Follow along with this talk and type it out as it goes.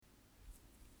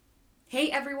Hey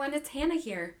everyone, it's Hannah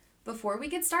here. Before we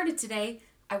get started today,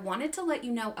 I wanted to let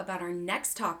you know about our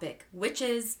next topic, which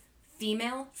is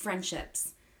female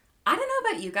friendships. I don't know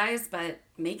about you guys, but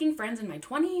making friends in my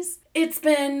 20s, it's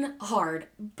been hard,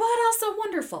 but also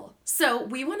wonderful. So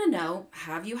we want to know,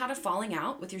 have you had a falling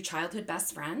out with your childhood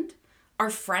best friend? Are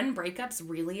friend breakups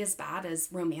really as bad as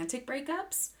romantic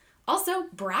breakups? Also,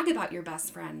 brag about your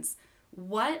best friends.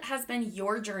 What has been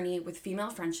your journey with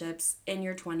female friendships in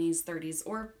your 20s, 30s,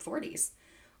 or 40s?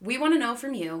 We want to know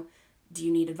from you. Do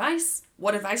you need advice?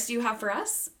 What advice do you have for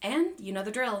us? And you know the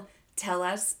drill. Tell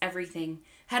us everything.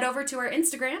 Head over to our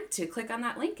Instagram to click on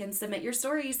that link and submit your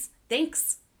stories.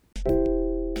 Thanks.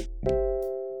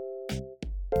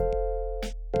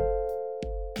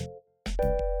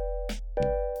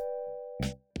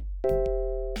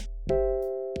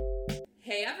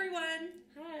 Hey everyone!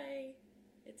 Hi,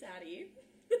 it's Addie.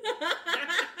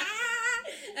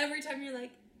 Every time you're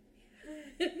like,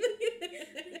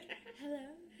 hello.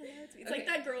 It's like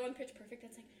that girl on Pitch Perfect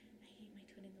that's like, I hate my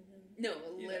twin in the moon. no,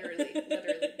 literally.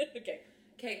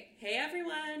 Okay, hey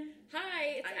everyone!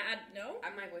 Hi, it's No?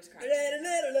 My voice cracks.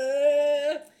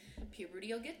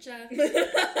 Puberty will get ya.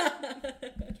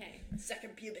 Okay,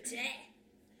 second puberty.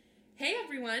 Hey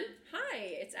everyone! Hi,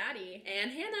 it's Addie.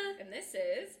 And Hannah. And this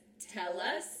is Tell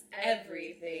Us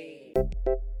Everything.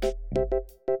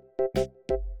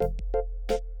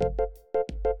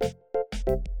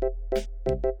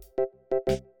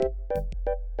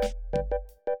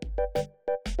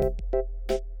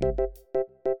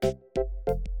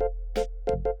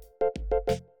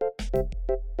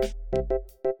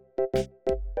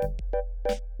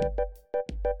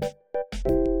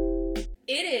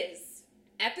 It is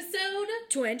episode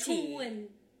 20.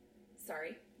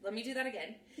 Sorry, let me do that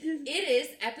again. It is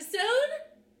episode.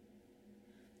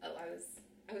 Oh,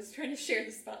 I was trying to share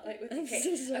the spotlight with. I'm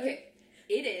so sorry. Okay.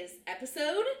 It is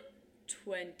episode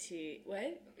 20.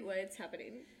 What? What's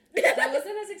happening? That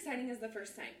wasn't as exciting as the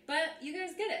first time, but you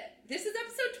guys get it. This is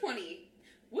episode 20.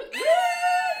 Woo!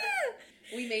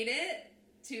 We made it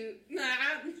to.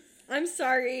 I'm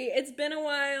sorry. It's been a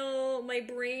while. My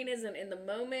brain isn't in the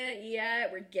moment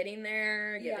yet. We're getting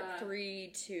there. Give Yeah. it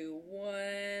 3, 2,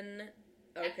 1.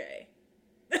 Okay.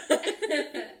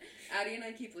 Addie and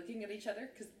I keep looking at each other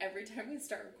because every time we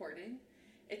start recording,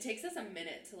 it takes us a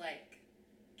minute to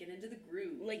get into the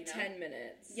groove. Like 10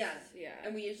 minutes. Yeah. Yeah.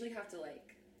 And we usually have to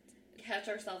catch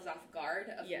ourselves off guard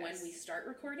of Yes. when we start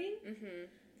recording. Mm-hmm.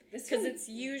 This Because one- it's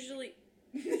usually...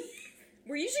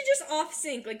 We're usually just off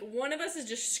sync. Like, one of us is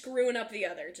just screwing up the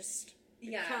other. Just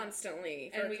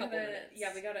constantly for and a couple minutes.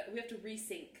 Yeah, we have to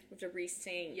resync. We have to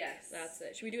resync. Yes. That's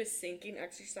it. Should we do a syncing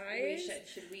exercise? We should.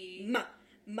 Should we? No,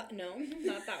 not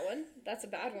that one. That's a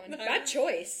bad one. Bad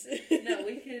choice. No,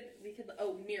 we could.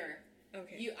 Oh, mirror.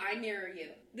 Okay. I mirror you.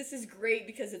 This is great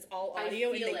because it's all I audio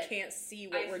and feel they it. can't see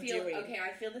what we're doing. Okay,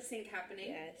 I feel the sync happening.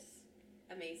 Yes.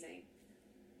 Amazing.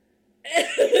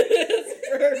 It's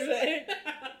perfect.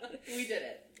 We did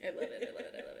it. I love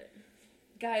it.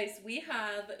 Guys, we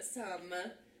have some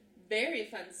very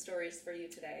fun stories for you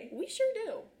today. We sure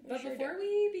do. But before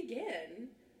we begin,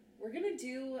 we're going to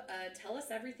do a Tell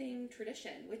Us Everything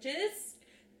tradition, which is...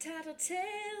 Tattletale.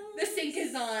 The sync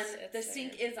is on. It's The there.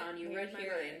 sync is on. You read my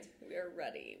mind. We are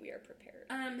ready. We are prepared.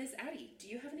 Miss Addie, do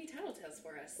you have any tattletales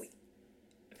for us?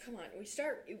 Come on. We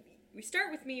start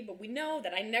with me, but we know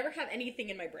that I never have anything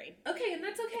in my brain. Okay, and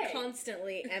that's okay.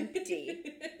 Constantly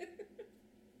empty.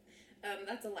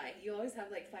 That's a lie. You always have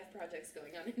 5 projects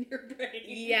going on in your brain.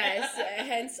 Yes,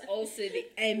 hence also the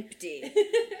empty.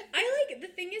 The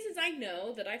thing is I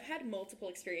know that I've had multiple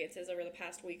experiences over the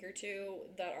past week or two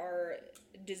that are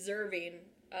deserving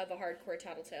of a hardcore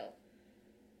tattletale.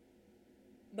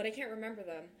 But I can't remember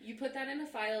them. You put that in a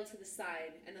file to the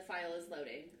side, and the file is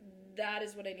loading. That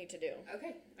is what I need to do.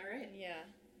 Okay, alright. Yeah.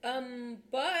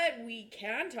 But we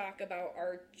can talk about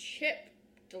our chip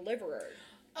deliverer.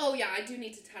 Oh yeah, I do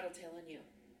need to tattletale on you.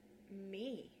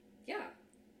 Me? Yeah.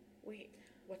 Wait,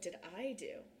 what did I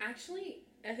do? Actually,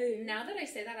 now that I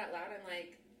say that out loud, I'm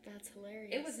like... That's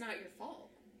hilarious. It was not your fault.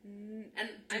 And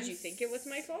did you think it was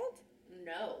my fault?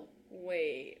 No.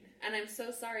 Wait. And I'm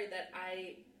so sorry that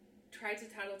I tried to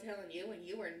tattletale on you and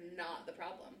you were not the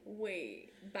problem.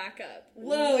 Wait, back up.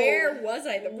 Whoa. Where was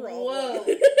I the problem? Whoa.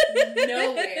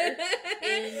 Nowhere.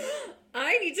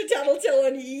 I need to tattletale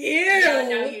on you. Yeah,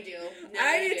 now you do.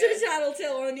 I need to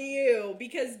tattletale on you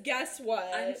because guess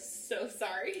what? I'm so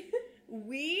sorry.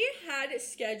 We had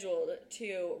scheduled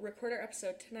to record our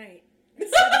episode tonight at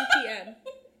 7 p.m.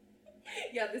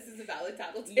 Yeah, this is a valid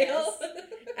tattletale. Yes.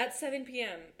 At 7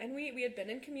 p.m. And we had been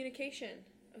in communication,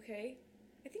 okay?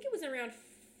 I think it was around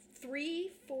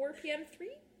 4 p.m., 3,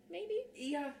 maybe?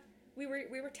 Yeah. We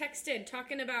were texting,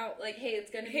 talking about, Like, hey,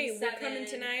 it's gonna be hey, 7. we're coming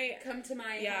tonight. Come to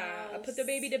my Yeah, house. I put the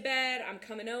baby to bed. I'm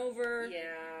coming over.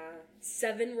 Yeah.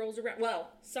 7 rolls around. Well,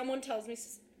 someone tells me,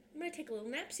 I'm going to take a little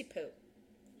napsy poo.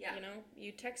 Yeah. You know,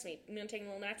 you text me, I'm going to take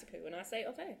a little napsy poo. And I say,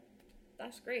 okay,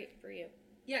 that's great for you.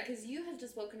 Yeah, because you had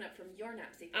just woken up from your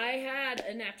napsy. I had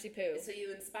a napsy poo. So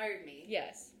you inspired me.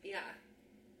 Yes. Yeah.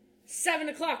 7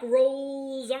 o'clock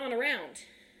rolls on around.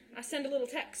 I send a little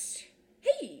text.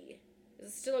 Hey, is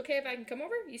it still okay if I can come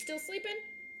over? You still sleeping?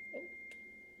 Oh,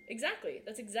 exactly.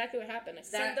 That's exactly what happened. I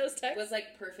sent those texts. Was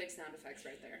like perfect sound effects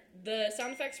right there. The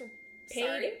sound effects were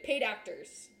Sorry? paid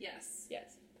actors. Yes.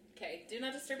 Yes. Okay, do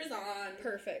not disturb is on.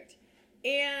 Perfect.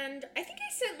 And I think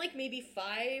I sent like maybe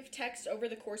 5 texts over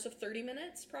the course of 30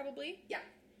 minutes, probably.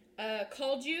 Yeah.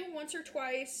 Called you once or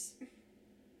twice.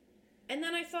 And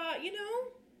then I thought, you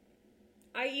know,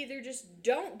 I either just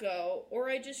don't go or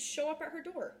I just show up at her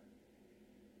door.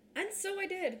 And so I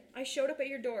did. I showed up at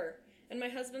your door. And my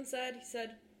husband said,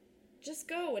 just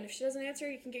go. And if she doesn't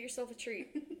answer, you can get yourself a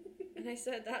treat. And I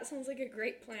said, that sounds like a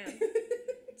great plan.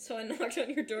 So I knocked on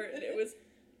your door and it was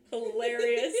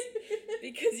hilarious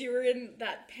because you were in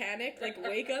that panic, like,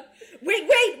 wake up. Wait.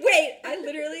 I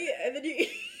literally, and then you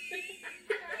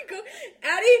go,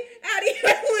 Addie,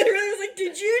 I literally was like,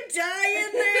 did you die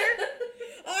in there?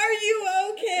 Are you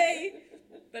okay?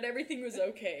 But everything was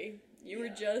okay. You were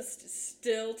just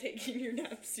still taking your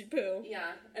napsy poo.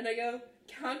 Yeah, and I go,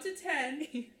 count to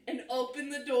 10 and open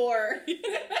the door.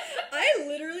 I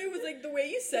literally was like, the way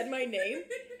you said my name,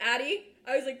 Addie,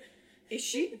 I was like, is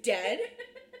she dead?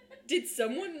 Did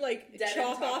someone, like, Dead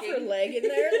chop and off her talking. leg in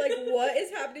there? Like, what is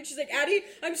happening? She's like, Addie,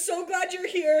 I'm so glad you're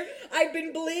here. I've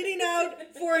been bleeding out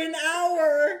for an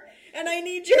hour, and I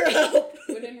need your help.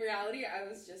 When in reality, I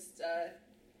was just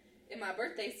in my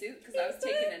birthday suit because I was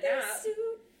taking a nap.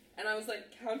 And I was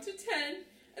like, count to 10.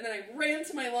 And then I ran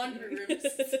to my laundry room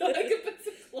so I could put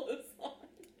some clothes on.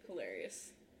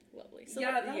 Hilarious. Lovely. So,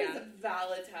 Yeah, that was a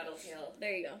valid tattletale.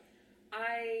 There you go.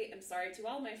 I am sorry to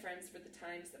all my friends for the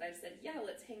times that I've said, yeah,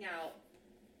 let's hang out.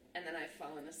 And then I've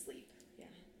fallen asleep. Yeah.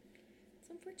 It's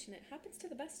unfortunate. It happens to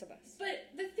the best of us. But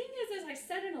the thing is I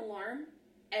set an alarm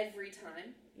every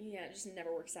time. Yeah, it just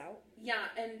never works out. Yeah,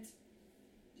 and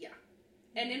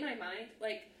in my mind,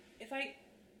 like, if I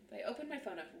open my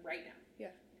phone up right now. Yeah.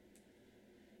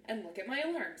 And look at my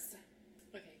alarms.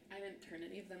 Okay, I didn't turn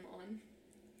any of them on.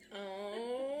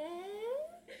 Oh.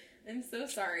 I'm so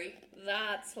sorry.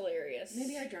 That's hilarious.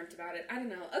 Maybe I dreamt about it. I don't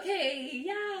know. Okay,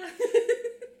 yeah.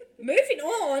 Moving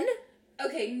on.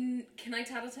 Okay, can I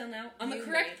tattletale now? I'm the You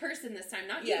correct may. person this time,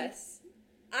 not Yes.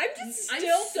 I'm just I'm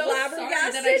still so sorry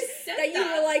flabbergasted that I said that you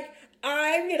that. were like,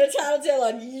 I'm gonna tattletale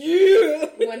on you.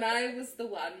 you. When I was the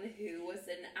one who was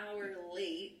an hour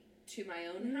late to my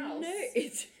own house. No,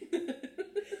 it's...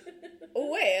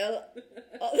 Well,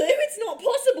 although it's not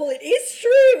possible, it is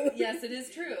true. Yes, it is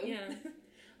true. Yeah.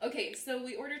 Okay, so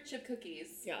we ordered chip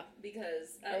cookies. Yeah.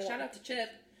 Because, Oh, shout wow. out to Chip.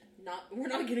 We're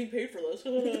not getting paid for this.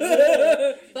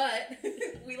 But,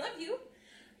 we love you.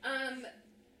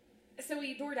 So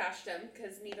we DoorDashed them,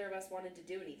 because neither of us wanted to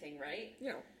do anything, right?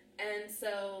 Yeah. And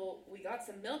so we got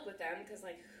some milk with them, because,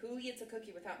 like, who eats a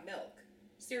cookie without milk?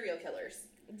 Serial killers.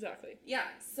 Exactly. Yeah,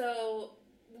 so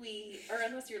or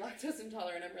unless you're lactose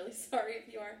intolerant, I'm really sorry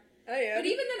if you are. I am. But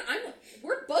even then,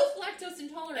 we're both lactose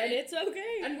intolerant. And it's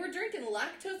okay. And we're drinking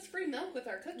lactose-free milk with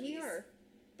our cookies. We are.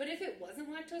 But if it wasn't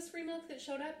lactose-free milk that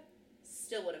showed up,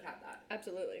 still would have had that.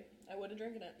 Absolutely. I would have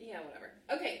drinking it. Yeah, whatever.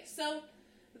 Okay, so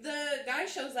the guy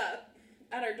shows up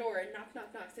at our door and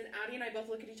knocks, and Addie and I both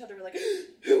look at each other, we're like,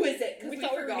 who is it? Because We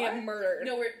thought we were going to get murdered.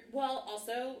 No,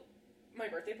 also, my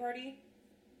birthday party.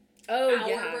 Oh,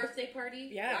 Our birthday party.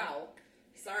 Yeah. Wow.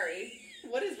 Sorry.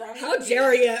 What is wrong with How me?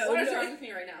 dare you? What is wrong with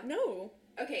me right now? No.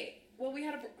 Okay, well,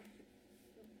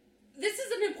 this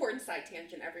is an important side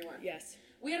tangent, everyone. Yes.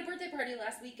 We had a birthday party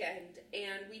last weekend,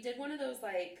 and we did one of those,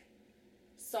 like,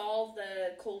 solve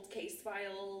the cold case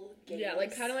file games. Yeah,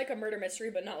 like kind of like a murder mystery,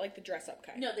 but not like the dress up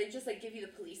kind. No, they just, like, give you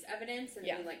the police evidence, and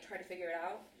Yeah. you, like, try to figure it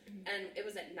out. And it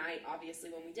was at night, obviously,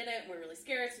 when we did it, and we were really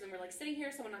scared, so then we're, like, sitting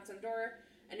here, someone knocks on the door,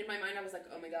 and in my mind, I was like,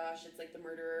 oh my gosh, it's, like, the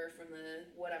murderer from the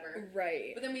whatever.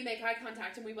 Right. But then we make eye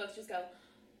contact, and we both just go,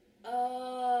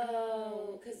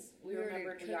 oh, because we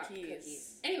remembered we got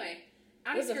cookies. Anyway,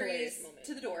 Addie was a hilarious scurries moment.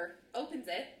 to the door, opens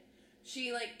it.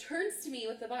 She, like, turns to me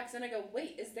with the box, and I go,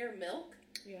 wait, is there milk?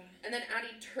 Yeah. And then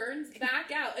Addie turns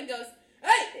back out and goes,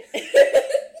 hey! And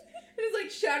is, like,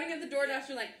 shouting at the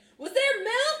DoorDasher, like, was there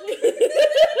milk?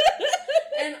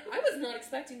 And I was not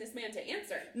expecting this man to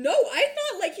answer. No, I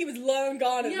thought like he was long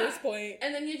gone at Yeah. this point.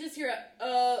 And then you just hear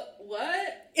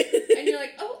what? And you're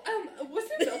like, oh, was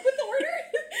there milk with the order?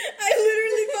 I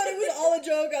literally thought it was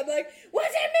I'm like,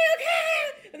 what's in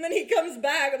milk? And then he comes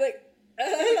back. I'm like,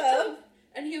 hello.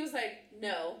 And he was like,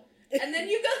 no. And then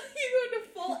you go into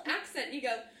full accent. You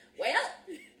go, well,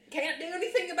 can't do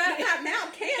anything about that now,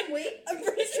 can we? I'm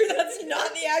pretty sure that's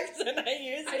not the accent I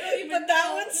use. I don't even But that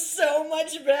know. one's so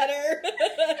much better. And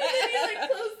then you like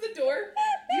close the door.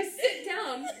 You sit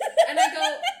down, and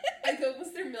I go,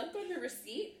 was there milk on the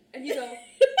receipt? And you go,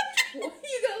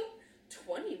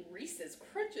 20 Reese's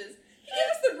Crunches. He gave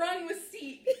us the wrong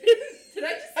receipt. Did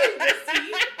I just say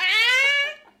receipt?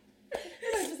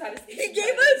 I just had a He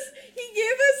gave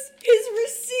us his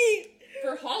receipt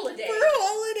for holiday. for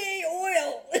holiday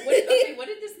oil. What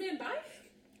did this man buy?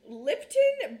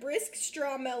 Lipton Brisk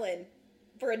Straw Melon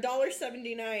for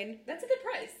 $1.79. That's a good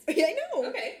price. Yeah, I know.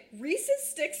 Okay. Reese's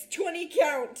Sticks 20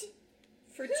 count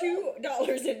for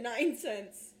 $2.09.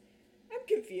 I'm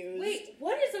confused. Wait,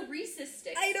 what is a Reese's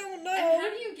stick? I don't know. And how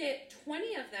do you get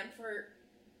 20 of them for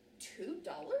 $2?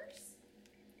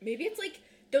 Maybe it's like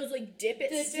those like dip it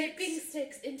The sticks. dipping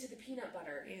sticks into the peanut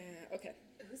butter. Yeah, okay.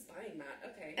 Who's buying that?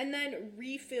 Okay. And then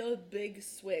refill Big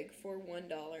Swig for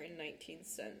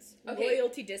 $1.19. Okay.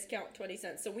 Royalty discount 20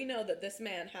 cents. So we know that this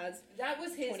man has That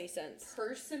was his 20 cents.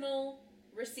 personal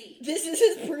receipt. This is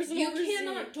his personal You receipt.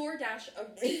 cannot DoorDash a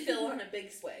refill on a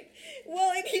big swig.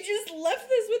 Well, and he just left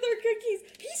this with our cookies.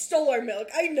 He stole our milk.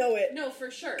 I know it. No, for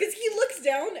sure. Because he looks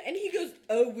down and he goes,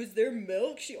 oh, was there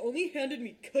milk? She only handed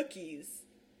me cookies.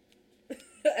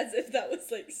 As if that was,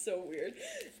 like, so weird.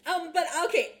 But,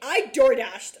 okay, I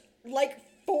DoorDashed, like,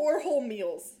 4 whole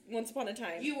meals once upon a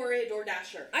time. You were a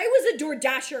DoorDasher. I was a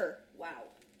DoorDasher. Wow.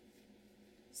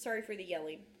 Sorry for the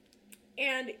yelling.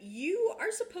 And you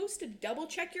are supposed to double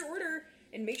check your order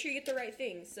and make sure you get the right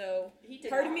thing. So, He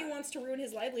did part of not. me wants to ruin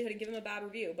his livelihood and give him a bad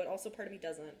review, but also part of me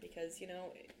doesn't because, you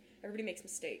know, everybody makes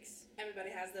mistakes.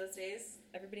 Everybody has those days.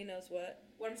 Everybody knows what.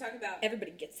 What I'm talking about. Everybody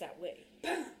gets that way.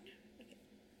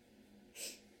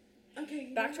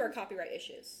 Okay. Back to our copyright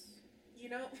issues. You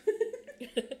know,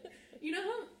 you know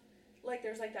how, like,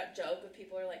 there's like that joke of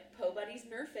people are like, "Po Buddy's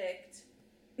nerfect."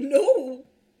 No.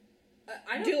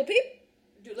 I don't. Doodle peep.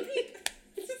 Doodle peep.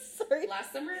 Sorry.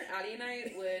 Last summer, Addie and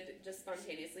I would just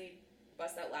spontaneously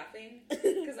bust out laughing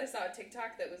because I saw a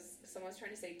TikTok that was someone was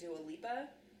trying to say Dua Lipa,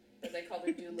 but they called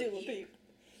her Doodle Peep.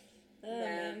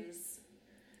 Memes.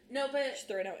 No, but Just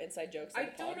throwing out inside jokes. I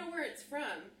don't know where it's from.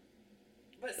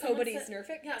 But Po someone Buddy's said,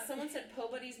 nerfect? Yeah, someone said Po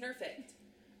Buddy's nerfect.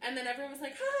 And then everyone was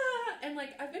like, ha! And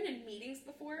like, I've been in meetings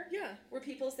before Yeah. where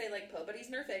people say like, Po Buddy's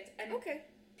nerfect. And Okay.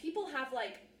 people have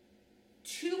like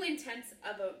too intense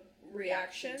of a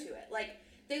reaction to it. Like,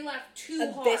 they laugh too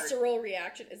A hard. visceral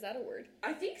reaction. Is that a word?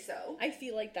 I think so. I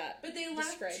feel like that. But they laugh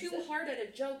describes too it. hard at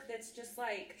a joke that's just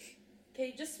like,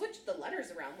 okay, just switch the letters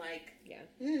around. Like, Yeah.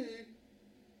 mm.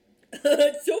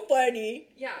 It's so funny.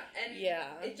 Yeah, and Yeah.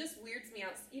 it just weirds me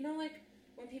out. You know, like,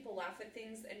 when people laugh at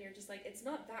things and you're just like, it's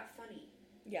not that funny.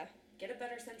 Yeah. Get a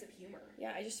better sense of humor.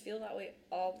 Yeah, I just feel that way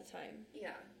all the time.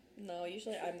 Yeah. No,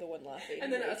 usually I'm the one laughing.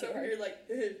 And then way us too over hard. here like,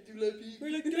 Doodle Peep.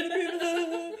 We're like,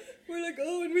 we're like,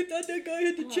 oh, and we thought that guy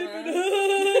had the chip in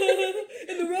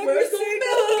and the rock Where's was the saying,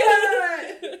 milk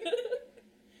at?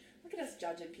 Look at us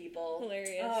judging people.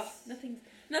 Hilarious. Oh,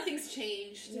 nothing's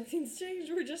changed. Nothing's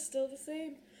changed. We're just still the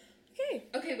same. Okay.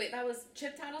 Okay, wait, that was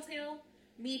Chip Tattletale,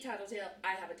 me Tattletale,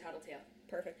 I have a Tattletale.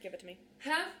 Perfect. Give it to me.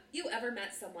 Have you ever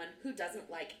met someone who doesn't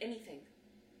like anything?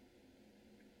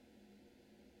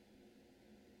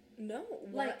 No.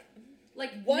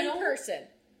 Like one no- person.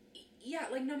 Yeah,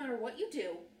 like no matter what you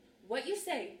do, what you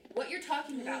say, what you're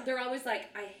talking about, they're always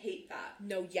like, I hate that.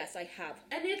 No, yes, I have.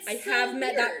 And it's I so have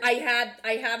met that. weird.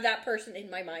 I have that person in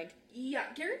my mind. Yeah,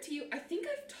 guarantee you. I think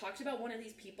I've talked about one of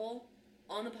these people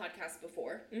on the podcast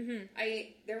before. Mm-hmm.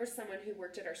 There was someone who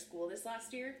worked at our school this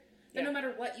last year, and Yeah. no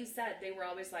matter what you said, they were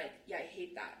always like, yeah, I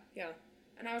hate that. Yeah.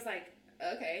 And I was like,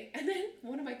 okay. And then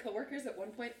one of my coworkers at one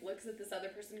point looks at this other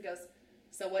person and goes,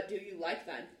 so what do you like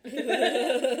then?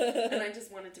 And I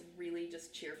just wanted to really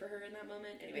just cheer for her in that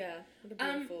moment. Anyway. Yeah. What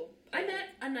a beautiful. I met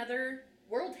another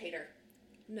world hater.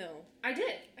 No. I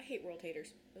did. I hate world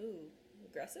haters. Ooh.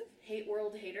 Aggressive? Hate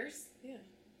world haters. Yeah.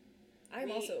 I'm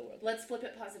also a world. Let's flip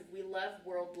it positive. We love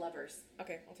world lovers.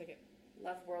 Okay, I'll take it.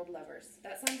 Love world lovers.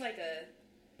 That sounds like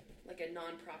a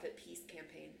non-profit peace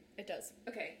campaign. It does.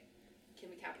 Okay. Can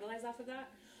we capitalize off of that?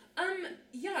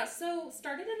 Yeah, so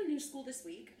started at a new school this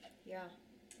week, Yeah.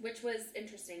 which was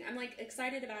interesting. I'm like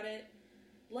excited about it.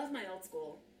 Love my old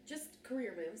school. Just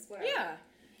career moves, whatever. Yeah.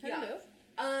 Yeah.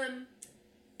 Move.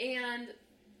 And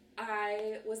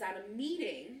I was at a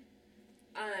meeting,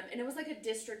 and it was like a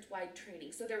district-wide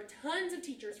training. So there were tons of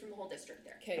teachers from the whole district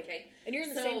there. Okay. Okay. And you're in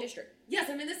the So- same district. Yes,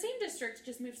 I'm in the same district,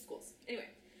 just moved schools. Anyway,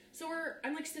 So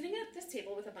I'm like sitting at this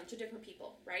table with a bunch of different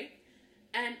people, right?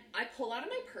 And I pull out of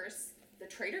my purse the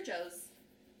Trader Joe's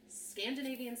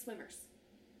Scandinavian swimmers.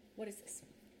 What is this?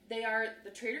 They are the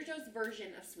Trader Joe's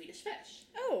version of Swedish fish.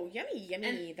 Oh, yummy.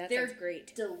 And That they're sounds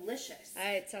great. delicious.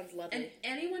 It sounds lovely. And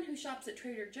anyone who shops at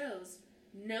Trader Joe's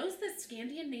knows that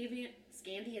Scandinavian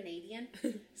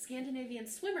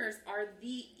swimmers are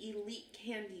the elite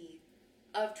candy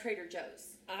of Trader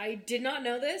Joe's. I did not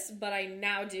know this, but I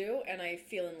now do, and I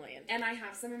feel enlightened. And I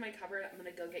have some in my cupboard. I'm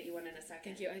going to go get you one in a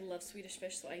second. Thank you. I love Swedish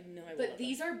fish, so I know I will. But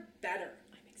these are better.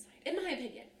 I'm excited. In my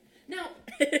opinion. Now,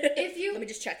 if you... Let me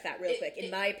just check that real quick.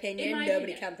 In my opinion, in my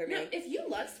nobody opinion. come for me. No, if you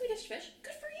love Swedish fish,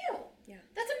 good for you. Yeah.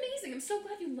 That's amazing. I'm so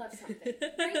glad you love something.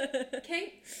 Right?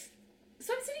 Okay?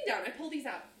 So I'm sitting down. I pull these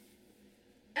out.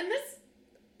 And this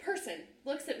person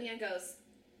looks at me and goes,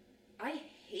 I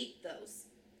hate those.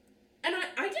 And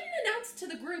I didn't announce to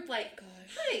the group, like,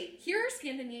 Gosh. hi, here are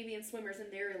Scandinavian swimmers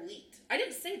and they're elite. I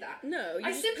didn't say that. No, you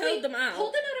I just simply pulled them out.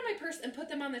 pulled them out of my purse and put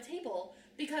them on the table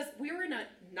because we were in a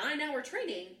 9-hour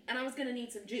training and I was going to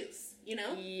need some juice, you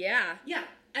know? Yeah. Yeah.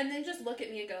 And then just look at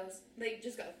me and they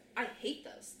just go, I hate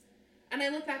those. And I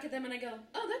look back at them and I go,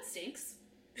 oh, that stinks.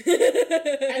 And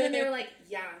then they were like,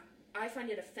 yeah, I find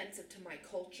it offensive to my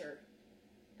culture.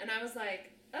 And I was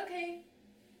like, okay.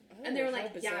 Oh, And they were how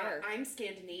like, yeah, bizarre. I'm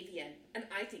Scandinavian, and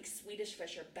I think Swedish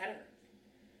fish are better.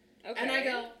 Okay. And I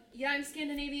go, yeah, I'm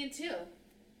Scandinavian too.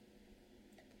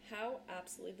 How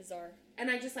absolutely bizarre. And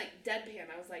I just like deadpan.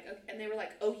 I was like, okay. And they were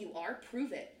like, oh, you are?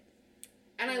 Prove it.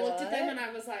 And I looked at them What? and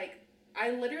I was like,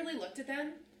 I literally looked at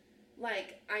them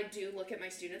like I do look at my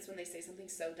students when they say something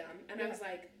so dumb. And I Yeah. was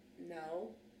like, no.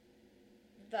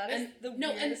 That is And the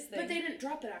no, weirdest thing. but they didn't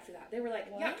drop it after that. They were like,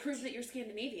 yeah, What? prove that you're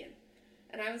Scandinavian.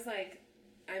 And I was like,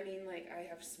 I mean, like, I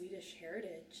have Swedish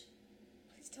heritage.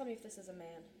 Please tell me if this is a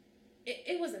man.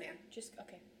 It was a man. Just,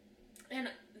 okay. And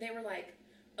they were like,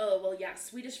 oh, well, yeah,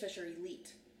 Swedish fish are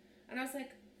elite. And I was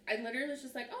like, I literally was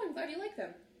just like, oh, I'm glad you like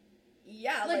them.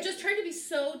 Yeah, Like, just trying to be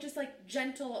so, just, like,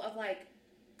 gentle of, like,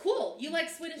 cool, you like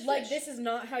Swedish like fish. this is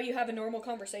not how you have a normal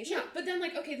conversation. Yeah, but then,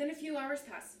 like, okay, then a few hours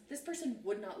pass. This person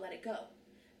would not let it go.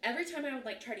 Every time I would,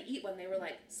 like, try to eat one, they were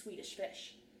like, Swedish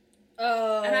fish.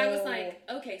 Oh. And I was like,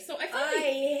 okay, so I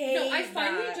finally, I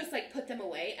finally that. just, like, put them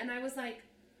away, and I was like,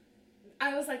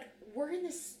 we're in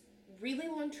this really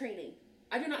long training.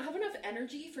 I do not have enough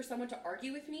energy for someone to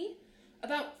argue with me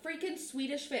about freaking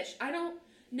Swedish fish.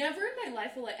 Never in my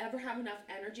life will I ever have enough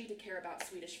energy to care about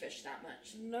Swedish fish that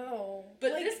much. No.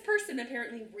 But like, this person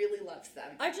apparently really loves them.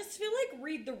 I just feel like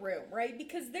read the room, right?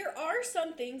 Because there are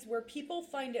some things where people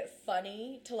find it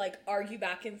funny to like argue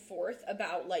back and forth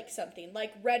about like something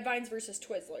like red vines versus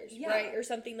Twizzlers, Yeah. right? Or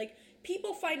something like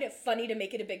people find it funny to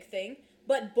make it a big thing,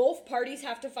 but both parties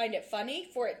have to find it funny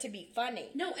for it to be funny.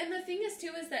 No, and the thing is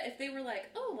too is that if they were like,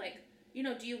 oh, like, you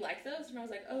know, do you like those? And I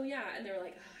was like, oh yeah. And they were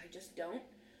like, oh, I just don't.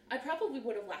 I probably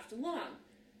would have laughed along.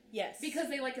 Yes. Because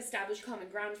they like established common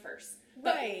ground first.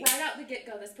 But Right. right out the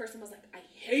get-go, this person was like, I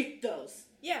hate those.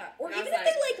 Yeah, or And I even was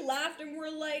if they like laughed and were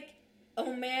like,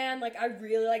 "Oh man, like I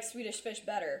really like Swedish fish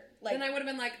better." Like Then I would have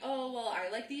been like, oh, well, I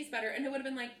like these better. And it would have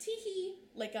been like, tee-hee.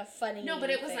 like a funny No, but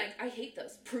it was thing. like, I hate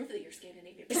those. Prove that you're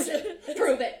Scandinavian.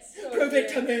 Prove it. So Prove it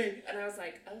to weird. me. And I was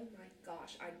like, oh my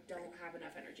gosh, I don't have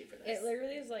enough energy for this. It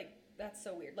literally is like, that's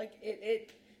so weird. Like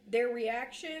it their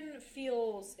reaction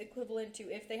feels equivalent to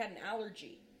if they had an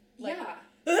allergy. Like,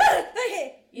 yeah.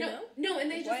 you know? No, and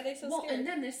they Like, just, why are they so well, scared? and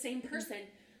then this same person,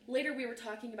 later we were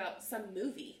talking about some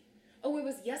movie. Oh, it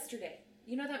was Yesterday.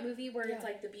 You know that movie where it's Yeah.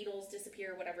 like the Beatles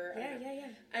disappear or whatever? Yeah.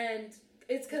 And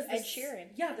it's because Ed Sheeran.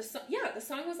 Yeah, the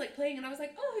song was like playing, and I was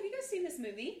like, oh, have you guys seen this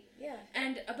movie? Yeah.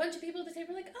 And a bunch of people at the table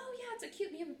were like, oh yeah, it's a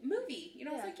cute movie. You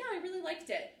know, I was Yeah. like, yeah, I really liked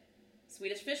it.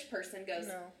 Swedish fish person goes,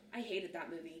 No. I hated that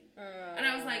movie. Oh. And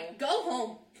I was like, go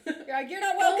home. You're like, you're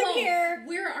not Go welcome home. here.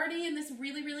 We're already in this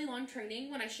really, really long training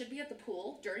when I should be at the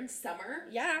pool during summer.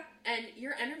 Yeah. And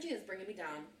your energy is bringing me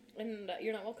down. And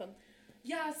you're not welcome.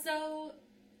 Yeah, so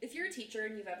if you're a teacher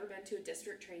and you've ever been to a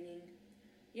district training,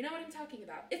 you know what I'm talking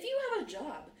about. If you have a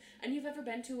job and you've ever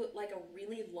been to like a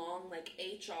really long like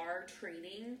HR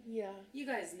training, Yeah. you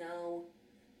guys know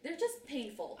they're just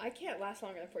painful. I can't last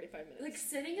longer than 45 minutes. Like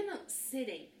sitting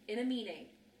in a meeting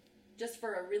just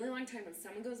for a really long time when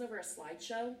someone goes over a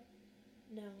slideshow.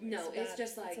 No, it's bad.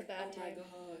 just like, It's a bad oh my time.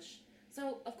 gosh.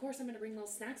 So, of course, I'm going to bring little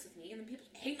snacks with me, and then people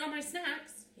hating on my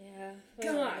snacks. Yeah. Gosh.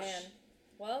 Oh, man.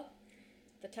 Well,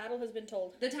 the tattle has been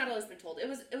told. The tattle has been told. It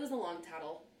was a long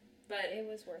tattle, but It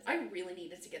was worth it. I really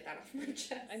needed to get that off my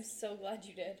chest. I'm so glad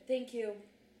you did. Thank you.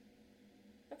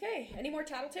 Okay, any more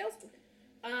tattletales?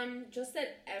 Just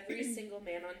that every single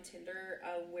man on Tinder,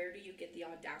 where do you get the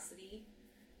audacity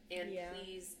And Yeah.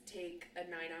 please take a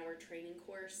 9-hour training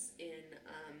course in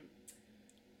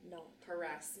No.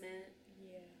 harassment.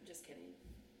 Yeah. Just kidding.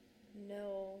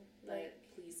 No. But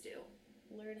Like, please do.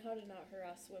 learn how to not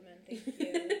harass women. Thank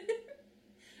you.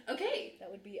 Okay. That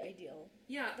would be ideal.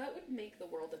 Yeah, that would make the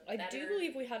world a better I do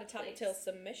believe we had a Tattletale place.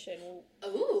 submission.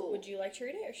 Ooh. Would you like to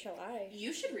read it, or shall I?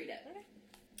 You should read it. Okay.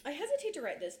 I hesitate to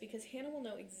write this because Hannah will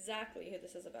know exactly who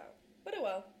this is about. But oh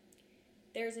well.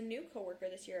 There is a new coworker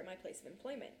this year at my place of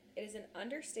employment. It is an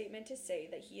understatement to say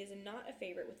that he is not a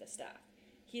favorite with the staff.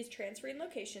 He is transferring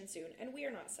location soon, and we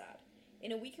are not sad.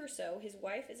 In a week or so, his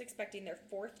wife is expecting their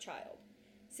 4th child.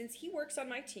 Since he works on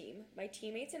my team, my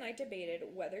teammates and I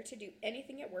debated whether to do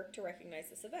anything at work to recognize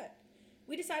this event.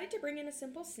 We decided to bring in a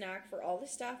simple snack for all the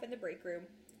staff in the break room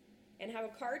and have a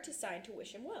card to sign to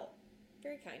wish him well.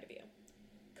 Very kind of you.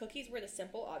 Cookies were the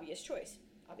simple, obvious choice,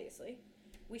 obviously.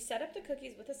 We set up the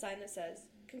cookies with a sign that says,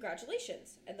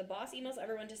 "Congratulations," and the boss emails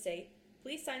everyone to say,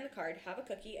 "Please sign the card, have a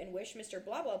cookie, and wish Mr.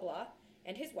 Blah Blah Blah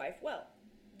and his wife well."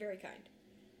 Very kind.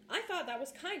 I thought that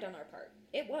was kind on our part.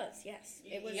 It was, yes.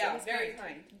 It was, Yeah, it was very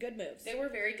kind. Good moves. They were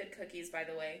very good cookies, by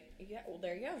the way. Yeah, well,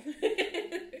 there you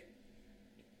go.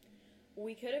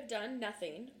 We could have done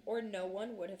nothing, or no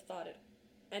one would have thought it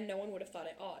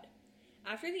odd.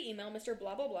 After the email, Mr.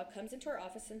 Blah Blah Blah comes into our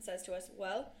office and says to us,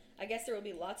 "Well, I guess there will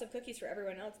be lots of cookies for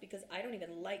everyone else because I don't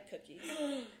even like cookies."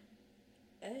 Oh.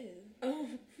 Oh.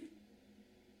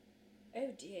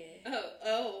 Oh dear.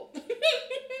 Oh.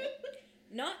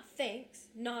 Not thanks,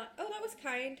 not, "Oh, that was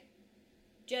kind."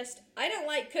 Just, "I don't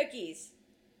like cookies."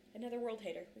 Another world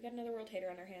hater. We got another world hater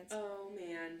on our hands. Oh,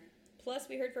 man. Plus,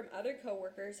 we heard from other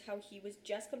coworkers how he was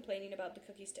just complaining about the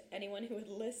cookies to anyone who would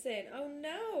listen. Oh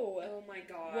no! Oh, my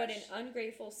gosh. What an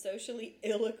ungrateful, socially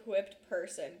ill-equipped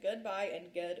person. Goodbye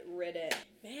and good riddance.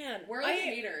 Man, World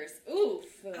haters. Oof.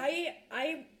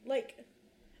 I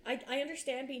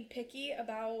understand being picky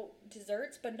about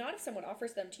desserts, but not if someone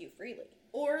offers them to you freely.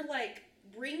 Or, like,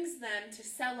 brings them to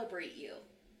celebrate you.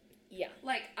 Yeah.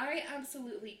 Like, I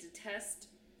absolutely detest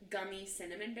gummy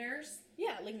cinnamon bears.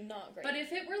 Yeah, like, not great. But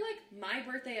if it were, like, my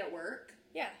birthday at work,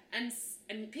 yeah. and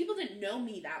people didn't know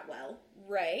me that well,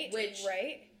 Right. Which-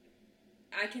 Right.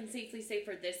 I can safely say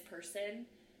for this person,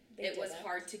 it was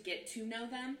hard to get to know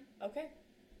them. Okay.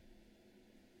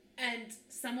 And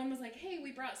someone was like, "Hey,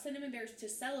 we brought cinnamon bears to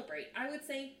celebrate." I would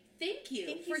say, thank you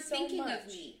Thank for you so thinking much. of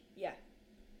me. Yeah.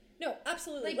 No,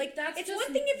 absolutely. Like, that's it's just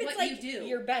one thing if it's what like you do.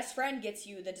 your best friend gets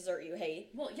you the dessert you hate.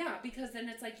 Well, yeah, because then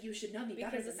it's like, you should know me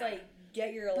better Because than it's that. like,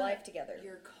 get your life together.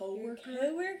 Your coworkers?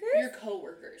 Coworkers? Your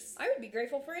coworkers. I would be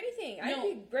grateful for anything. I'd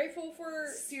No. be grateful for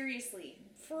Seriously.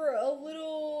 a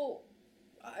little.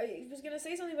 I was gonna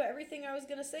say something, but everything I was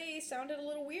gonna say sounded a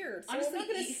little weird, so Honestly, I'm not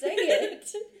gonna say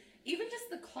it. Even just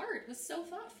the card was so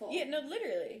thoughtful. Yeah, no,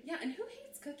 literally. Yeah, and who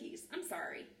hates cookies? I'm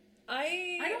sorry.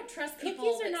 I don't trust people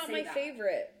Cookies are that not say my that.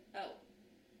 favorite. Oh.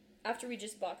 After we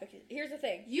just bought cookies, here's the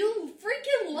thing. You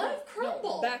freaking love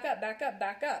crumble. No, back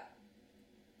up.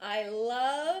 I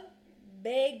love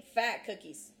big fat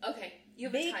cookies. Okay, you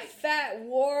have Big a type. fat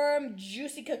warm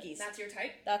juicy cookies. That's your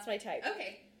type? That's my type.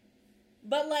 Okay.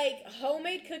 But like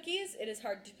homemade cookies, it is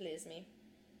hard to please me.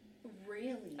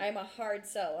 Really? I'm a hard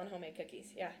sell on homemade cookies.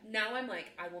 Yeah. Now I'm like,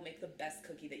 I will make the best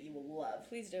cookie that you will love.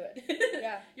 Please do it.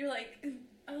 Yeah. You're like,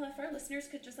 if our listeners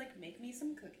could just like make me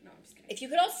some cookie. No, I'm just kidding. If you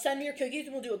could all send me your cookies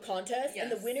and we'll do a contest, and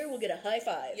the Yes. winner will get a high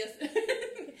five. Yes.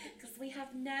 Because we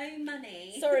have no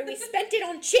money. Sorry, we spent it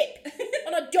on Chip,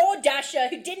 on a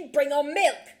DoorDasher who didn't bring our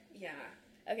milk. Yeah.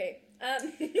 Okay.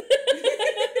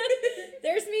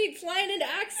 There's me flying into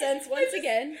accents once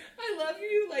again. I love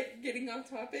you like getting off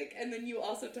topic and then you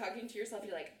also talking to yourself.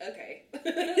 You're like, okay.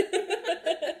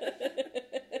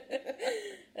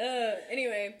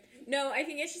 Anyway, no, I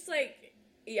think it's just like,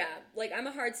 yeah, like I'm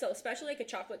a hard sell, especially like a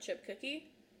chocolate chip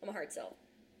cookie. I'm a hard sell.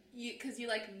 Because you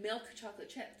like milk chocolate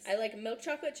chips. I like milk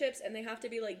chocolate chips, and they have to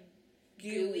be like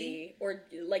gooey, or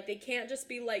like they can't just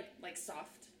be like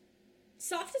soft.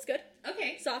 Soft is good.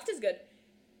 Okay. Soft is good.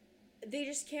 They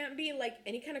just can't be like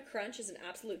any kind of crunch is an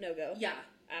absolute no go. Yeah.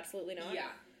 Absolutely not. Yeah.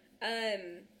 I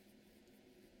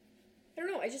don't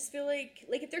know. I just feel like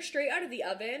if they're straight out of the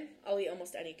oven, I'll eat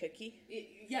almost any cookie.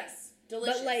 Yes.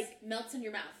 Delicious. But, like, melts in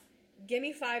your mouth. Give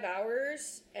me 5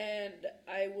 hours, and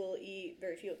I will eat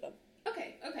very few of them.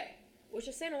 Okay. Okay. Which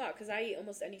is saying a lot, because I eat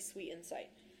almost any sweet in sight.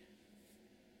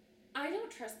 I don't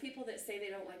trust people that say they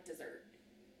don't like dessert.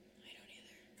 I don't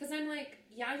either. Because I'm like,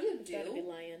 yeah, you do. Gotta be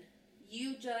lying.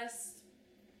 You just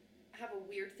have a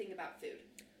weird thing about food.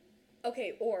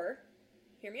 Okay, or,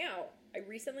 hear me out. I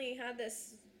recently had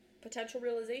this potential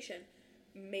realization.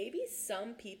 Maybe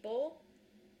some people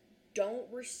don't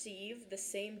receive the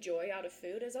same joy out of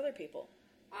food as other people.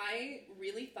 I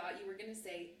really thought you were going to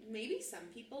say, maybe some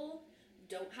people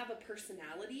don't have a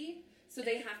personality, so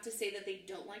they have to say that they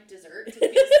don't like dessert to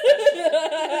feel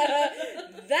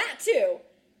special. That too.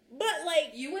 But,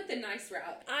 like... You went the nice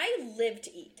route. I live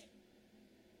to eat.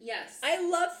 Yes. I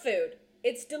love food.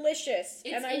 It's delicious.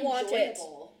 It's and I want it.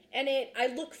 And I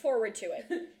look forward to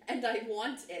it. And I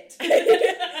want it.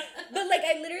 But, like,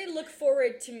 I literally look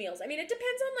forward to meals. I mean, it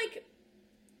depends on, like,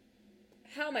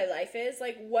 how my life is,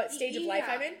 like, what stage of life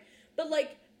I'm in. But,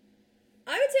 like,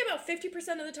 I would say about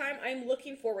 50% of the time, I'm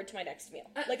looking forward to my next meal.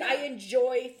 Like, I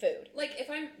enjoy food. Like, if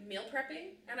I'm meal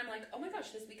prepping, and I'm like, oh my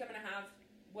gosh, this week I'm going to have,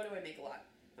 what do I make a lot?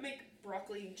 I make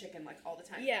broccoli and chicken, like, all the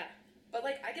time. Yeah. But,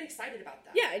 like, I get excited about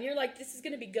that. Yeah, and you're like, this is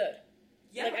going to be good.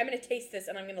 Yeah. Like, I'm going to taste this,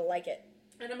 and I'm going to like it.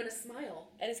 And I'm going to smile.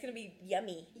 And it's going to be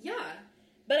yummy. Yeah.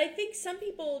 But I think some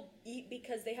people eat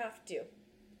because they have to.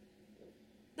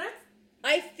 That's...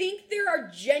 I think there are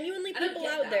genuinely people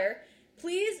out there.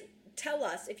 Please tell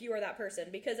us if you are that person.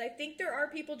 Because I think there are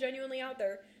people genuinely out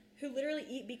there who literally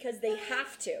eat because they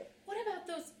have to. What about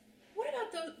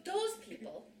those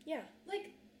people? Yeah.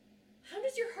 Like, how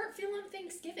does your heart feel on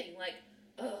Thanksgiving? Like,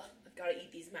 ugh, I've got to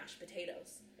eat these mashed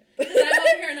potatoes. Because I'm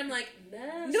over here and I'm like,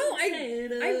 I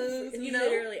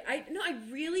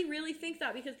really, really think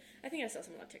that because I think I saw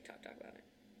someone on TikTok talk about it.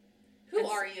 Who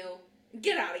are you?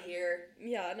 Get out of here.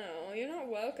 Yeah, no, you're not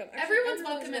welcome. Actually, everyone's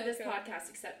welcome at this podcast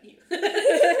except you.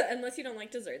 Unless you don't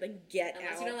like dessert, then get out.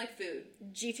 Unless you don't like food.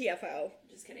 GTFO.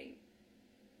 Just kidding.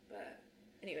 But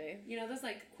anyway. You know those,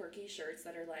 like, quirky shirts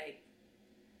that are like,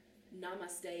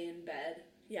 namaste in bed?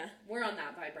 Yeah. We're on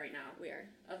that vibe right now. We are.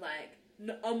 Of like,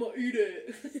 I'ma eat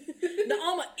it.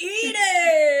 I'ma eat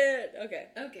it! Okay.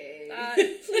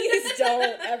 Okay. Please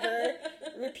don't ever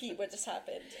repeat what just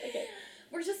happened. Okay.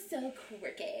 We're just so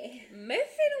quirky. Moving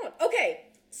on. Okay,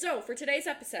 so for today's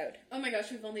episode. Oh my gosh,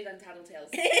 we've only done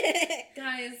tattletales.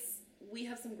 Guys, we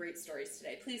have some great stories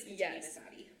today. Please continue, Miss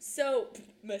Addy. So,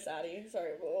 Miss Addy,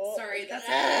 sorry. Sorry, that's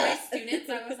my students.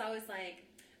 I was always like,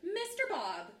 Mr.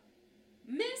 Bob,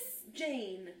 Miss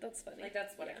Jane. That's funny. Like,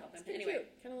 that's what I call them. Anyway.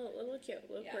 Cute. Kind of a little cute,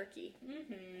 a little quirky.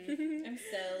 Mm-hmm. I'm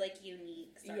so, like,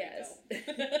 unique. Sorry, yes.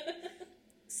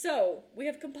 So, we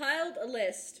have compiled a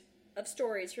list of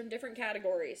stories from different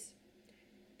categories.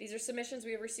 These are submissions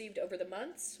we have received over the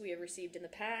months, we have received in the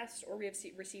past, or we have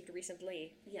received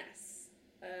recently. Yes.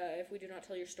 If we do not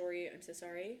tell your story, I'm so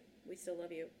sorry. We still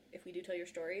love you. If we do tell your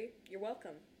story, you're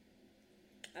welcome.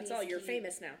 That's all. You're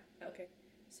famous now. Oh. Okay.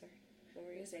 Sorry. What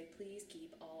were you going to say? Please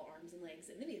keep all arms and legs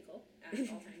in the vehicle at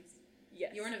all times.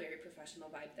 Yes. You're in a very professional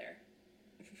vibe there.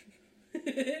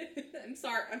 I'm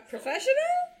sorry. I'm professional?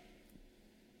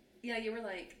 Yeah, you were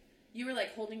like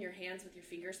holding your hands with your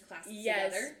fingers clasped together.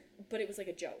 Yes, but it was like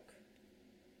a joke.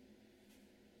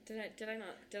 Did I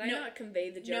not convey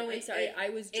the joke? No, I'm sorry. I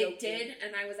was joking. It did,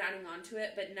 and I was adding on to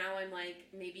it, but now I'm like,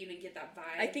 maybe you didn't get that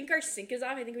vibe. I think our sync is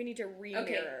off. I think we need to re-mirror.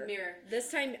 Okay, mirror.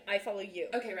 This time, I follow you.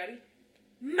 Okay, ready?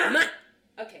 Mama!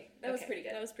 Okay, that was pretty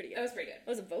good. That was pretty good. That was pretty good. That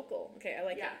was a vocal. Okay, I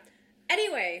like it.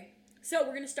 Anyway, so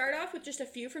we're going to start off with just a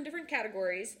few from different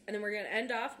categories, and then we're going to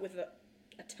end off with a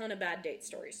ton of bad date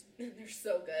stories. They're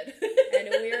so good. And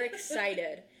we're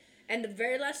excited. And the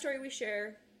very last story we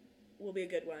share will be a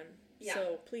good one. Yeah.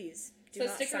 So please, do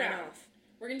not sign off.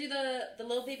 We're going to do the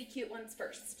little baby cute ones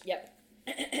first. Yep.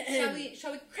 Shall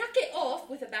we crack it off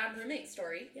with a bad roommate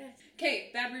story? Yes. Okay,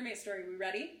 bad roommate story. We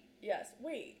ready? Yes.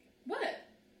 Wait. What?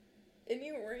 And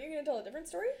weren't you going to tell a different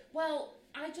story? Well,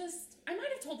 I might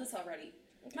have told this already.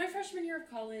 Okay. My freshman year of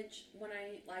college, when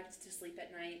I liked to sleep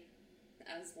at night,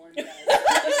 as one does.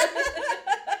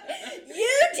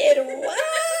 You did what?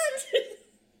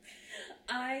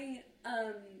 I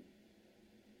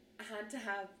had to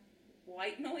have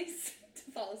white noise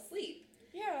to fall asleep.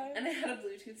 Yeah. And I had a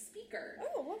Bluetooth speaker.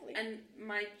 Oh, lovely. And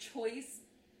my choice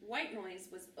white noise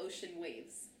was ocean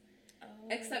waves. Oh.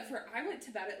 Except for I went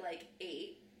to bed at like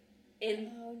 8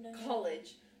 in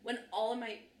college when all of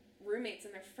my roommates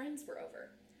and their friends were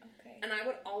over. Okay. And I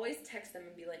would always text them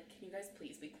and be like, can you guys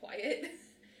please be quiet?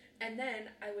 And then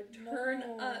I would turn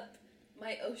up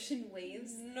my ocean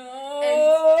waves. No.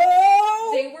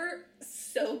 And they were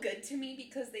so good to me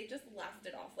because they just laughed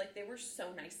it off. Like, they were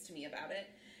so nice to me about it.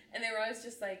 And they were always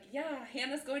just like, yeah,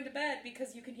 Hannah's going to bed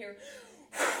because you can hear...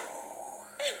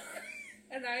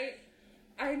 And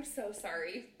I'm so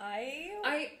sorry.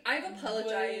 I've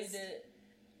apologized.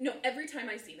 No, every time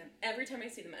I see them.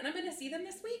 And I'm going to see them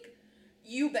this week.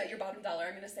 You bet your bottom dollar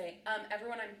I'm going to say,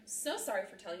 everyone, I'm so sorry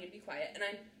for telling you to be quiet. And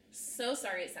I'm so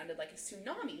sorry it sounded like a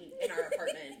tsunami in our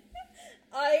apartment.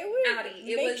 I would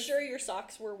Addie, make sure your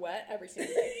socks were wet every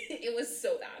single day. It was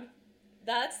so bad.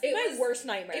 That's my worst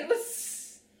nightmare. It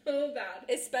was so bad.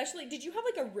 Especially, did you have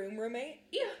like a roommate?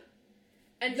 Yeah.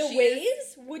 And The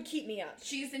waves would keep me up.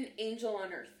 She's an angel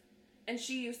on earth. And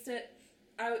she used to,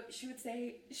 she would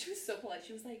say, she was so polite.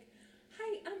 She was like,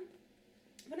 hi,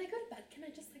 when I go to bed, can I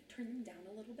just like turn them down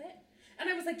a little bit? And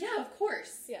I was like, yeah, of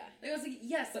course. Yeah. I was like,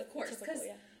 yes, of course. Because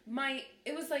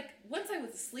it was like, once I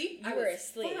was asleep, I was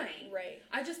asleep. Fine. Right.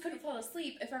 I just couldn't fall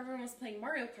asleep if everyone was playing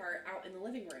Mario Kart out in the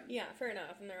living room. Yeah, fair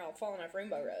enough. And they're all falling off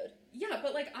Rainbow Road. Yeah,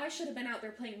 but like, I should have been out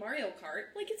there playing Mario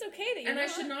Kart. Like, it's okay that you're And not.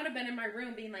 I should not have been in my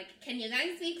room being like, can you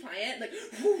guys be quiet? Like,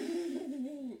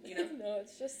 you know? No,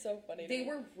 it's just so funny. They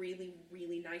were really,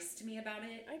 really nice to me about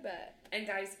it. I bet. And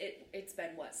guys, it's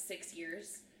been, 6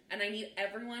 years? And I need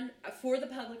everyone, for the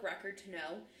public record, to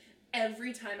know,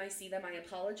 every time I see them, I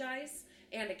apologize.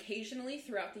 And occasionally,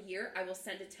 throughout the year, I will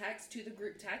send a text to the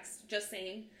group text just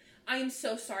saying, I am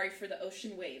so sorry for the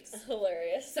ocean waves.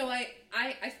 Hilarious. So I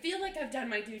feel like I've done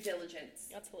my due diligence.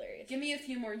 That's hilarious. Give me a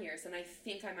few more years, and I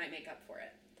think I might make up for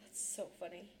it. That's so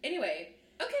funny. Anyway,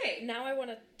 okay. Now I want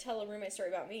to tell a roommate story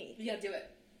about me. Yeah, do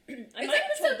it. I It's might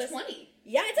have told episode this. 20.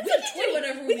 Yeah, it's We episode can do 20.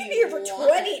 whatever we we could be here for want.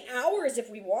 20 hours if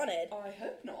we wanted. I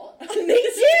hope not. Me too!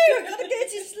 I gotta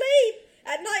get you sleep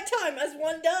at nighttime, as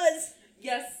one does.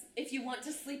 Yes, if you want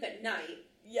to sleep at night,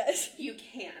 Yes. you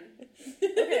can.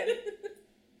 Okay.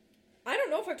 I don't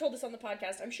know if I've told this on the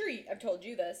podcast. I'm sure I've told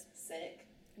you this. Sick.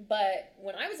 But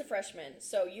when I was a freshman,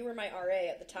 so you were my RA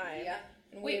at the time. Yeah.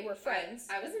 And we were friends.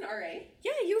 I was an RA.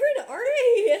 Yeah, you were an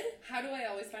RA. How do I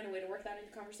always find a way to work that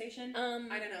into conversation?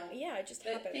 I don't know. Yeah, it just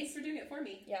But happens. thanks for doing it for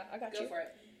me. Yeah, I got you. Go for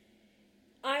it.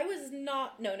 I was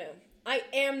not, no. I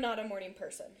am not a morning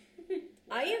person.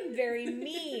 I am very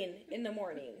mean in the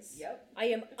mornings. Yep. I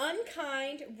am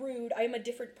unkind, rude. I am a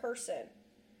different person.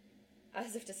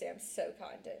 As if to say I'm so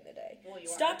kind during the day. Well, you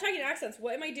Stop are. talking accents.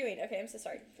 What am I doing? Okay, I'm so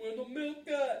sorry. Where the milk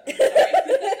at?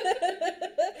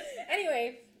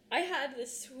 Anyway, I had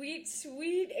this sweet,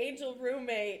 sweet angel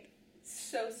roommate.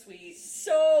 So sweet.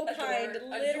 So kind. Adore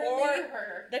Literally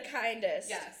her. the kindest.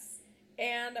 Yes.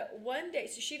 And one day,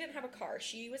 so she didn't have a car.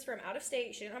 She was from out of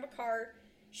state. She didn't have a car.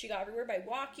 She got everywhere by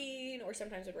walking or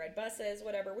sometimes would ride buses,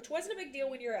 whatever, which wasn't a big deal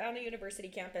when you're on a university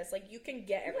campus. Like, you can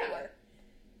get everywhere.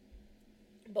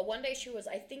 But one day she was,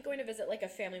 I think, going to visit, like, a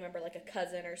family member, like a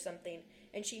cousin or something,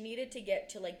 and she needed to get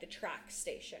to, like, the track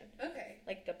station. Okay.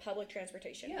 Like, the public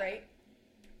transportation, Yeah. right?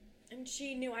 And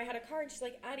she knew I had a car, and she's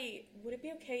like, Addie, would it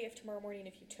be okay if tomorrow morning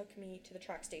if you took me to the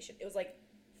track station? It was, like,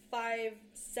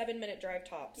 5-7 minute drive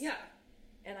tops. Yeah.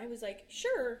 And I was like,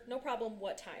 sure, no problem,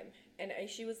 what time? And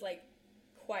she was like,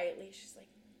 quietly, she's like,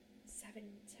 7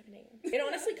 a.m. It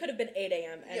honestly could have been 8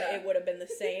 a.m. and it would have been the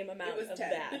same amount It was of 10.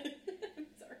 bad. I'm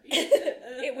sorry.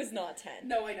 It was not 10.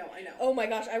 No, I know. Oh my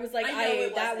gosh, I was like, I know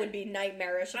it that wasn't. would be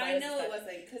nightmarish if I I was know that. it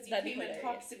wasn't, because you That'd be came and hilarious.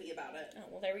 talked to me about it. Oh,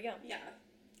 well, there we go. Yeah.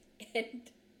 And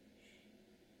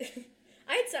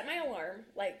I had set my alarm,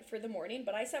 like, for the morning,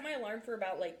 but I set my alarm for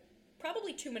about, like,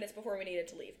 probably 2 minutes before we needed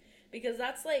to leave. Because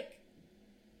that's, like,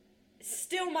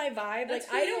 still my vibe.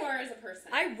 That's like, who you are as a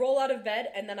person. I roll out of bed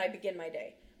and then I begin my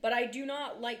day. But I do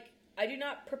not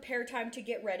prepare time to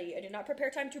get ready. I do not prepare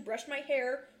time to brush my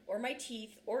hair or my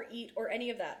teeth or eat or any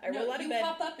of that. I roll out of bed. You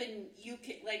pop up and you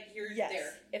can, like, you're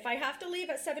there. If I have to leave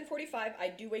at 7:45, I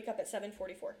do wake up at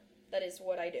 7:44. That is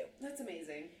what I do. That's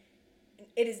amazing.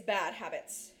 It is bad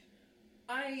habits.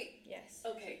 Yes.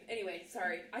 Okay, anyway,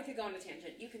 sorry. I could go on a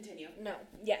tangent. You continue. No.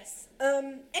 Yes.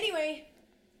 Anyway,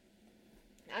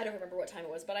 I don't remember what time it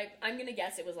was, but I'm going to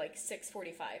guess it was like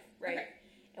 6:45, right? Okay.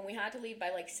 And we had to leave by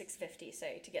like 6:50,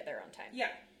 say, to get there on time. Yeah.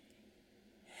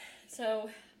 So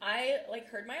I like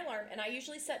heard my alarm, and I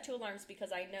usually set 2 alarms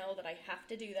because I know that I have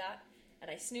to do that. And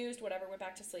I snoozed, whatever, went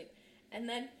back to sleep. And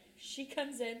then she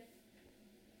comes in,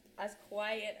 as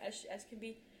quiet as can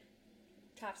be,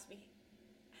 taps me.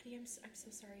 Addie, I'm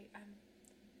so sorry.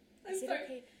 Is it sorry.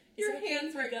 okay? Your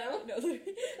hands right now. No,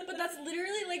 but that's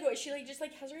literally like what she like just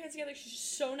like has her hands together. She's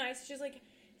just so nice. She's like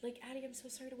Addie, I'm so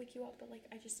sorry to wake you up, but like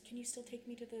can you still take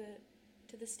me to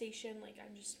the station? Like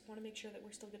I just want to make sure that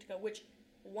we're still good to go, which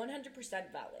 100%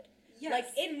 valid. Yes. Like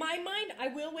in my mind, I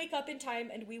will wake up in time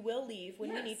and we will leave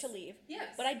when we need to leave.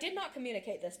 Yes. But I did not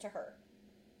communicate this to her.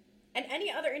 And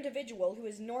any other individual who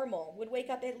is normal would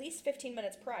wake up at least 15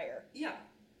 minutes prior. Yeah.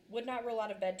 Would not roll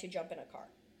out of bed to jump in a car.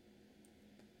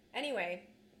 Anyway,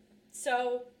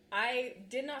 so I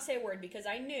did not say a word because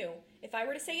I knew if I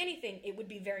were to say anything, it would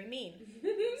be very mean.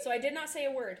 So I did not say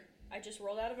a word. I just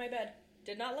rolled out of my bed,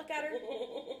 did not look at her,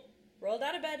 rolled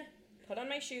out of bed, put on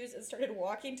my shoes, and started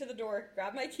walking to the door,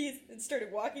 grabbed my keys, and started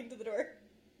walking to the door.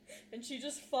 And she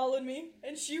just followed me,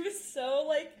 and she was so,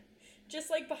 like, just,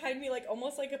 like, behind me, like,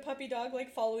 almost like a puppy dog,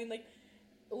 like, following, like,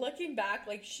 looking back,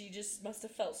 like, she just must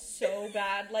have felt so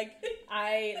bad. Like,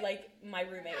 my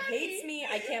roommate hates me.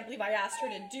 I can't believe I asked her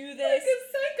to do this.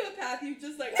 Like a psychopath, you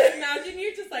just, like, I imagine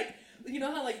you just, like, you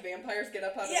know how, like, vampires get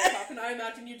up out of the coffin? I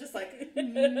imagine you just, like,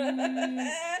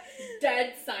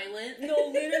 dead silent.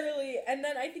 No, literally. And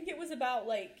then I think it was about,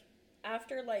 like,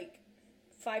 after, like,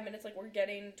 5 minutes, like, we're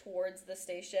getting towards the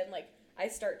station, like, I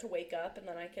start to wake up, and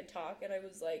then I can talk, and I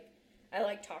was, like, I,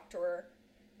 like, talked to her.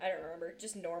 I don't remember,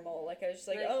 just normal. Like, I was just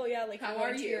like, oh, yeah, like, how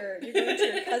you're going to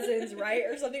your cousin's, right?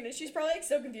 Or something. And she's probably, like,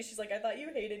 so confused. She's like, I thought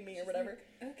you hated me or whatever.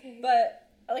 Okay. But,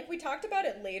 like, we talked about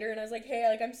it later, and I was like, hey,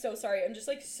 like, I'm so sorry. I'm just,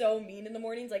 like, so mean in the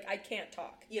mornings. Like, I can't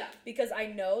talk. Yeah. Because I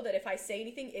know that if I say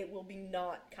anything, it will be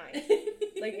not kind.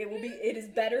 Like, it is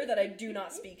better that I do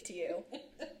not speak to you.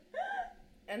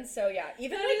 And so, yeah,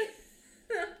 even, like,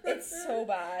 it's so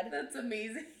bad. That's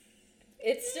amazing.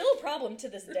 It's still a problem to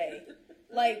this day.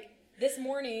 Like, this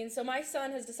morning, so my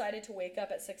son has decided to wake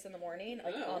up at 6 in the morning,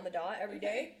 like, on the dot every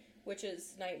day, which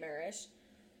is nightmarish.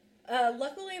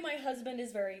 Luckily, my husband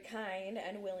is very kind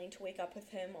and willing to wake up with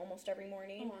him almost every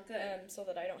morning. Oh, good. So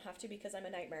that I don't have to, because I'm a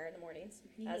nightmare in the mornings,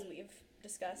 as we've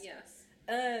discussed. Yes.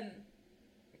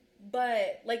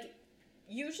 But, like,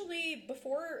 usually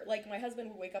before, like, my husband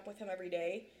would wake up with him every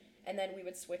day, and then we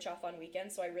would switch off on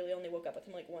weekends, so I really only woke up with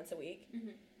him, like, once a week.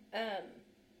 Mm-hmm.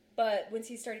 But once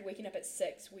he started waking up at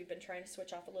 6, we've been trying to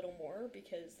switch off a little more,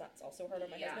 because that's also hard on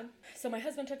my husband. So my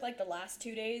husband took, like, the last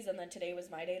 2 days, and then today was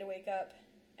my day to wake up,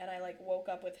 and I, like, woke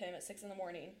up with him at 6 in the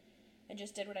morning, and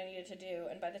just did what I needed to do,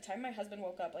 and by the time my husband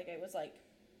woke up, like, it was, like,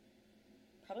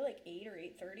 probably, like, 8 or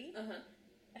 8:30. Uh-huh.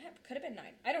 It could have been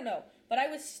 9. I don't know. But I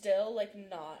was still, like,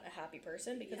 not a happy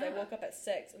person because I woke up at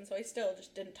 6. And so I still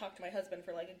just didn't talk to my husband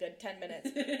for, like, a good 10 minutes.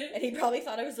 And he probably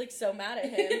thought I was, like, so mad at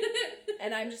him.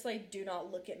 And I'm just like, do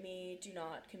not look at me. Do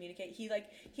not communicate. He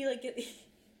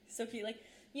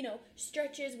you know,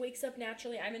 stretches, wakes up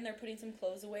naturally. I'm in there putting some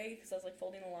clothes away because I was, like,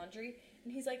 folding the laundry.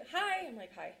 And he's like, hi. I'm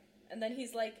like, hi. And then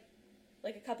he's like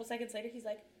a couple seconds later, he's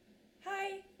like,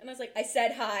 hi. And I was like, I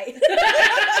said hi.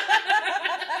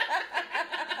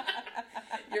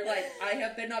 You're like, I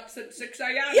have been up since 6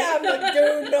 a.m. Yeah, I'm like,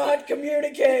 do not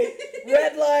communicate.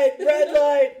 Red light, red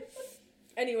light.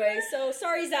 Anyway, so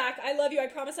sorry, Zach. I love you. I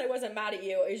promise I wasn't mad at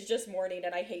you. It's just morning,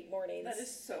 and I hate mornings. That is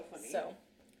so funny. So,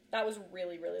 that was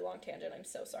really, really long tangent. I'm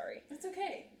so sorry. That's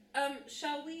okay.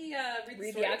 Shall we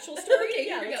read the actual story? Okay,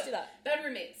 yeah, here we let's go. do that. Bad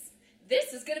roommates.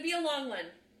 This is gonna be a long one.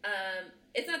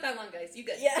 It's not that long, guys. You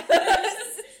good? Yeah.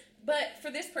 But for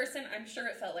this person, I'm sure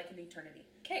it felt like an eternity.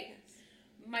 Okay.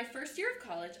 My first year of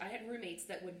college, I had roommates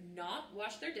that would not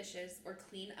wash their dishes or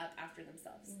clean up after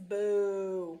themselves.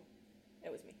 Boo.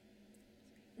 It was me.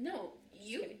 No,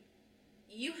 you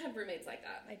had roommates like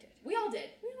that. I did. We all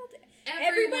did.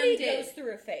 Everybody did. goes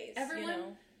through a phase. Everyone? You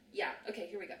know? Yeah, okay,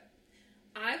 here we go.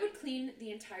 I would clean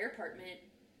the entire apartment.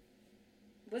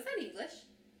 Was that English?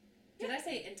 Did I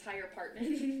say entire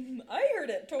apartment? I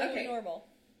heard it. Totally normal.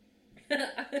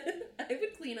 I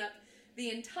would clean up the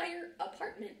entire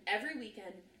apartment every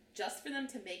weekend just for them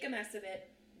to make a mess of it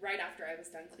right after I was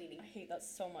done cleaning. I hate that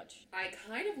so much. I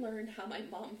kind of learned how my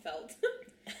mom felt.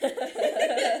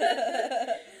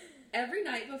 Every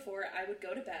night before I would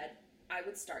go to bed, I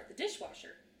would start the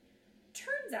dishwasher.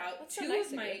 Turns out That's so nice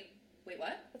of my... Wait,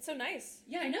 what? That's so nice.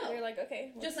 Yeah, I know. They're like,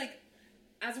 okay. Just like,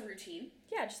 as a routine.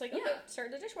 Yeah, just like, okay,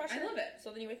 start the dishwasher. I love it.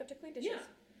 So then you wake up to clean dishes. Yeah.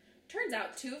 Turns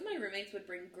out 2 of my roommates would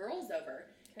bring girls over,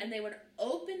 and they would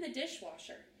open the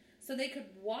dishwasher so they could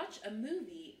watch a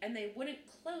movie, and they wouldn't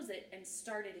close it and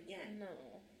start it again.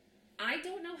 No. I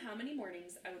don't know how many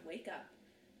mornings I would wake up,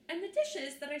 and the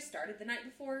dishes that I started the night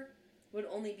before would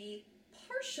only be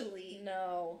partially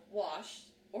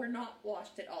washed or not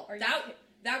washed at all.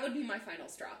 That would be my final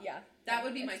straw. Yeah. That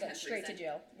would be my 10th reason. Straight to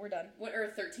jail. We're done. What,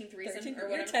 or 13th reason? 13th, or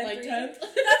whatever. 10th Like reason. 10th?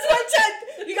 That's my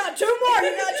 10th. You got 2 more.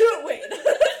 You got 2. Wait.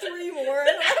 3 more.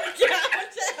 You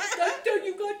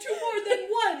got 2 more than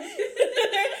 1.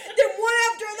 Then 1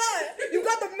 after that. You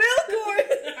got the milk or...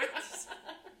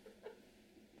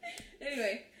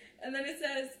 Anyway, and then it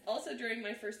says, also during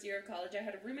my first year of college, I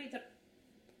had a roommate that...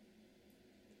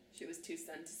 She was too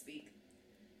stunned to speak.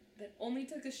 That only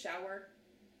took a shower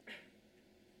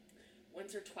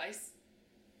once or twice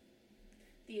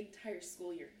the entire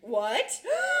school year. What?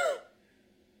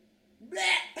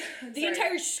 The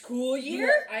entire school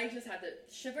year? I just had the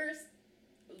shivers.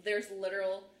 There's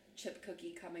literal chip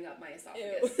cookie coming up my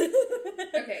esophagus. Ew.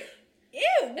 Okay. Ew,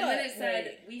 what? And then it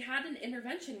said, we had an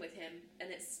intervention with him,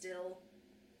 and it still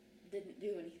didn't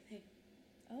do anything.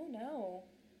 Oh, no.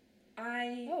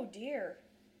 I'm dear.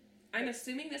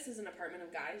 assuming this is an apartment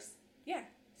of guys. Yeah,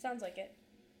 sounds like it.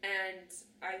 And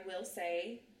I will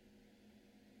say,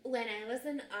 when I was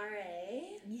an RA,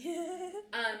 Yeah.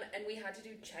 and we had to do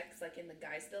checks, like, in the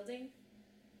guys' building,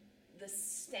 the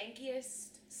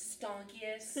stankiest,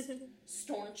 stonkiest,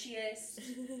 staunchiest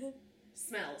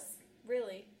smells.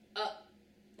 Really?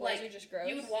 Like, Those are just gross?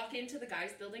 you would walk into the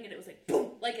guys' building and it was like,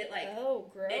 boom! Like, it, like, Oh,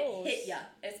 gross. it hit ya.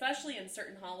 Especially in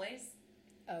certain hallways.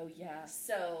 Oh, yeah.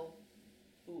 So,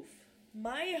 oof.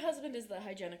 My husband is the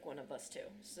hygienic one of us, too,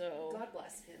 so... God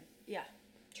bless him. Yeah,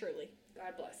 truly.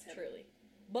 God bless him. Truly.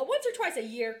 But once or twice a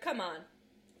year, come on.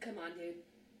 Come on, dude.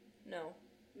 No.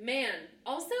 Man,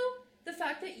 also, the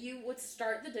fact that you would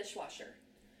start the dishwasher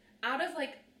out of,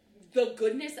 like, the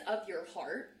goodness of your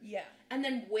heart, Yeah. and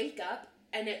then wake up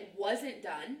and it wasn't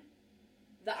done,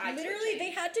 the eye Literally, twitching.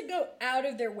 they had to go out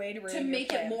of their way to ruin to your make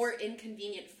plans. it more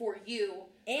inconvenient for you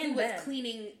And who was them.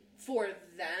 cleaning for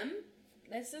them.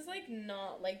 This is, like,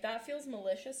 not... Like, that feels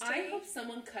malicious to I me. hope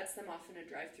someone cuts them off in a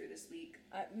drive-thru this week.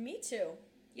 Me too.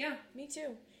 Yeah. Me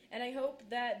too. And I hope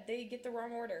that they get the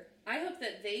wrong order. I hope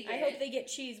that they get... I hope they get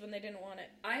cheese when they didn't want it.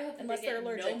 I hope that Unless they they're get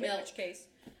allergic, no in milk which case.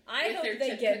 I with hope their they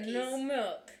chip get cookies. no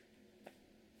milk.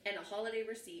 and a holiday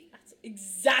receipt. That's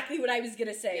exactly what I was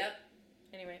gonna say. Yep.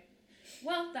 Anyway.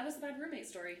 Well, that was a bad roommate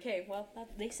story. Okay, well,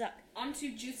 they suck. On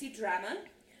to juicy drama.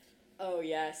 Oh,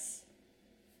 yes.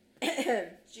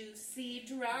 Juicy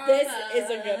drama. This is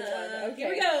a good one. Okay. Here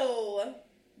we go.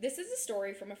 This is a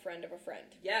story from a friend of a friend.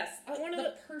 Yes. One of the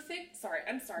the- perfect... Sorry,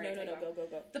 I'm sorry. No,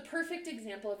 go. The perfect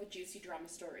example of a juicy drama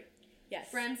story. Yes.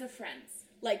 Friends of friends.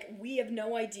 Like, we have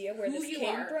no idea where Who this you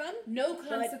came are. from. No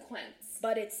consequence.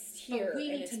 But it's here, we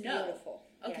and need it's to know. beautiful.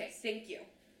 Okay, Yes. thank you.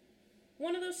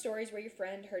 One of those stories where your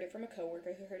friend heard it from a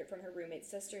coworker, who heard it from her roommate's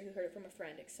sister, who heard it from a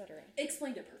friend, etc.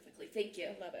 Explained it perfectly. Thank you.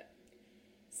 I love it.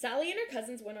 Sally and her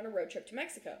cousins went on a road trip to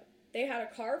Mexico. They had a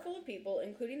car full of people,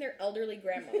 including their elderly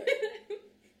grandmother.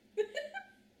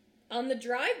 On the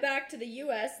drive back to the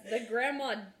U.S., the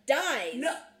grandma dies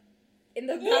No. in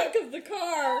the back of the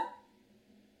car.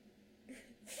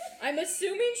 I'm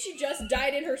assuming she just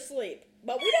died in her sleep,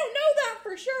 but we don't know that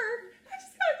for sure. I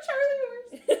just got a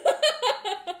Charlie horse.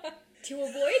 To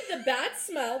avoid the bad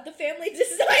smell, the family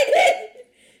decided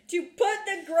to put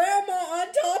the grandma on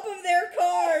top of their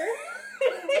car.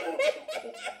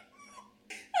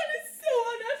 That is so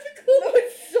unethical. No,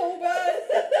 it's so bad.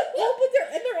 Oh, but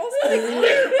they're also like,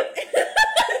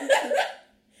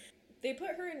 they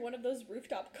put her in one of those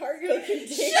rooftop cargo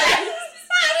containers. How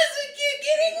does it keep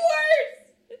getting worse?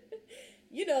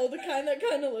 You know, the kind that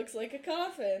kind of looks like a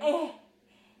coffin. Oh.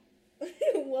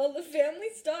 Well, the family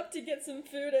stopped to get some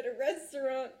food at a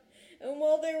restaurant, and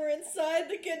while they were inside,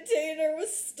 the container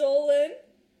was stolen.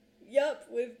 Yup,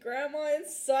 with Grandma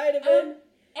inside of it.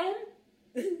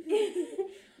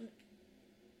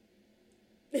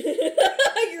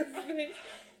 Your face.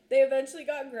 They eventually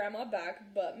got Grandma back,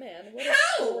 but man, what a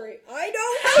How? story. I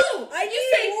don't How? know. I You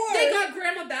need say more. they got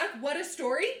Grandma back? What a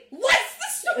story? What's the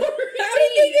story? How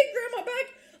did they get Grandma back?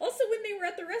 Also, when they were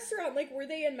at the restaurant, like, were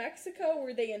they in Mexico?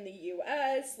 Were they in the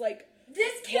U.S.? Like,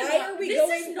 This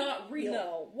is not real.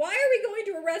 No. Why are we going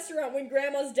to a restaurant when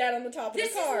Grandma's dead on the top of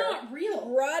This the is car? not real.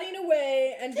 Rotting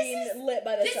away and This being is- lit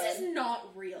by the This sun. is not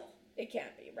real. It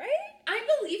can't be, right? I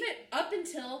believe it up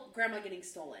until Grandma getting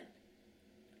stolen.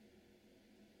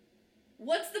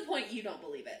 What's the point you don't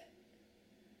believe it?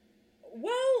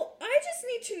 Well, I just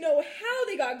need to know how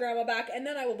they got Grandma back, and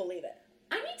then I will believe it.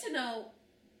 I need to know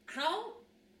how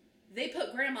they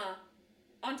put Grandma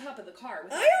on top of the car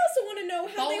with I also want to know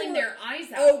how they bawling were their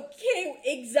eyes out. okay,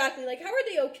 exactly. Like, how are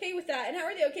they okay with that? And how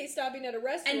are they okay stopping at a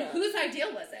restaurant? And whose idea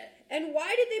was it? And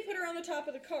why did they put her on the top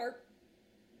of the car?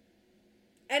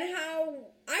 And how...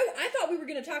 I thought we were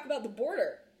going to talk about the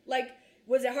border. Like,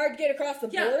 was it hard to get across the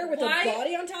border with a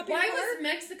body on top of your car? Why was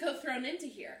Mexico thrown into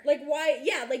here? Like, why...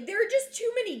 Yeah, like, there are just too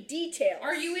many details.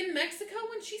 Are you in Mexico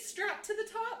when she's strapped to the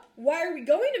top? Why are we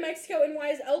going to Mexico, and why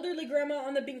is elderly Grandma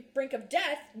on the brink of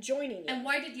death joining you? And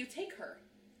why did you take her?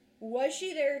 Was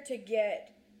she there to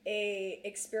get a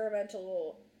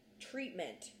experimental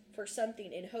treatment for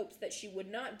something in hopes that she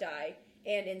would not die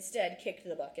and instead kicked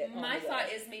the bucket? My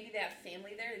thought is maybe they have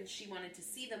family there and she wanted to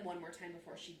see them one more time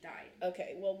before she died.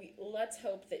 Okay, well, let's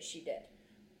hope that she did.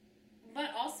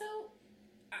 But also,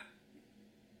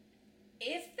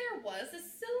 if there was a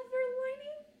silver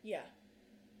lining, Yeah.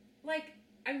 like,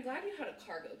 I'm glad you had a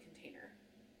cargo container.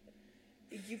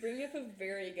 You bring up a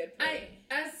very good point.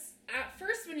 At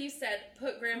first when you said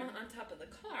put Grandma on top of the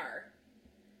car,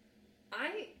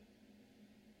 I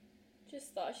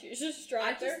just thought she was just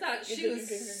strapped there. thought she was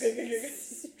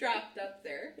strapped up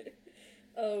there.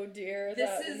 Oh dear, This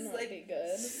that would is not like be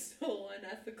good. so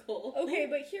unethical. Okay,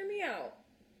 but hear me out.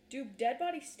 Do dead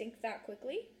bodies stink that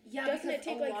quickly? Yeah, Doesn't because it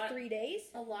take like 3 days?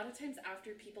 A lot of times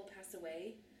after people pass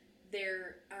away,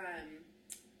 their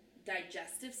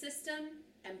digestive system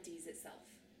empties itself.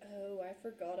 Oh, I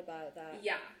forgot about that.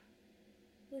 Yeah.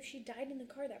 Well, if she died in the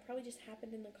car, that probably just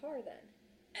happened in the car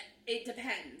then. It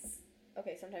depends.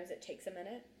 Okay, sometimes it takes a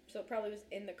minute. So it probably was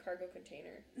in the cargo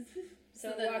container. So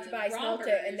Someone walked the by, smelled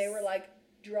it, and they were like,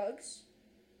 drugs?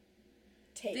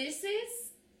 Take.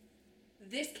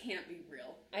 This can't be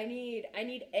real. I need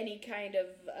any kind of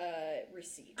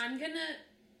receipt. I'm gonna...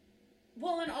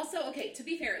 Well, and also, okay, to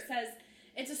be fair, it says...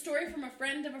 It's a story from a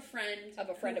friend of a friend Of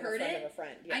a friend who of a heard friend it. of a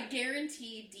friend, yeah. I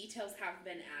guarantee details have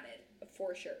been added.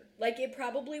 For sure. Like, it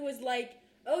probably was like,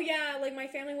 oh yeah, like my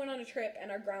family went on a trip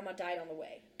and our grandma died on the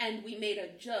way. And we made a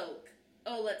joke.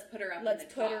 Oh, let's put her up Let's in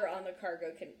the put top. her on the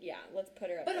cargo, let's put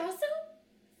her up But there. also,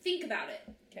 think about it.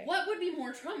 Okay. What would be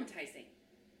more traumatizing?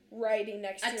 Riding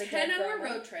next to A your dead 10-hour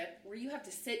grandma. road trip where you have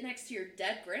to sit next to your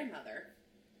dead grandmother,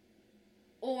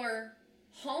 or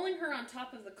hauling her on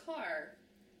top of the car.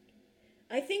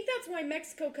 I think that's why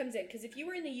Mexico comes in, because if you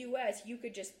were in the U.S., you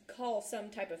could just call some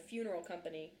type of funeral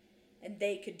company, and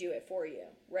they could do it for you,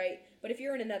 right? But if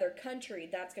you're in another country,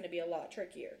 that's going to be a lot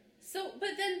trickier. So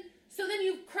then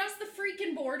you cross the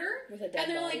freaking border, With a dead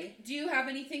and they're body. like, "Do you have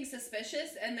anything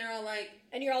suspicious?" And they're all like,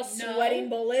 And you're all "No." sweating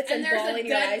bullets and there's bawling a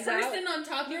your dead eyes out. person on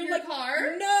top of You're your like,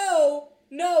 car.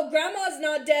 No, Grandma's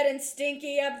not dead and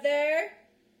stinky up there.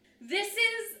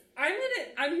 I'm gonna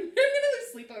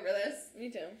lose sleep over this. Me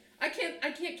too. I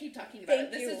can't keep talking about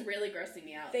Thank it. you. This is really grossing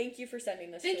me out. Thank you for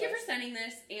sending this. Thank to you us. for sending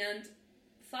this, and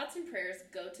thoughts and prayers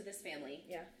go to this family.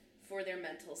 Yeah. For their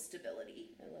mental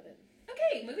stability. I love it.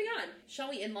 Okay, moving on. Shall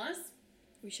we in-laws?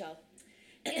 We shall.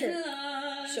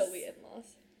 In-laws. Shall we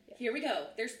in-laws? Yeah. Here we go.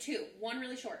 There's two. One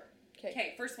really short.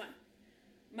 Okay, first one.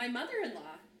 My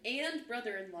mother-in-law and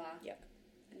brother-in-law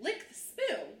Yuck. lick the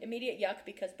spoon. Immediate yuck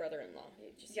because brother-in-law.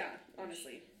 Yeah,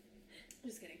 honestly.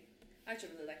 Just kidding. I actually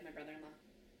really like my brother-in-law.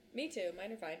 Me too.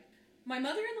 Mine are fine. My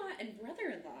mother-in-law and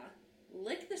brother-in-law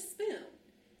lick the spoon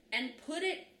and put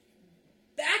it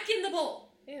back in the bowl.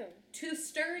 Ew. To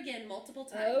stir again multiple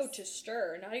times. Oh, to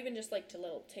stir. Not even just like to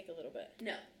take a little bit.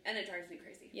 No, and it drives me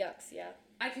crazy. Yucks, yeah.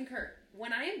 I concur.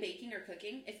 When I am baking or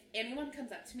cooking, if anyone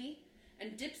comes up to me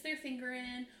and dips their finger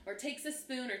in or takes a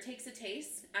spoon or takes a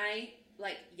taste, I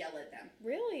like yell at them.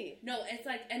 Really? No, it's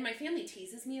like, and my family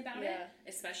teases me about it,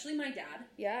 especially my dad.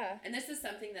 Yeah. And this is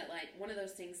something that like one of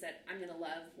those things that I'm gonna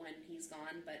love when he's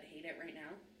gone, but hate it right now.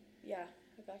 Yeah,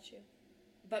 I got you.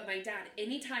 But my dad,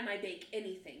 anytime I bake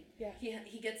anything,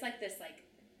 he gets like this like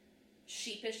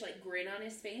sheepish like grin on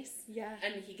his face. Yeah.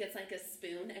 And he gets like a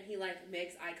spoon and he like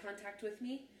makes eye contact with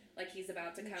me, like he's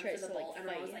about to come for the bowl, and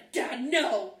I'm always like, Dad,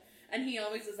 no! And he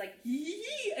always is like,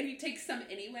 yee, and he takes some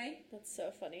anyway. That's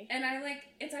so funny. And I like,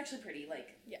 it's actually pretty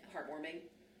like heartwarming.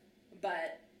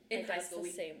 But in high school,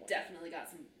 we definitely got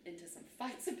into some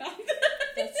fights about that.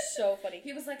 That's so funny.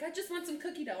 He was like, I just want some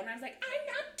cookie dough, and I was like, I'm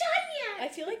not done yet.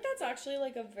 I feel like that's actually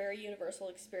like a very universal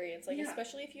experience. Like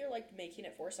especially if you're like making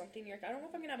it for something, you're like, I don't know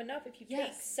if I'm gonna have enough if you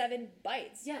take 7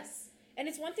 bites. Yes. And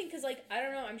it's one thing because like I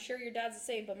don't know, I'm sure your dad's the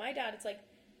same, but my dad, it's like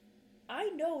I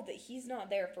know that he's not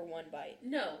there for 1 bite.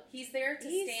 No, he's there to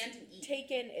stand and eat.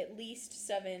 Taken at least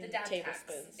 7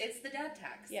 tablespoons. Tax. It's the dad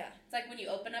tax. Yeah. It's like when you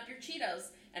open up your Cheetos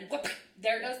and whoop,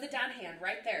 there goes the dad hand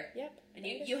right there. Yep. And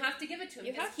you have to give it to him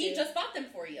because he just bought them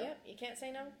for you. Yep. You can't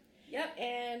say no. Yep.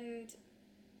 And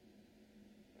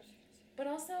but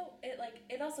also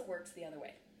it also works the other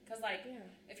way. Because like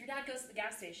if your dad goes to the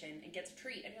gas station and gets a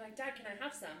treat and you're like, Dad, can I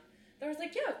have some? They're always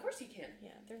like, yeah, of course you can. Yeah,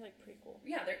 they're like pretty cool.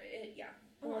 Yeah,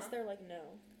 Unless they're like no.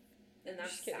 And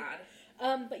that's sad.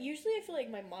 But usually I feel like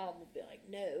my mom would be like,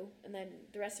 no, and then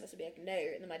the rest of us would be like, no,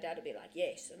 and then my dad would be like,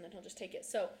 yes, and then he'll just take it.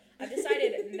 So I've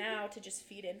decided now to just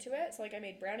feed into it. So like I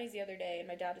made brownies the other day, and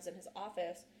my dad was in his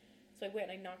office, so I went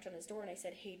and I knocked on his door, and I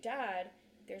said, hey, Dad,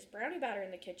 there's brownie batter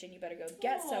in the kitchen. You better go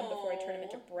get some before I turn them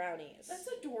into brownies. That's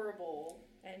adorable.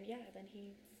 And yeah, then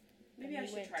he maybe I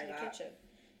should try that. Kitchen.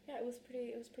 Yeah, it was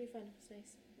pretty fun. It was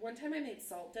nice. One time I made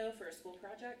salt dough for a school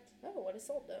project. Oh, what is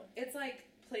salt dough? It's like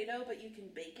Play-Doh, but you can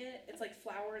bake it. It's like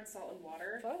flour and salt and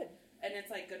water. Fun. And it's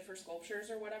like good for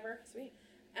sculptures or whatever. Sweet.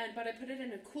 But I put it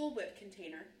in a Cool Whip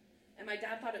container. And my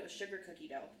dad thought it was sugar cookie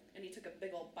dough. And he took a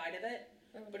big old bite of it.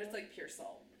 But it's like pure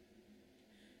salt.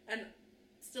 And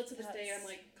still to this day, I'm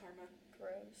like, karma.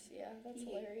 Gross. Yeah, that's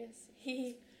hilarious.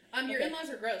 Your in-laws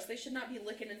are gross. They should not be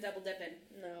licking and double dipping.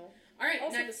 No. All right,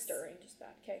 also next. the stirring, just bad.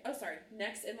 Okay. Oh, sorry.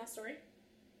 Next in-law story.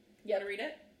 You want to read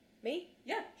it? Me?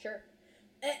 Yeah. Sure.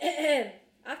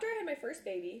 After I had my first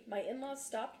baby, my in-laws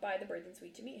stopped by the birthing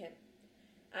suite to meet him.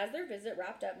 As their visit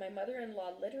wrapped up, my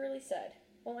mother-in-law literally said,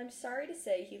 Well, I'm sorry to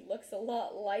say he looks a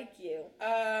lot like you.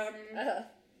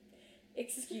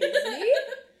 Excuse me?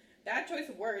 Bad choice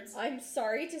of words. I'm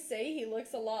sorry to say he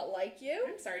looks a lot like you.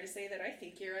 I'm sorry to say that I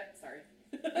think you're sorry.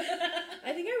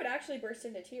 I think I would actually burst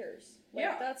into tears. Like,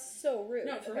 Yeah. that's so rude.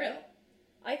 No, for real.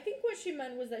 I think what she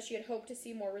meant was that she had hoped to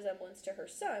see more resemblance to her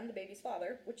son, the baby's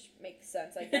father, which makes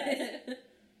sense, I guess.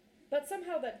 But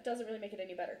somehow that doesn't really make it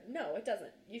any better. No, it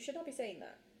doesn't. You should not be saying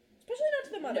that. Especially not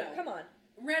to the mother. No. Come on.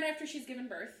 Right after she's given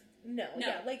birth. No.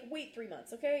 Yeah, like, wait 3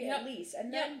 months, okay? Yep. At least.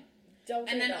 And then don't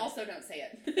say And then that. also don't say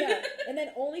it. Yeah, and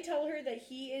then only tell her that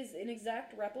he is an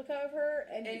exact replica of her,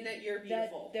 and that you're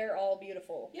beautiful. That they're all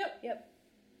beautiful. Yep.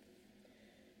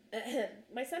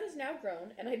 My son is now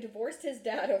grown, and I divorced his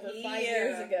dad over 5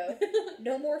 years ago.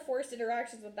 No more forced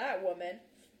interactions with that woman.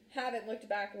 Haven't looked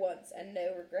back once, and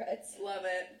no regrets. Love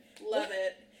it. Love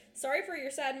it. Sorry for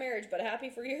your sad marriage, but happy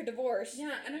for your divorce.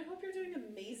 Yeah, and I hope you're doing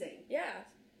amazing. Yeah.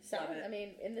 Sound, Love it. I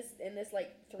mean, in this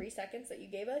like 3 seconds that you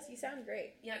gave us, you sound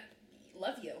great. Yeah,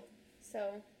 love you.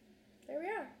 So, there we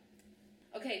are.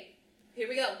 Okay, here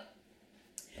we go.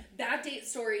 Bad date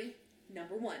story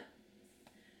number 1.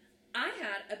 I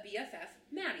had a BFF,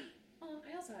 Maddie. Oh,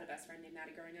 I also had a best friend named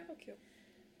Maddie growing up. Oh, cute.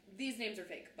 These names are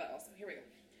fake, but also, here we go.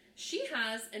 She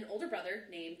has an older brother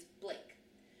named Blake.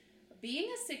 Being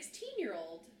a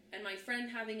 16-year-old and my friend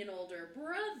having an older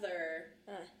brother,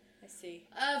 I see.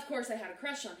 of course I had a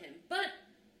crush on him. But,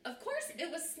 of course,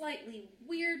 it was slightly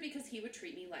weird because he would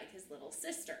treat me like his little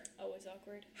sister. Always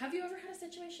awkward. Have you ever had a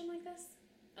situation like this?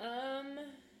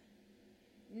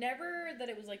 Never that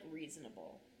it was, like,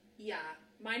 reasonable. Yeah.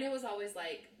 Mine, it was always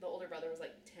like, the older brother was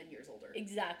like 10 years older.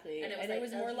 Exactly. And it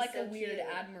was oh, more he's like so a weird cute.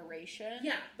 admiration.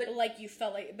 Yeah, But, like, you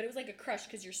felt like, but it was like a crush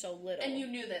because you're so little. and you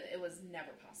knew that it was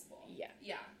never possible. Yeah.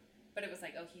 Yeah. But it was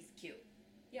like, oh, he's cute.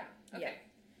 Yeah. Okay.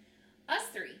 Yeah. Us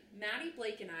 3, Maddie,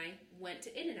 Blake, and I went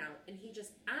to In-N-Out, and he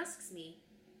just asks me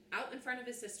out in front of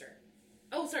his sister.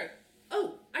 Oh, sorry.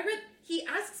 Oh, he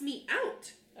asks me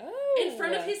out in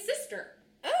front of his sister.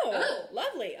 Oh,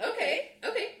 lovely. Okay.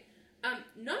 Okay.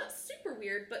 Not super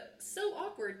weird, but so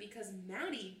awkward because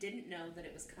Maddie didn't know that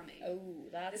it was coming. Oh,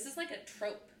 that's... This is like a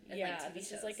trope in like TV this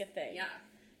shows. is like a thing. Yeah.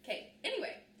 Okay,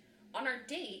 anyway, on our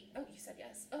date... Oh, you said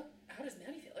yes. Oh, how does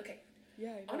Maddie feel? Okay. Yeah,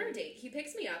 I know. On our date, he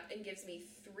picks me up and gives me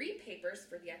 3 papers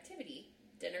for the activity,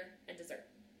 dinner, and dessert.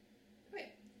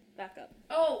 Okay. Back up.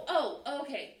 Oh,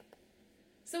 okay.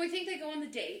 So we think they go on the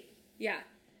date, Yeah.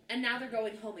 and now they're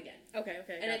going home again. Okay.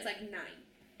 And it's like 9.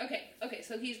 Okay,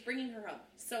 so he's bringing her home.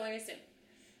 So I assume.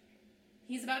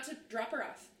 He's about to drop her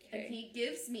off. Okay. And he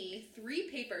gives me 3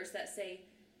 papers that say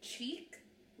cheek,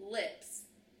 lips,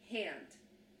 hand.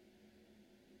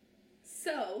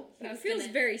 So, That feels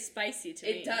very spicy to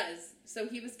me. It does. So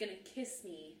he was going to kiss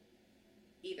me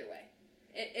either way.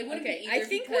 It wouldn't Okay, be either I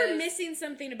think we're missing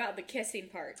something about the kissing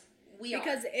part.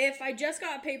 Because if I just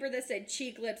got a paper that said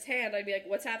cheek, lips, hand, I'd be like,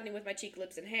 what's happening with my cheek,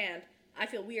 lips, and hand? I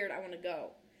feel weird, I want to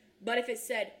go. But if it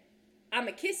said, I'm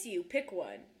going to kiss you, pick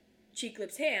one, cheek,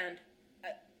 lips, hand,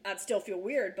 I'd still feel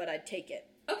weird, but I'd take it.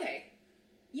 Okay.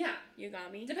 Yeah. You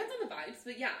got me? Depends on the vibes,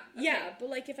 but yeah. Okay. Yeah, but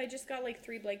like if I just got like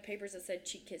 3 blank papers that said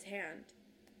cheek, kiss, hand.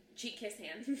 Cheek, kiss,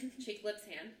 hand. Cheek, lips,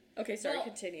 hand. Okay, sorry,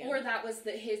 continue. Or that was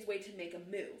his way to make a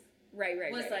move. Right.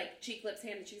 Was like cheek, lips,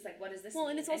 hand, and she's like, what is this? Well,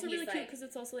 mean? and it's also he's really like, cute because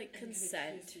it's also like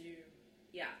consent.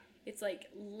 Yeah. It's like,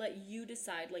 let you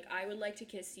decide. Like, I would like to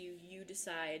kiss you. You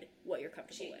decide what you're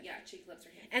comfortable with. Yeah, cheek, lips, or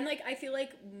hand. And, like, I feel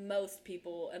like most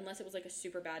people, unless it was, like, a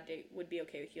super bad date, would be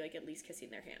okay with you, like, at least kissing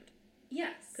their hand.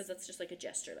 Yes. Because that's just, like, a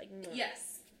gesture. Like, mwah.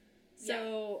 Yes.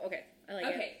 So, okay. I like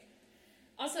it. Okay.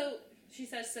 Also, she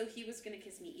says, so he was going to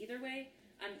kiss me either way.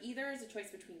 Either is a choice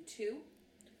between 2.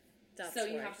 That's so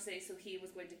you right. have to say, so he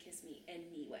was going to kiss me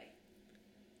any way.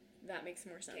 That makes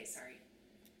more sense. Okay, sorry.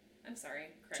 I'm sorry.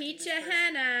 Teacher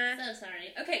Hannah. So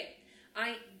sorry. Okay,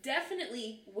 I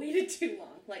definitely waited too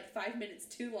long, like 5 minutes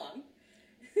too long,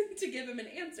 to give him an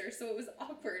answer, so it was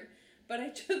awkward. But I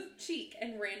chose cheek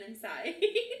and ran inside.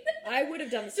 I would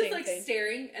have done the same thing. Just like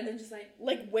staring, and then just like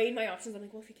weighing my options. I'm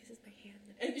like, well, if he kisses my hand.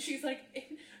 And she's like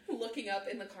looking up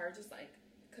in the car, just like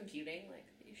computing. Like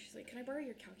she's like, can I borrow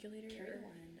your calculator? Carry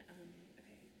one.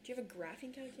 Okay. Do you have a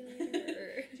graphing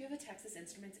calculator? Do you have a Texas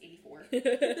Instruments 84?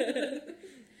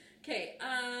 Okay,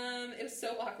 it was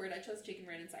so awkward. I chose cheek and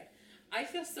ran inside. I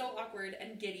feel so awkward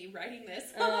and giddy writing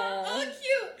this. Oh,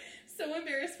 cute! So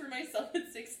embarrassed for myself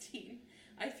at 16.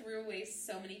 I threw away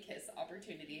so many kiss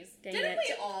opportunities. Didn't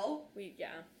we all? Yeah.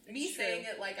 Me saying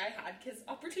it like I had kiss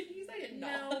opportunities, I did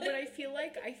not. No, but I feel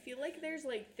like there's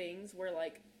like things where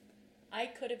like I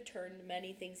could have turned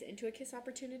many things into a kiss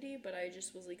opportunity, but I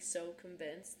just was like so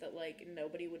convinced that like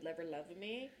nobody would ever love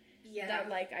me Yeah. that,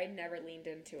 like, I never leaned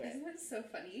into it. Isn't that so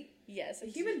funny? Yes. The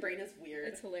human brain is weird.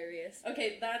 It's hilarious.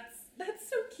 Okay, that's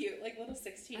so cute. Like, little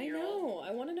 16-year-old. I know.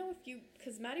 I want to know if you...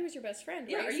 Because Maddie was your best friend,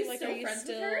 Yeah, right? are you so, like, still friends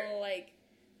with her? Like,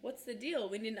 what's the deal?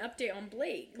 We need an update on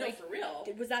Blake. No, Like, for real.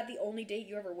 was that the only date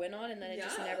you ever went on, and then it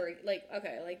just Yeah. never... Like,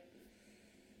 okay, like...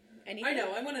 Anything? I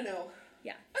know. I want to know.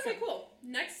 Yeah. Okay, cool.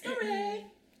 Next story.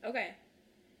 Okay.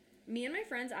 Me and my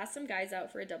friends asked some guys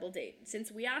out for a double date.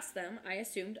 Since we asked them, I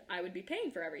assumed I would be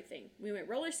paying for everything. We went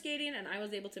roller skating, and I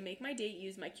was able to make my date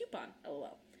use my coupon,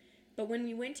 lol. But when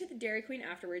we went to the Dairy Queen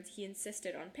afterwards, he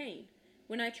insisted on paying.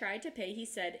 When I tried to pay, he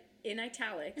said, in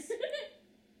italics,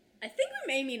 I think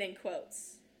we may mean in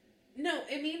quotes. No,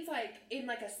 it means, like, in,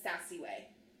 like, a sassy way.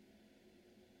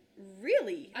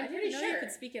 Really? I'm I didn't pretty know you sure.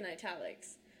 could speak in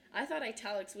italics. I thought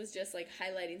italics was just, like,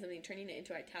 highlighting something, turning it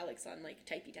into italics on, like,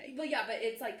 typey type. Well, yeah, but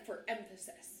it's, like, for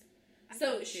emphasis. I So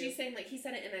got you. she's saying, like, he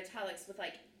said it in italics with,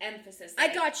 like, emphasis. I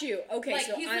Like, got you. Okay, like,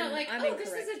 so he's I'm, not like, I'm oh, incorrect.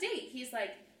 this is a date. He's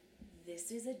like,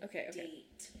 this is a Okay.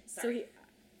 date. So Sorry.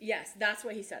 he, yes, that's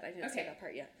what he said. I didn't say Okay. that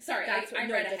part yet. Sorry, That's I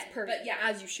no, read that's ahead. perfect. But yeah.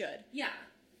 As you should. Yeah.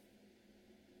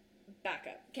 Back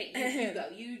up. Okay, you go.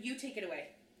 You take it away.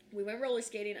 We went roller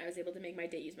skating. I was able to make my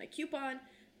date use my coupon.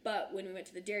 But when we went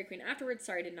to the Dairy Queen afterwards,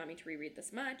 sorry, I did not mean to reread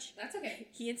this much. That's okay.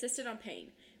 He insisted on paying.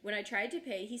 When I tried to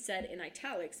pay, he said in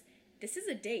italics, this is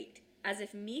a date, as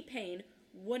if me paying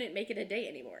wouldn't make it a date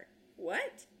anymore.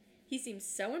 What? He seemed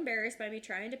so embarrassed by me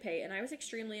trying to pay, and I was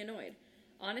extremely annoyed.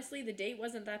 Honestly, the date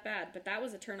wasn't that bad, but that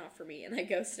was a turnoff for me, and I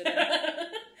ghosted him.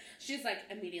 She's like,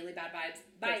 immediately bad vibes.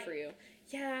 Good Bye. for you.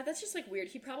 Yeah, that's just, like, weird.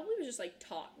 He probably was just, like,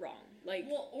 taught wrong. Like,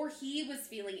 Well, or he was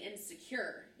feeling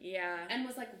insecure yeah. and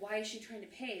was like, why is she trying to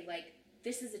pay? Like,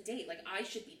 this is a date. Like, I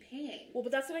should be paying. Well,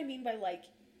 but that's what I mean by, like,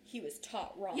 he was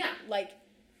taught wrong. Yeah. Like,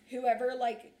 whoever,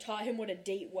 like, taught him what a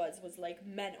date was, like,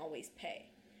 men always pay.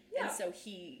 Yeah. And so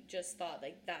he just thought,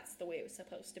 like, that's the way it was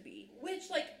supposed to be. Which,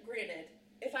 like, granted,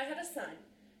 if I had a son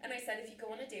and I said, if you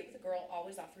go on a date with a girl,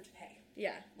 always offer to pay.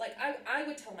 Yeah. Like, I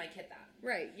would tell my kid that.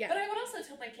 Right, yeah. But I would also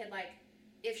tell my kid, like,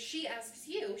 if she asks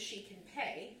you, she can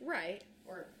pay. Right.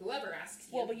 Or whoever asks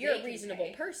you, Well, but you're they a can reasonable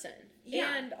pay. person.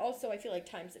 Yeah. And also, I feel like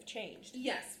times have changed.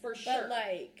 Yes, for sure. But,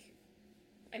 like,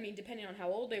 I mean, depending on how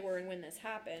old they were and when this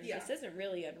happened, Yeah. this isn't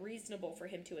really unreasonable for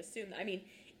him to assume that. I mean,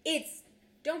 it's,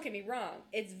 don't get me wrong,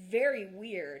 it's very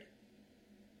weird,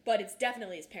 but it's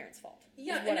definitely his parents' fault.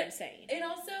 Yeah, is what and I'm saying.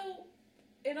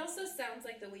 It also sounds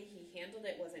like the way he handled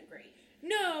it wasn't great.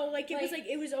 No, like,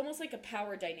 it was almost like a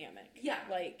power dynamic. Yeah.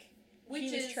 Like, Which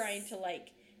he was is trying to,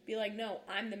 like, be like, no,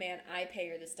 I'm the man, I pay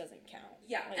her, this doesn't count.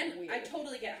 Yeah, Like, and weird. I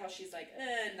totally get how she's like,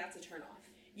 and that's a turnoff.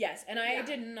 Yes, and I Yeah.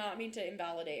 did not mean to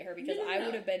invalidate her because No, I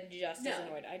would have been just as No.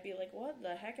 annoyed. I'd be like, what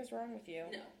the heck is wrong with you?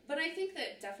 No, but I think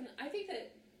that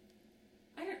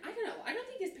I don't know. I don't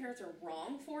think his parents are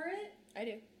wrong for it. I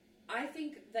do. I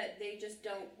think that they just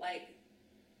don't like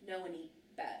know any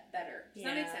better. Does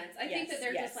that make sense? I think that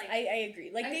they're just like, I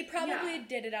agree. Like, they probably yeah.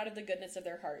 did it out of the goodness of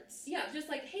their hearts. yeah, just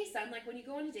like, hey son, like when you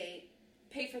go on a date,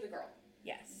 pay for the girl.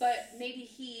 Yes. But maybe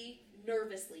he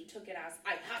nervously took it as,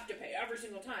 I have to pay every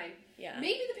single time. Yeah.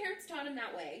 Maybe the parents taught him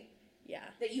that way, Yeah.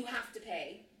 that you have to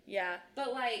pay. Yeah.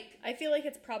 But like, I feel like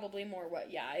it's probably more what,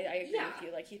 I agree Yeah. with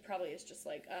you. Like, he probably is just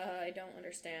like, I don't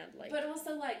understand. Like, but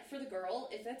also like for the girl,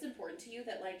 if that's important to you,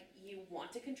 that like you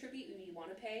want to contribute and you want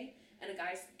to pay, and a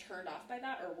guy's turned off by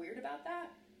that or weird about that,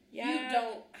 yeah. you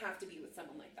don't have to be with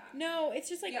someone like that. No, it's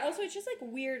just like, Yeah. also, it's just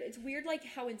like weird. It's weird, like,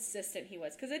 how insistent he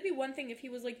was. Because it'd be one thing if he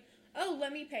was like, oh,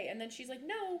 let me pay. And then she's like,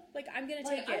 no, like, I'm going to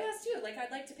Like, take I it. asked you, like, I'd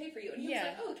like to pay for you. And he was Yeah.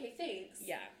 like, oh, okay, thanks.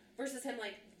 Yeah. Versus him,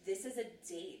 like, this is a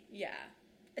date. Yeah.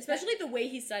 Especially the way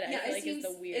he said it, I feel like seems,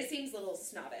 is the weird. it seems a little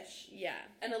snobbish. Yeah.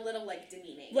 And a little, like,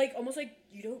 demeaning. Like, almost like,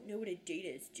 you don't know what a date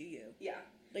is, do you? Yeah.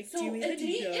 Like, So do you a even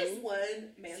date know? is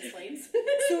one, mansplains.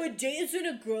 So a date is when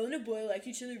a girl and a boy like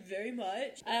each other very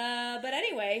much. But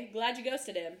anyway, glad you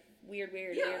ghosted him. Weird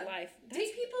Yeah. life.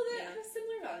 Date people that yeah. have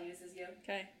similar values as you.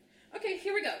 Okay. Okay,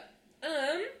 here we go.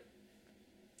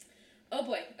 Oh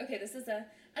boy. Okay, this is a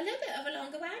little bit of a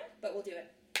longer one, but we'll do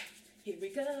it. Here we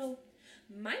go.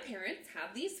 My parents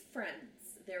have these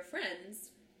friends. Their friends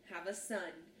have a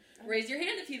son. Raise your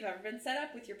hand if you've ever been set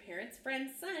up with your parents'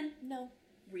 friend's son. No.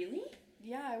 Really?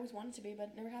 Yeah, I always wanted to be,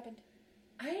 but it never happened.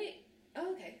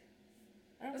 Oh, okay.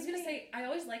 I was gonna say, I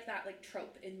always like that, like,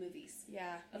 trope in movies.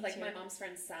 Yeah. Of, me like, too. my mom's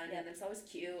friend's son, Yeah. and it's always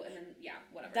cute, and then, yeah,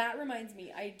 whatever. That reminds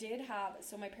me, I did have,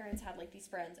 so my parents had, like, these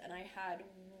friends, and I had,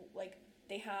 like,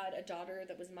 they had a daughter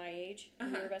that was my age,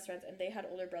 and we were best friends, and they had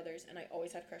older brothers, and I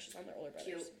always had crushes on their older brothers.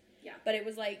 Cute. Yeah. But it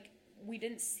was, like, we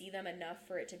didn't see them enough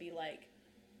for it to be, like,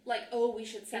 oh, we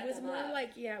should set it was them more up.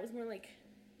 like, yeah, it was more like,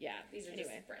 yeah. These are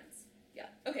anyway. just friends. Yeah.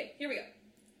 Okay, here we go.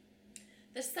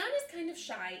 The son is kind of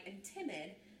shy and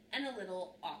timid and a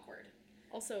little awkward.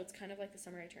 Also, it's kind of like the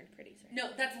summer I turned pretty. Sorry. No,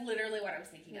 that's literally what I was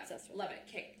thinking of. That's Love it.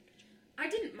 Okay. I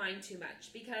didn't mind too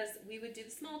much because we would do the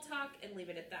small talk and leave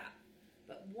it at that.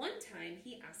 But one time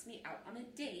he asked me out on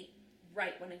a date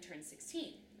right when I turned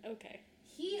 16. Okay.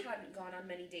 He hadn't gone on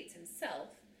many dates himself,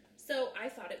 so I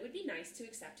thought it would be nice to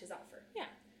accept his offer. Yeah.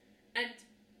 And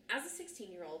as a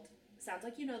 16-year-old, sounds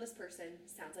like you know this person,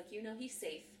 sounds like you know he's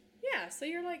safe. Yeah, so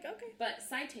you're like, okay. But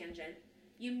side tangent,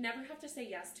 you never have to say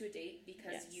yes to a date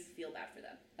because Yes. you feel bad for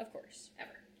them. Of course. Ever.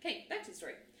 Okay, back to the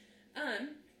story.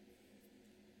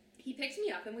 He picked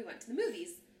me up and we went to the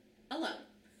movies alone.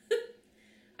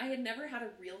 I had never had a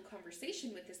real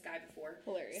conversation with this guy before.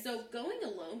 Hilarious. So going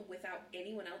alone without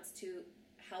anyone else to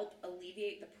help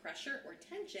alleviate the pressure or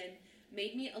tension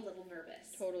made me a little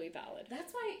nervous. Totally valid.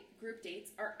 That's why group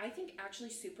dates are, I think,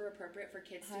 actually super appropriate for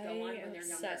kids to go on when they're younger.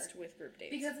 I'm obsessed with group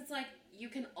dates. Because it's like, you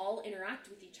can all interact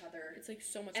with each other. It's like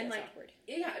so much and less like, awkward.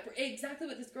 Yeah, exactly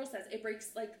what this girl says. It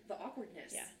breaks like the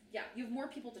awkwardness. Yeah. Yeah, you have more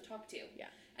people to talk to. Yeah.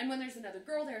 And when there's another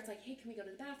girl there, it's like, hey, can we go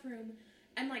to the bathroom?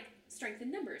 And like, strengthen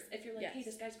numbers. If you're like, Yes. hey,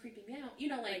 this guy's creeping me out. You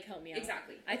know, like help me out.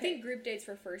 Exactly. I Okay. think group dates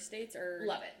for first dates are...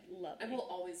 Love it. Love it. I will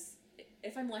always,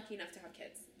 if I'm lucky enough to have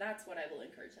kids, that's what I will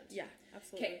encourage them to do. Yeah,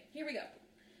 absolutely. Okay, here we go.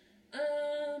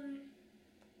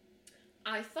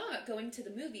 I thought going to the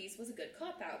movies was a good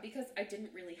cop-out because I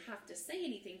didn't really have to say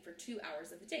anything for 2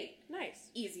 hours of the date. Nice.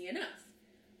 Easy enough.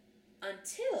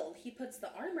 Until he puts the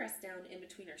armrest down in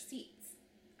between our seats.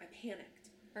 I panicked.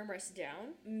 Armrest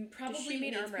down? Probably Does she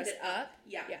mean means put armrest it up?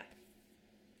 Yeah. Yeah.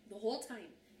 The whole time,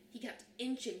 he kept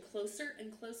inching closer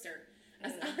and closer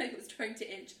as I was trying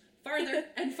to inch farther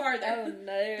and farther. Oh,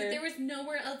 no. But there was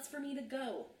nowhere else for me to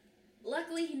go.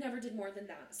 Luckily, he never did more than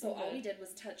that. So all we did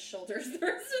was touch shoulders the rest of the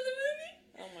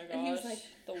movie. Oh my gosh. And he was like,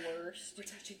 the worst. we're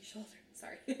touching shoulders.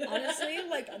 Sorry. Honestly,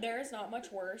 like, there is not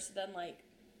much worse than, like,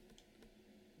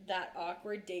 that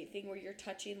awkward date thing where you're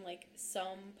touching, like,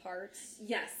 some parts.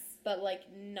 Yes. But, like,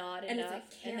 not And it's enough. like,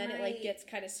 And then it, like, gets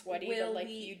kind of sweaty, but, like,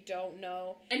 you don't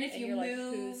know. And if you you're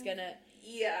move, like, who's gonna...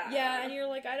 Yeah. Yeah, and you're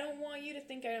like, I don't want you to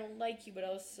think I don't like you, but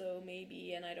also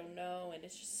maybe, and I don't know, and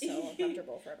it's just so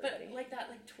uncomfortable for everybody. But, like, that,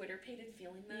 like, Twitter-pated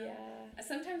feeling, though. Yeah.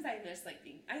 Sometimes I miss, like,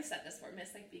 being... I've said this before.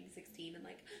 Miss, like, being 16 and,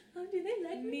 like, oh, do they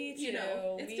like me? Me too. You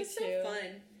know? It's just so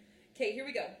fun. Okay, here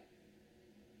we go.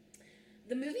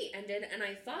 The movie ended, and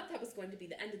I thought that was going to be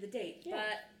the end of the date, Yeah.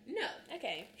 but no.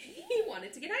 Okay. He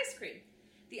wanted to get ice cream.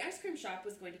 The ice cream shop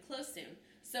was going to close soon,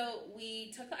 so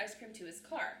we took the ice cream to his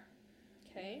car.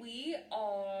 Okay. We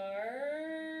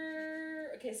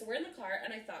are... Okay, so we're in the car,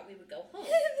 and I thought we would go home.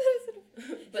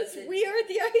 But We are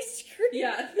the ice cream.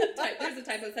 Yeah, there's a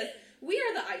typo that says, we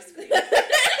are the ice cream. I'm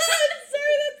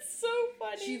sorry, that's so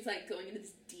funny. She's, like, going into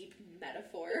this deep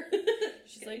metaphor.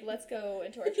 She's like, let's go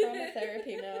into our trauma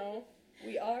therapy now.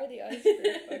 We are the ice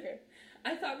cream. Okay.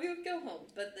 I thought we would go home,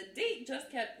 but the date just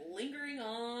kept lingering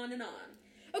on and on.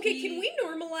 Okay, can we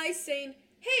normalize saying,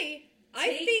 hey, I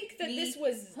Take think that me this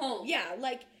was... home. Yeah,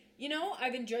 like, you know,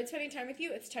 I've enjoyed spending time with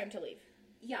you. It's time to leave.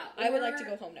 Yeah. I would like to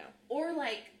go home now. Or,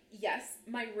 like, yes,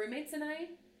 my roommates and I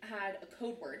had a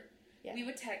code word. Yeah. We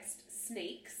would text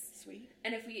snakes. Sweet.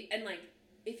 And if you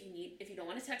don't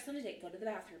want to text on a date, go to the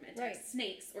bathroom and text Right.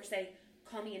 snakes or say,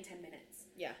 call me in 10 minutes.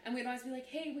 Yeah. And we'd always be like,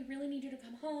 hey, we really need you to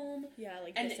come home. Yeah,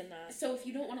 like And this and that. so if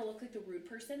you don't want to look like the rude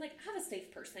person, like, have a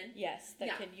safe person. Yes,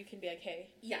 Yeah. you can be like, hey.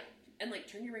 Yeah. And, like,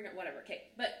 turn your ring on, whatever. Okay.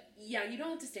 But, yeah, you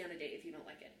don't have to stay on a date if you don't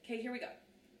like it. Okay, here we go.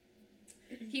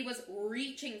 He was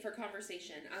reaching for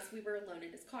conversation as we were alone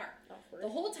in his car. Awkward. The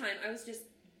whole time, I was just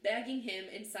begging him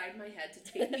inside my head to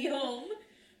take me home.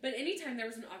 But anytime there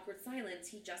was an awkward silence,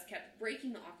 he just kept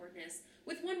breaking the awkwardness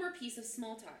with one more piece of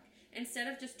small talk,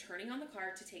 instead of just turning on the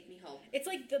car to take me home. It's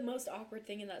like the most awkward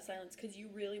thing in that silence because you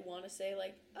really want to say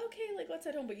like, okay, like let's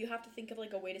head home, but you have to think of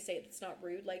like a way to say it that's not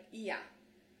rude. Like, Yeah.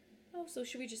 oh, so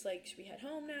should we head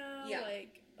home now? Yeah.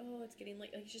 Like, oh, it's getting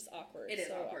late. Like, it's just awkward. It is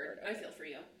so awkward. Okay. I feel for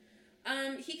you.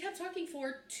 He kept talking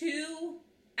for 2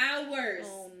 hours.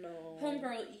 Oh no.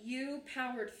 Homegirl, you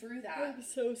powered through that. I'm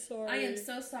so sorry. I am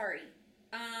so sorry.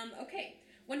 Okay.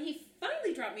 When he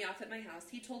finally dropped me off at my house,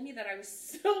 he told me that I was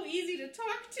so easy to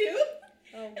talk to.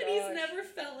 Oh, And he's never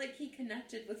felt like he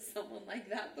connected with someone like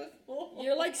that before.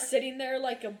 You're like sitting there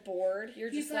like a board. You're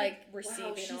He's just like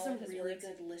receiving wow, she's all a of his really words.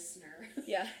 good listener.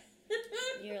 Yeah.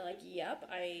 You're like, yep,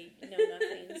 I know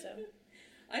nothing, so.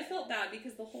 I felt bad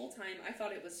because the whole time I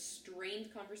thought it was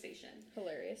strained conversation.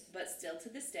 Hilarious. But still to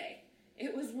this day,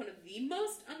 it was one of the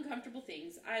most uncomfortable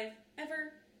things I've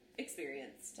ever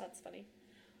experienced. That's funny.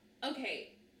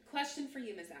 Okay, question for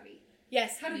you, Miss Abby.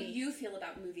 Yes. How do me. you feel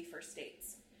about movie first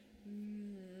dates?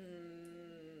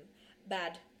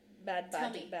 Bad. Tell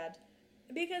me. bad.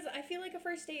 Because I feel like a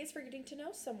first date is for getting to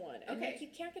know someone. And, Okay. like, you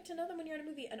can't get to know them when you're in a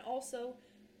movie. And also,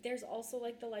 there's also,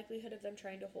 like, the likelihood of them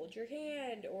trying to hold your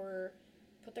hand or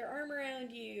put their arm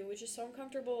around you, which is so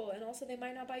uncomfortable. And also, they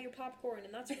might not buy you popcorn,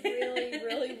 and that's really,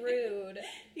 really rude.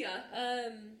 Yeah.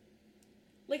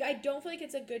 Like, I don't feel like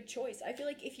it's a good choice. I feel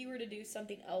like if you were to do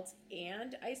something else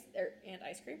and ice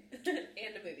cream,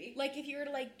 And a movie. like if you were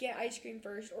to like get ice cream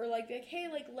first, or like be like, hey,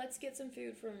 like let's get some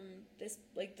food from this,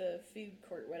 like the food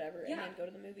court, whatever, and Yeah. then go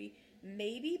to the movie.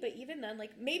 Maybe, but even then,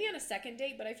 like maybe on a second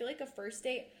date. But I feel like a first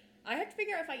date, I have to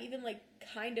figure out if I even like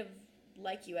kind of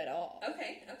like you at all.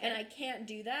 Okay. And I can't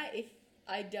do that if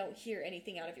I don't hear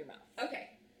anything out of your mouth. Okay.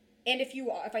 And if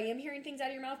I am hearing things out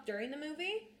of your mouth during the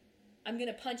movie, I'm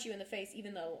gonna punch you in the face,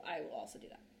 even though I will also do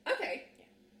that. Okay.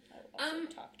 I will also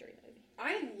talk during the movie.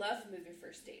 I love movie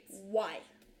first dates. Why?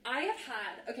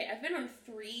 I've been on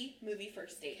 3 movie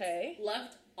first dates. Okay.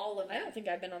 Loved all of them. I don't think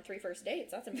I've been on 3 first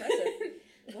dates. That's impressive.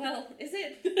 Well, is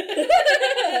it?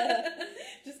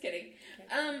 Just kidding.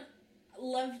 Okay.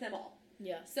 Loved them all.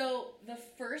 Yeah. So the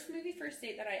first movie first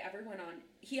date that I ever went on,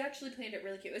 he actually planned it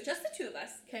really cute. It was just the 2 of us.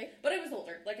 Okay. But I was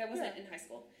older. Like, I wasn't Yeah. in high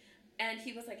school. And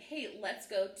he was like, hey, let's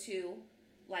go to,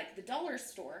 like, the dollar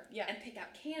store and pick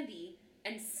out candy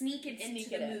and sneak it into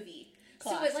the movie.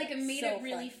 Classic. So it, like, made So it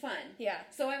really fun. Yeah.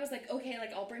 So I was like, okay,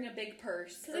 like, I'll bring a big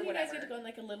purse Because or then you whatever. guys get to go on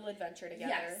like a little adventure together.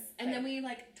 Yes. And then we,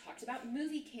 like, talked about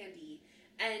movie candy.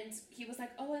 And he was like,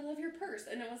 oh, I love your purse.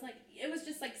 And it was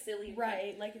just, like, silly. And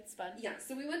right. Like, it's fun. fun. Yeah.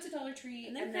 So we went to Dollar Tree.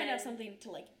 And then you find out something to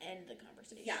like end the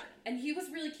conversation. Yeah. And he was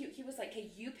really cute. He was like,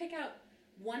 hey, you pick out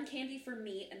one candy for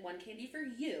me and one candy for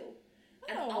you.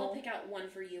 And I'll pick out one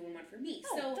for you and one for me.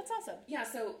 Oh, so that's awesome. Yeah,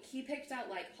 so he picked out,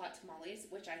 like, hot tamales,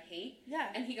 which I hate. Yeah.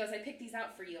 And he goes, I picked these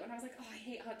out for you. And I was like, oh, I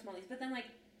hate hot tamales. But then, like,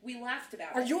 we laughed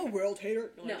about Are it. you a world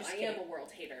hater? No, I'm just I kidding. am a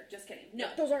world hater. Just kidding. No.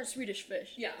 Those aren't Swedish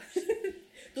fish. Yeah.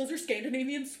 Those are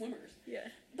Scandinavian swimmers. Yeah.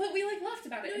 But we, like, laughed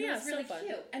about it. No, and yeah, it was really so fun.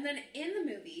 cute. And then in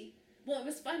the movie, well, it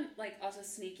was fun, like, also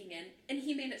sneaking in. And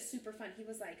he made it super fun. He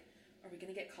was like, are we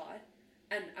going to get caught?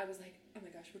 And I was like, oh my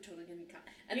gosh, we're totally going to get caught.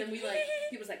 And then we, like,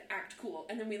 he was like, act cool.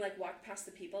 And then we, like, walked past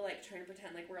the people, like, trying to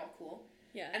pretend like we're all cool.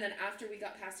 Yeah. And then after we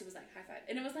got past, he was like, high five.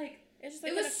 And it was like, It's just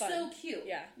like it was fun. so cute.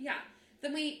 Yeah. Yeah.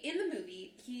 Then in the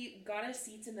movie, he got us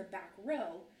seats in the back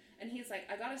row. And he's like,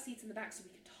 I got us seats in the back so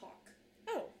we could talk.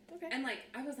 Oh, okay. And, like,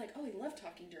 I was like, oh, I love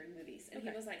talking during movies. And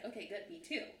Okay. he was like, okay, good, me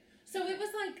too. So it was,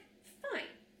 like, fine.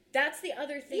 That's the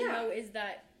other thing, Yeah. though, is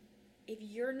that if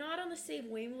you're not on the same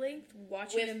wavelength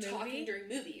watching a With movie... talking during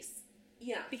movies.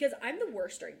 Yeah. Because I'm the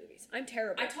worst during movies. I'm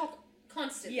terrible. I talk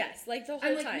constantly. Yes, like the whole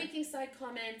I'm, like, time. making side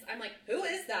comments. I'm like, who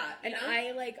is that? You And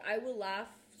know? I will laugh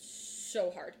so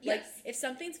hard. Yes. Like, if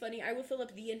something's funny, I will fill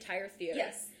up the entire theater.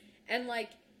 Yes. And, like,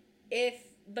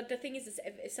 but the thing is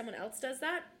if someone else does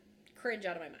that, cringe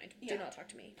out of my mind. Yeah. Do not talk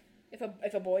to me.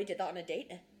 If a boy did that on a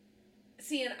date,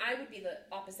 See, and I would be the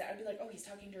opposite. I'd be like, oh, he's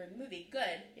talking during the movie.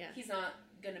 Good. Yeah. He's not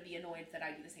going to be annoyed that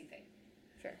I do the same thing.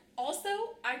 Sure. Also,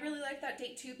 I really like that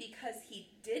date, too, because he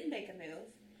did make a move.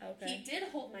 Okay. He did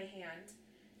hold my hand.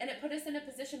 And it put us in a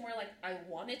position where, like, I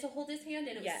wanted to hold his hand,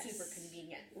 and it was super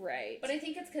convenient. Right. But I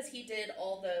think it's because he did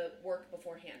all the work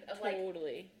beforehand of, like,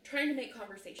 totally. trying to make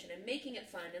conversation and making it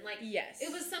fun. And, like, Yes.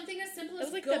 it was something as simple It as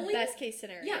was like going... the best case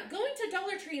scenario. Yeah, going to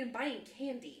Dollar Tree and buying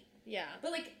candy. Yeah. But,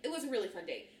 like, it was a really fun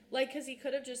date. Like, because you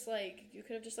could have just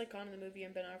gone to the movie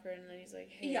and been awkward, and then he's like,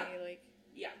 hey, Yeah. like,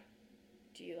 Yeah.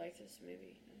 do you like this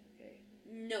movie? Okay.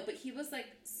 No, but he was, like,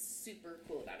 super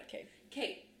cool about it. Okay.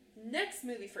 Okay, next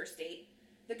movie first date,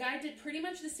 the guy did pretty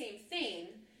much the same thing,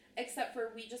 except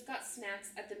for we just got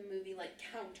snacks at the movie, like,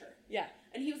 counter. Yeah.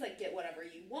 And he was like, get whatever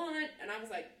you want, and I was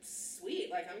like,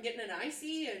 sweet, like, I'm getting an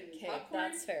icy and Okay, popcorn.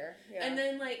 that's fair. Yeah. And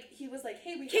then, like, he was like,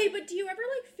 hey, we Okay, have... but do you ever,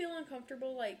 like, feel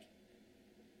uncomfortable, like,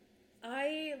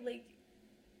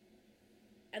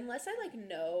 unless I, like,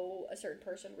 know a certain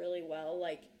person really well,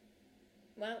 like,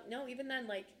 well, no, even then,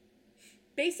 like,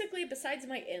 basically, besides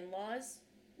my in-laws,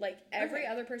 like, every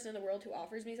other person in the world who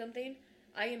offers me something,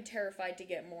 I am terrified to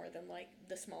get more than, like,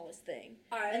 the smallest thing.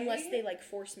 Unless they, like,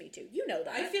 force me to. You know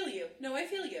that. I feel you. No, I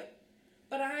feel you.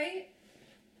 But I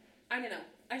don't know.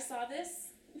 I saw this.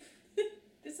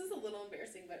 This is a little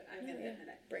embarrassing, but I'm going to admit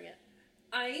it. Bring it.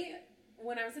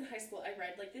 When I was in high school, I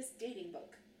read, like, this dating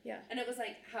book. Yeah. And it was,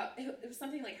 like, it was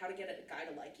something like how to get a guy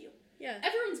to like you. Yeah.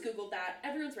 Everyone's Googled that.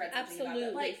 Everyone's read something Absolutely.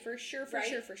 about it. Like, for sure.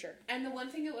 And the one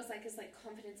thing it was, like, is, like,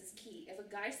 confidence is key. If a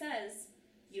guy says,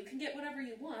 you can get whatever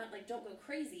you want, like, don't go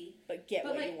crazy. But get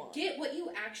what like, you want. Get what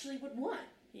you actually would want.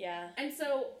 Yeah. And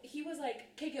so he was like,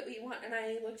 okay, get what you want. And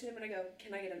I looked at him and I go,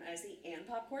 can I get an icy and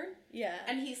popcorn? Yeah.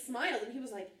 And he smiled and he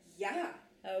was like, yeah.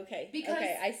 Okay. Because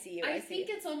okay, I see you. I think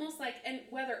it's almost like, and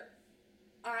whether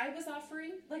I was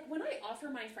offering, like when I offer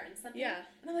my friends something, Yeah.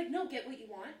 and I'm like, no, get what you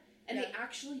want, and Yeah. they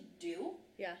actually do,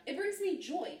 Yeah. it brings me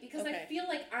joy because Okay. I feel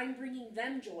like I'm bringing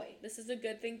them joy. This is a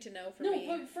good thing to know for No, me.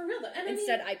 but for real though. And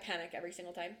Instead, I panic every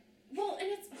single time. well, and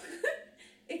it's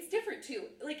it's different too.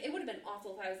 Like it would have been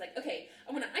awful if I was like, okay,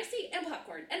 I want an icy and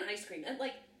popcorn and ice cream, and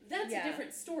like that's a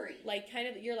different story. Like kind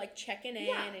of, you're like checking in,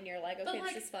 and you're like, okay, but,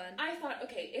 like, this is fun. I thought,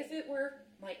 okay, if it were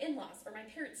my in-laws or my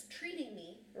parents treating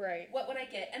me, Right. what would I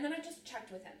get? And then I just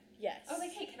checked with him. Yes. I was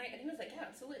like, hey, can I? And he was like, yeah,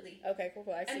 absolutely. Okay, cool.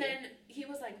 I see. And then he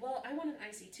was like, well, I want an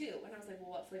icy too. And I was like,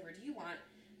 well, what flavor do you want?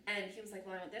 And he was like,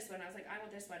 well, I want this one. I was like, I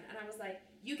want this one. And I was like,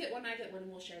 you get one, I get one,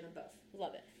 and we'll share them both.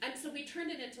 Love it. And so we turned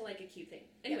it into like a cute thing.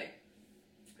 Anyway,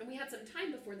 and we had some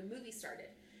time before the movie started.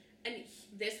 And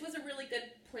this was a really good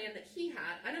plan that he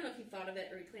had. I don't know if he thought of it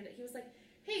or he planned it. He was like,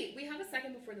 hey, we have a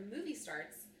second before the movie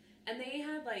starts. And they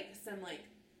had like some like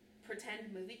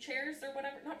pretend movie chairs or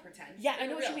whatever. Not pretend. Yeah, I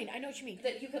know real, what you mean. I know what you mean.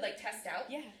 That you could like test out.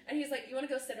 Yeah. And he's like, you want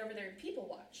to go sit over there and people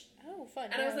watch? Oh, fun.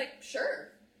 And I was like, sure.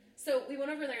 So we went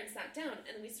over there and sat down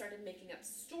and we started making up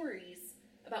stories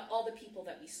about all the people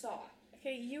that we saw.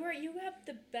 okay, you have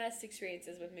the best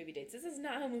experiences with movie dates. This is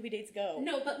not how movie dates go.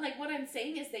 No, but like what I'm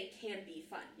saying is they can be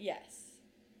fun. Yes.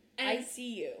 And, I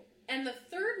see you. And the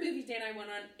third movie date I went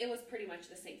on, it was pretty much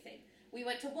the same thing. We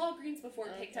went to Walgreens before,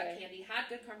 picked up candy, had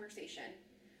good conversation.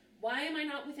 Why am I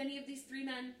not with any of these three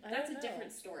men? That's a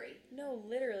different story. No,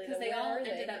 literally. Because they all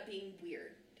ended up being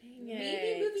weird. Dang it.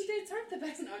 Maybe movie dates aren't the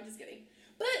best. No, I'm just kidding.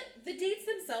 But the dates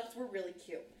themselves were really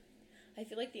cute. I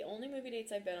feel like the only movie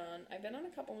dates I've been on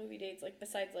a couple movie dates, like,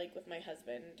 besides, like, with my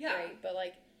husband, Yeah. right? But,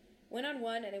 like, went on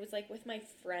one, and it was, like, with my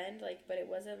friend, like, but it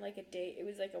wasn't, like, a date. It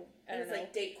was, like, I don't know.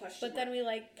 like, date question But then we,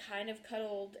 like, kind of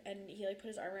cuddled, and he, like, put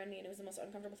his arm around me, and it was the most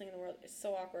uncomfortable thing in the world. It's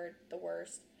so awkward. The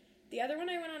worst. The other one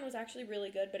I went on was actually really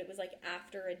good, but it was, like,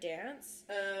 after a dance.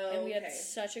 Oh, and we had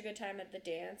such a good time at the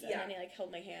dance, and Yeah. then he, like,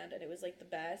 held my hand, and it was, like, the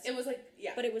best. It was, like,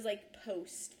 yeah. But it was, like,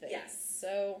 post thing. Yes.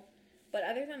 So, but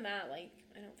other than that, like,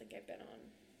 I don't think I've been on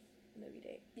a movie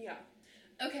date. Yeah.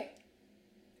 Okay.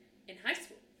 In high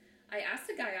school, I asked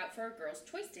a guy out for a girl's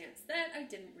choice dance that I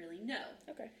didn't really know.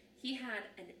 Okay. He had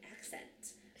an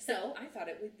accent, so I thought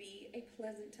it would be a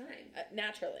pleasant time.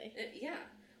 Naturally. Yeah.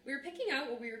 We were picking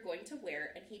out what we were going to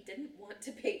wear, and he didn't want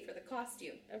to pay for the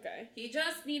costume. Okay. He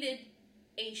just needed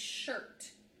a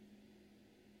shirt.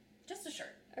 Just a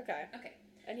shirt. Okay. Okay.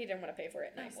 And he didn't want to pay for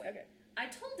it. No, Nice. boy. Okay. I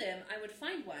told him I would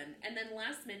find one, and then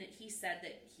last minute he said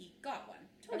that he got one.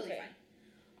 Totally Okay. fine.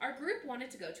 Our group wanted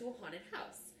to go to a haunted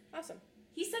house. Awesome.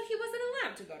 He said he wasn't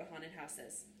allowed to go to haunted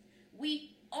houses.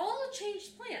 We all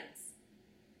changed plans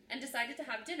and decided to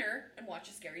have dinner and watch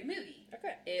a scary movie.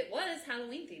 Okay. It was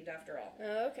Halloween themed after all.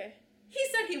 Okay. He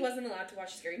said he wasn't allowed to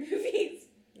watch scary movies.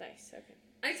 Nice. Okay.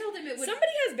 I told him it would...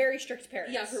 Somebody has very strict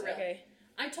parents. Yeah, for real. Okay.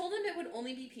 I told him it would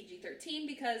only be PG-13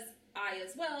 because I,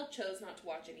 as well, chose not to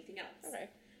watch anything else. Okay.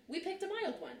 We picked a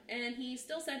mild one, and he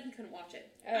still said he couldn't watch it.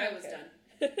 Oh, I was okay.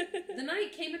 done. The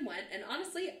night came and went, and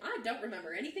honestly, I don't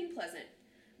remember anything pleasant.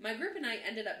 My group and I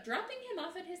ended up dropping him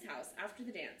off at his house after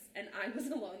the dance, and I was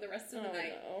alone the rest of the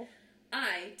night. No.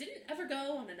 I didn't ever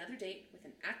go on another date with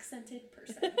an accented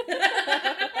person.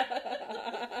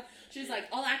 She's like,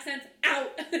 all accents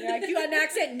out. You're like, you got an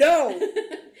accent? No.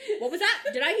 What was that?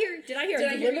 Did I hear Did a I hear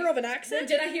glimmer you? of an accent?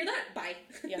 Did I hear that? Bye.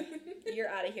 Yeah. You're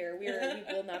out of here. We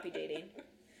will not be dating.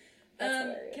 That's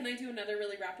hilarious. Can I do another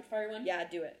really rapid fire one? Yeah,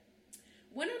 do it.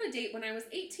 Went on a date when I was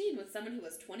 18 with someone who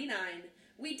was 29.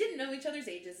 We didn't know each other's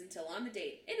ages until on the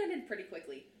date. It ended pretty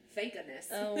quickly. Thank goodness.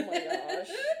 Oh my gosh.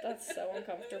 That's so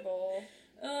uncomfortable.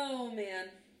 Oh, man.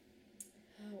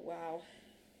 Oh, wow.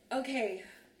 Okay.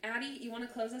 Addie, you want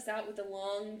to close us out with a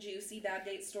long, juicy bad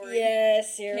date story?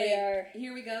 Yes, here we are.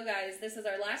 Here we go, guys. This is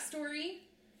our last story.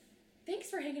 Thanks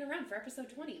for hanging around for episode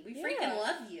 20. We freaking Yeah.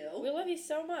 love you. We love you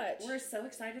so much. We're so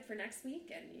excited for next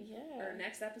week and or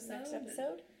next episode. Next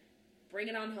episode? Bring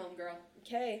it on home, girl.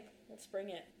 Okay, let's bring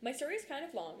it. My story is kind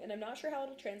of long, and I'm not sure how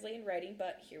it'll translate in writing,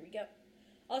 but here we go.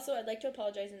 Also, I'd like to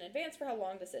apologize in advance for how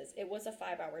long this is. It was a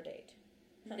 5-hour date.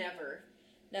 Never.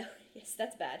 No, yes,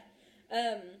 that's bad.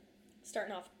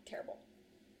 Starting off terrible.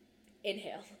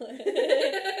 Inhale.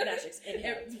 Gymnastics,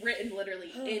 inhale. It's written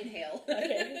literally, inhale.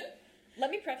 Okay. Let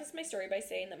me preface my story by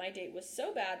saying that my date was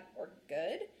so bad, or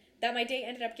good, that my date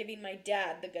ended up giving my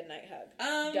dad the goodnight hug. ...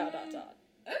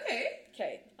 Okay.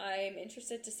 Okay, I'm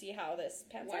interested to see how this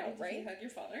pans Why out, did right? you hug your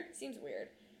father? Seems weird.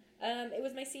 It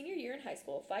was my senior year in high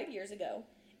school, 5 years ago,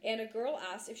 and a girl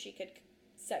asked if she could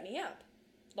set me up.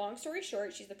 Long story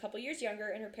short, she's a couple years younger,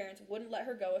 and her parents wouldn't let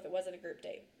her go if it wasn't a group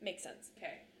date. Makes sense.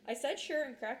 Okay. I said sure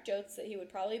and cracked jokes that he would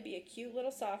probably be a cute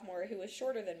little sophomore who was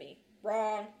shorter than me.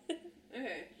 Wrong.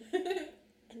 Okay.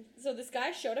 So this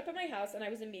guy showed up at my house and I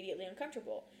was immediately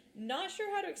uncomfortable. Not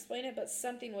sure how to explain it, but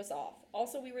something was off.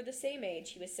 Also, we were the same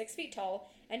age. He was 6 feet tall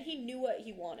and he knew what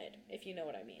he wanted, if you know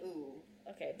what I mean. Ooh.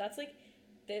 Okay, that's like,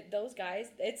 those guys,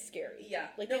 it's scary. Yeah.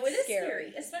 Like, no, it's it is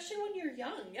scary. especially when you're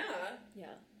young. Yeah. Yeah.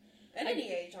 At any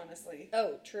age, honestly.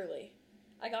 Oh, truly.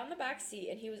 I got in the back seat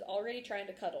and he was already trying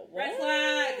to cuddle. Red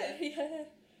flag! Yeah.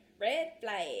 Red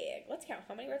flag. Let's count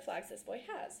how many red flags this boy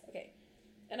has. Okay.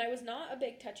 And I was not a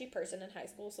big touchy person in high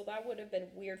school, so that would have been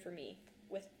weird for me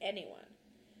with anyone.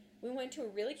 We went to a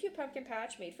really cute pumpkin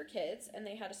patch made for kids, and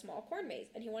they had a small corn maze,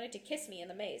 and he wanted to kiss me in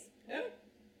the maze. Oh.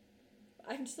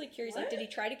 I'm just like curious, What? like, did he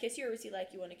try to kiss you, or was he like,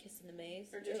 you want to kiss in the maze?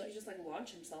 Or did he just like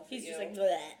launch himself He's at just you? like,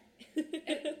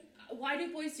 bleh. And why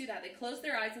do boys do that? They close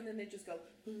their eyes and then they just go.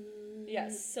 Yeah,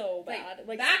 so bad.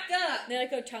 Like, back up. They like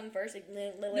go tongue first, like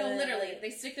No, literally, they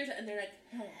stick their and they're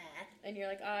like. and you're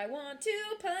like, I want to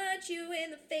punch you in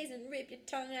the face and rip your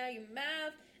tongue out of your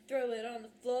mouth, throw it on the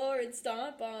floor and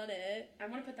stomp on it. I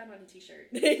want to put that on a t-shirt.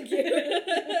 Thank you.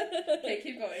 Okay,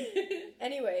 keep going.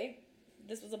 Anyway,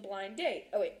 this was a blind date.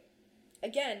 Oh wait,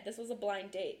 again, this was a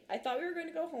blind date. I thought we were going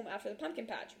to go home after the pumpkin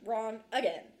patch. Wrong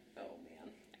again. Oh man.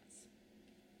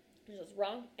 It was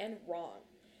wrong and wrong.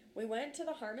 We went to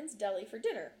the Harmon's Deli for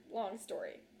dinner. Long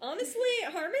story. Honestly,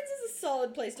 Harmon's is a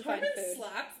solid place to find Harmon food.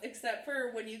 slaps, except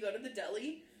for when you go to the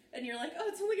deli and you're like, oh,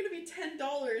 it's only gonna be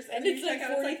 $10, And then it's you like check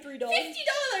out, $43. it's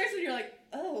like $50, and you're like,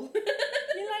 oh.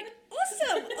 You're like,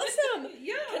 awesome.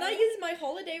 Yeah. Can I use my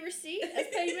holiday receipt as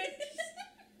payment?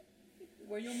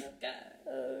 Where your milk at?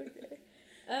 Okay.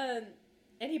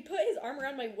 And he put his arm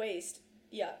around my waist.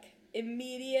 Yuck.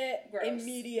 Immediate Gross.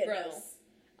 no. Gross.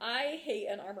 I hate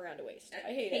an arm around a waist.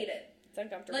 I hate it. It's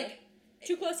uncomfortable. Like,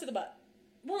 too close to the butt.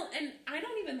 well, and I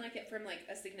don't even like it from like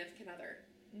a significant other.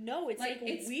 No, it's like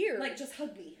it's weird. Like, just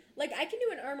hug me. Like, I can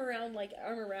do an arm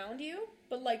around you,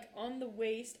 but like on the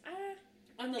waist,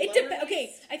 On the it lower depends. Okay,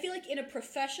 waist, I feel like in a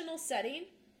professional setting,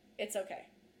 it's okay.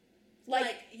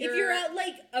 Like if you're you're at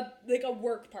like a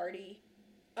work party,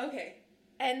 okay.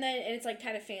 and it's like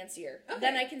kind of fancier, Okay.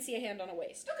 then I can see a hand on a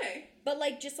waist. Okay. But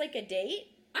like just like a date,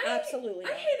 absolutely I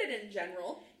not. hate it in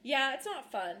general. Yeah, it's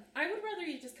not fun. I would rather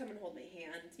you just come and hold my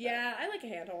hand. but- Yeah, I like a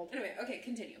handhold. Anyway, okay,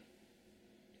 continue.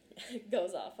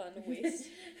 Goes off on the waist.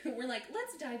 We're like,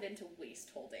 let's dive into waist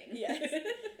holding. Yes.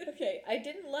 Okay,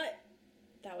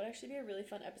 that would actually be a really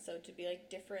fun episode to be like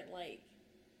different like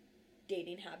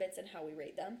dating habits and how we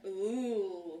rate them.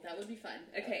 Ooh, that would be fun.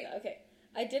 Okay. Okay.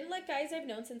 I didn't let guys I've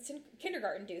known since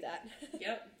kindergarten do that.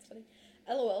 Yep. It's funny.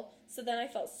 LOL. So then I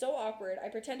felt so awkward. I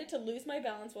pretended to lose my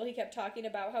balance while he kept talking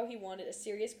about how he wanted a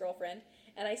serious girlfriend,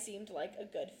 and I seemed like a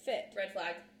good fit. Red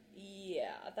flag.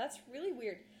 Yeah, that's really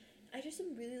weird. I just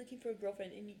am really looking for a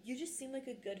girlfriend, and you just seem like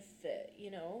a good fit, you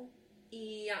know?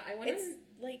 Yeah, I wonder.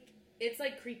 It's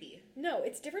like creepy. no,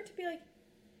 it's different to be like,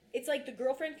 it's like the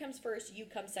girlfriend comes first, you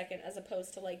come second, as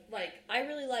opposed to like, Like, I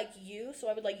really like you, so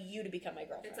I would like you to become my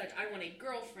girlfriend. it's like, I want a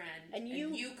girlfriend. and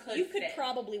you could could fit.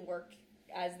 probably work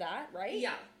as that, right?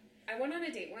 Yeah. I went on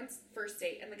a date once, first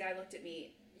date, and the guy looked at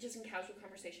me just in casual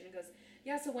conversation and goes,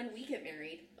 yeah, so when we get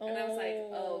married. And I was like,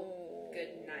 oh,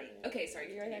 good night. Okay,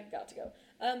 sorry. You're like, I've got to go.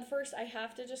 First, I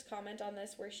have to just comment on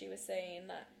this where she was saying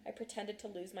that I pretended to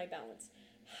lose my balance.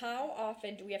 How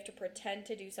often do we have to pretend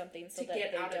to do something so To that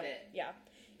get they out of don't? it. Yeah.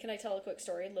 Can I tell a quick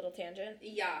story? Little tangent.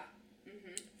 Yeah.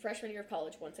 Mm-hmm. Freshman year of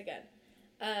college, once again.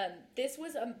 This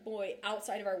was a boy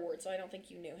outside of our ward, so I don't think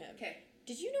you knew him. Okay.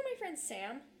 Did you know my friend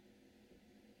Sam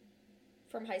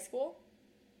from high school?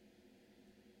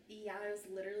 Yeah, I was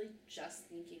literally just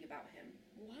thinking about him.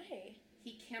 Why?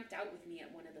 He camped out with me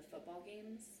at one of the football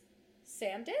games.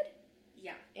 Sam did?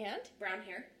 Yeah. And? Brown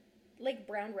hair. Like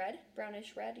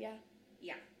brownish red, yeah.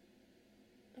 Yeah.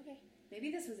 Okay.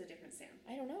 Maybe this was a different Sam.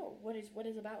 I don't know. What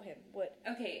is about him? What?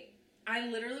 Okay. I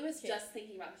literally was Okay. just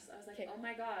thinking about this. I was like, Okay. oh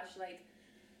my gosh, like,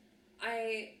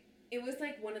 it was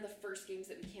like one of the first games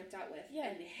that we camped out with. Yeah.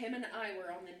 And him and I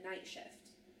were on the night shift.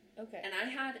 Okay. And I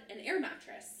had an air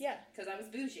mattress. Yeah. Because I was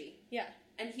bougie. Yeah.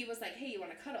 And he was like, hey, you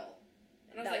want to cuddle?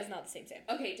 And I was That like, was not the same Sam.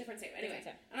 okay, different Sam. Anyway. Different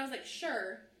Sam. And I was like,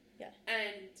 sure. Yeah.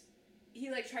 And he,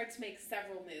 like, tried to make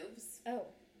several moves. Oh.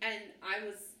 And I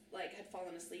was, like, had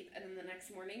fallen asleep. And then the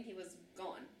next morning, he was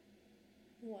gone.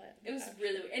 What? It was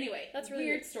really weird. Anyway, That's really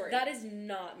weird story. That is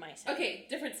not my Sam. Okay,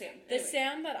 different Sam. The Anyway.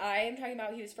 Sam that I am talking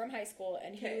about, he was from high school,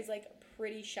 and he Okay. was like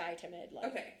pretty shy, timid. Like,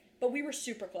 Okay. But we were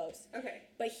super close. Okay.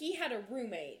 But he had a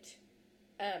roommate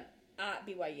at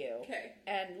BYU. Okay.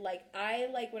 And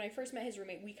when I first met his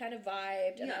roommate, we kind of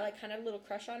vibed, and I Yeah. like kind of had a little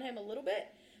crush on him a little bit.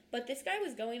 But this guy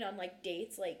was going on, like,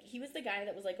 dates. Like, he was the guy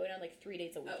that was, like, going on, like, 3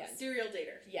 dates a weekend. Oh, serial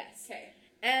dater. Yes. Okay.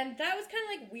 And that was kind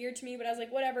of, like, weird to me, but I was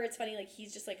like, whatever, it's funny. Like,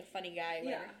 he's just, like, a funny guy,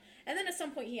 whatever. Yeah. And then at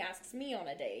some point, he asks me on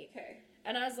a date. Okay.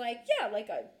 And I was like, yeah, like,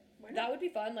 that would be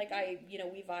fun. Like,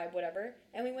 we vibe, whatever.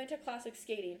 And we went to classic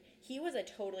skating. He was a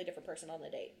totally different person on the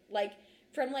date. Like,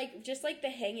 from, like, just, like, the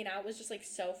hanging out was just, like,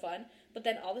 so fun. But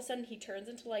then all of a sudden, he turns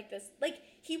into, like, this, like,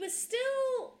 he was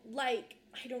still, like,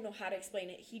 I don't know how to explain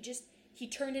it. He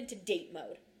turned into date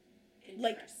mode.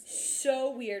 Like,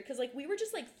 so weird. Because, like, we were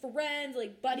just, like, friends,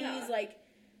 like, buddies, like,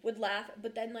 would laugh.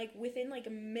 But then, like, within, like,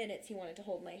 minutes, he wanted to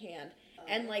hold my hand.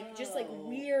 And, like, just, like,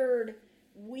 weird,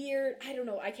 I don't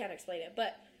know, I can't explain it.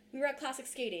 But we were at classic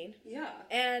skating. Yeah.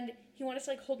 And he wanted to,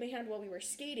 like, hold my hand while we were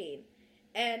skating.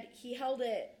 And he held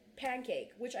it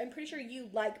pancake, which I'm pretty sure you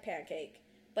like pancake,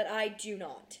 but I do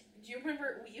not. Do you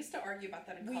remember, we used to argue about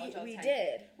that in college all the time. We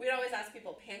did. We'd always ask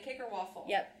people, pancake or waffle?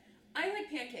 Yep. I like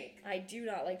pancake. I do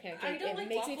not like pancake. I don't it like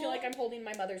makes me waffle. feel like I'm holding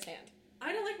my mother's hand.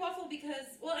 I don't like waffle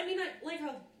because, well, I mean, I like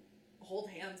how hold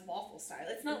hands waffle style.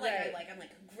 It's not like Right. I'm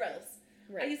like, gross.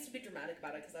 Right. I used to be dramatic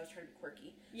about it because I was trying to be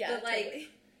quirky. Yeah, But, like, totally.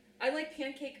 I like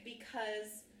pancake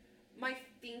because my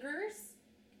fingers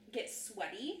get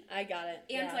sweaty. I got it.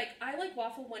 And, yeah. like, I like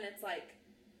waffle when it's, like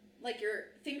your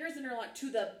fingers interlock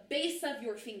to the base of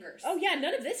your fingers. Oh, yeah,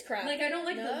 none of this crap. Like, I don't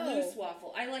like the loose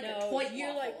waffle. I like a toy waffle.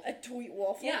 You're like a tweet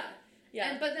waffle? Yeah.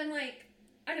 Yeah. But then, like,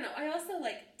 I don't know. I also,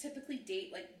 like, typically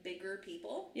date, like, bigger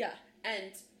people. Yeah.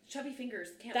 And chubby fingers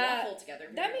can't waffle together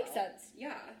very That makes well. sense.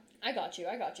 Yeah. I got you.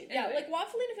 Anyway. Yeah, like,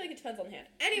 waffling, I feel like it depends on the hand.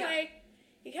 Anyway,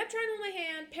 he kept trying to hold my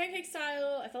hand, pancake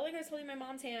style. I felt like I was holding my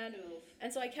mom's hand. Oof.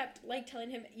 And so I kept, like, telling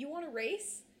him, you want to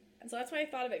race? And so that's why I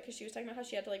thought of it, because she was talking about how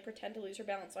she had to, like, pretend to lose her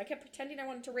balance. So I kept pretending I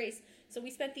wanted to race. So we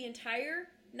spent the entire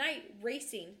night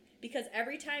racing, because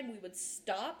every time we would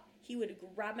stop, he would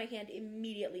grab my hand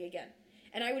immediately again.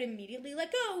 And I would immediately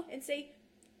let go and say,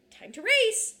 time to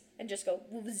race! And just go,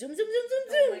 zoom, zoom, zoom, zoom,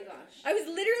 zoom. Oh my gosh. I was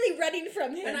literally running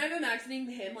from him. And I'm imagining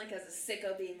him, like, as a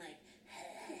sicko being like,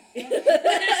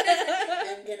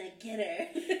 I'm gonna get her.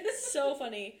 So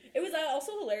funny. It was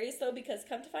also hilarious, though, because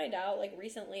come to find out, like,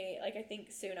 recently, like, I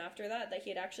think soon after that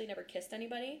he had actually never kissed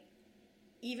anybody.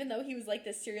 Even though he was, like,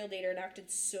 this serial dater and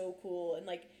acted so cool and,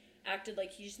 like, acted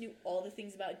like he just knew all the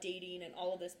things about dating and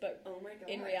all of this. But oh my gosh.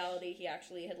 In reality, he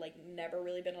actually had, like, never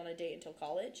really been on a date until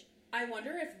college. I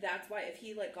wonder if that's why, if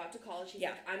he, like, got to college, he's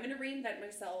like, I'm gonna reinvent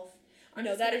myself.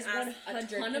 That is 100% a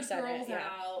ton of girls it,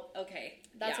 out. Okay.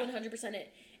 That's 100%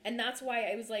 it. And that's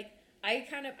why I was like, I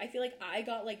feel like I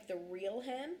got, like, the real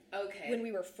him. Okay. When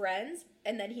we were friends,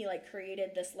 and then he, like,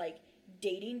 created this, like,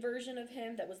 dating version of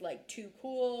him that was, like, too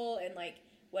cool and, like,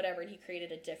 whatever, and he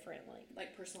created a different,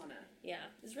 like, persona. Yeah.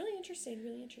 It was really interesting,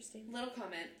 really interesting. Little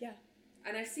comment. Yeah.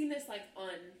 And I've seen this, like,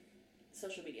 on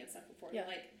social media and stuff before. Yeah.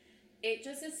 Like, it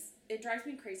just is, it drives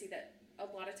me crazy that a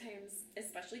lot of times,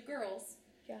 especially girls,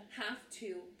 have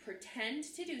to pretend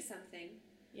to do something.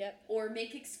 Yep. Or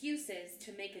make excuses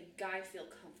to make a guy feel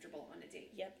comfortable on a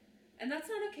date. Yep. And that's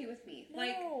not okay with me. No.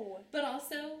 Like, but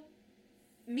also,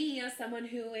 me as someone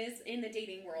who is in the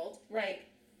dating world, right. Like,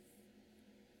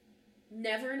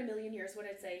 never in a million years would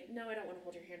I say, no, I don't want to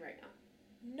hold your hand right now.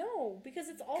 No, because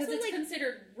it's also, because it's like,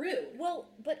 considered rude. Well,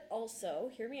 but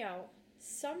also, hear me out.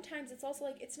 Sometimes it's also,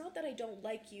 like, it's not that I don't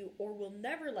like you or will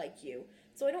never like you,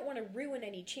 so I don't want to ruin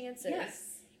any chances.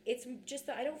 Yes. It's just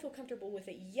that I don't feel comfortable with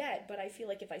it yet, but I feel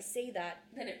like if I say that,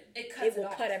 then it cuts will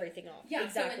off. cut everything off. Yeah,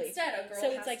 exactly. So instead, a girl so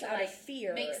has it's like to, out like, of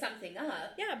fear make something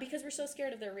up. Yeah, because we're so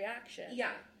scared of their reaction.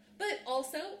 Yeah. But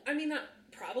also, I mean, that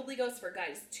probably goes for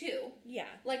guys, too. Yeah.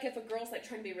 Like, if a girl's, like,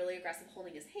 trying to be really aggressive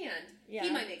holding his hand, he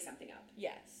might make something up.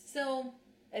 Yes. So,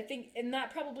 I think, and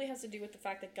that probably has to do with the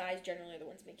fact that guys generally are the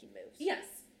ones making moves. yes.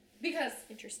 Because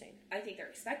Interesting. I think they're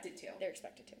expected to. They're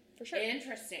expected to. For sure.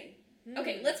 Interesting.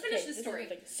 Okay, let's finish the story.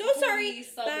 So sorry.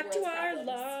 Back to our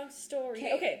long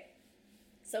story. Okay.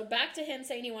 So back to him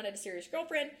saying he wanted a serious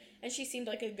girlfriend, and she seemed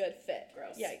like a good fit.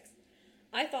 Gross. Yikes.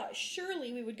 I thought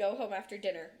surely we would go home after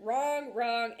dinner. Wrong,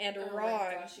 and Oh wrong.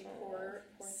 my gosh, you poor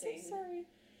thing. So sorry.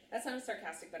 That sounded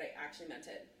sarcastic, but I actually meant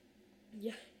it.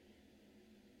 Yeah.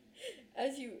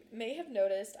 As you may have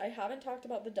noticed, I haven't talked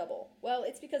about the double. Well,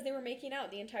 it's because they were making out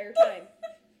the entire time.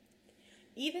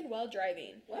 Even while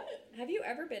driving. What? Have you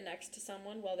ever been next to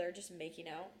someone while they're just making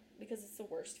out? Because it's the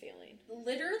worst feeling.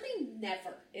 Literally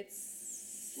never.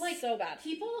 It's like so bad.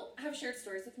 People have shared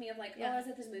stories with me of like, oh, I was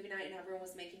at this movie night and everyone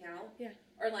was making out. Yeah.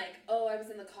 Or like, oh, I was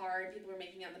in the car and people were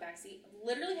making out in the backseat.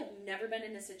 Literally have never been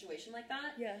in a situation like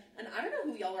that. Yeah. And I don't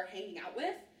know who y'all are hanging out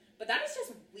with, but that is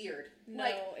just weird. No,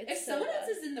 like, it's if so someone bad.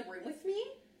 else is in the room with me,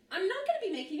 I'm not going to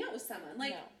be making out with someone.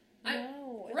 Like,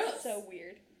 no, gross. it's so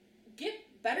weird.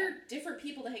 better, different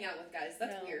people to hang out with, guys.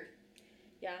 That's weird.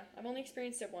 Yeah, I've only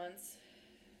experienced it once.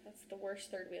 That's the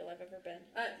worst third wheel I've ever been.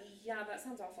 Yeah, that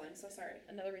sounds awful. I'm so sorry.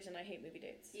 Another reason I hate movie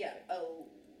dates. Yeah. Oh,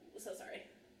 so sorry.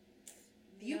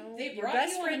 They brought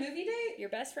you on a movie date? Your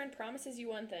best friend promises you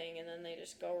one thing, and then they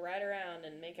just go right around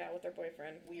and make out with their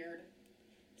boyfriend. Weird.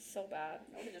 So bad.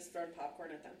 I would have just thrown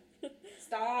popcorn at them.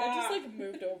 Stop. I just, like,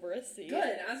 moved over a seat.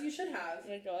 Good, as you should have. Oh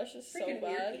my gosh, it's so Freaking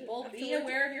bad. weird people. Be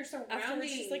aware of your surroundings.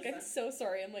 Afterwards, she's like, I'm so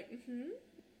sorry. I'm like,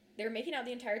 They were making out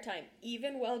the entire time,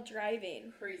 even while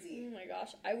driving. Crazy. Oh my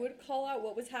gosh. I would call out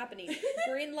what was happening.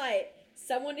 Green light.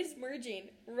 Someone is merging.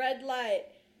 Red light.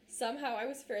 Somehow I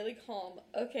was fairly calm.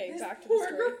 Okay, This back to the poor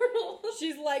story. girl.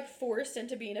 She's like forced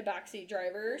into being a backseat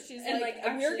driver. She's And, like, like,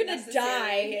 we're actually gonna necessary.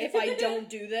 die if I don't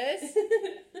do this.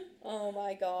 Oh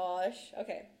my gosh.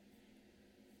 Okay.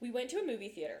 We went to a movie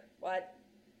theater. What?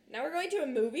 Now we're going to a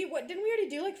movie? What? Didn't we already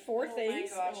do like 4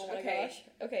 things? Oh my gosh.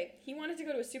 Okay. He wanted to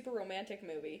go to a super romantic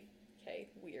movie. Okay,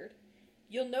 weird.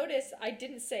 You'll notice I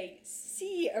didn't say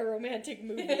see a romantic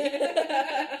movie.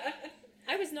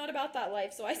 I was not about that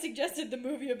life, so I suggested the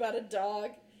movie about a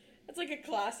dog. That's like a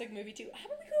classic movie too. How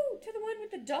about we go to the one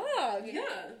with the dog?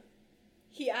 Yeah.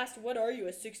 He asked, what are you,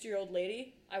 a 60-year-old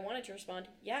lady? I wanted to respond,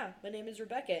 yeah, my name is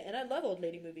Rebecca, and I love old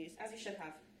lady movies. As you should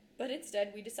have. But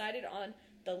instead, we decided on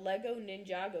the Lego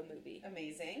Ninjago movie.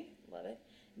 Amazing. Love it.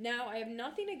 Now, I have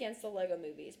nothing against the Lego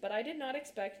movies, but I did not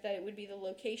expect that it would be the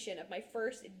location of my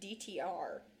first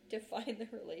DTR to find the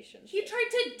relationship. He tried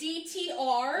to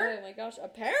DTR? Oh my gosh,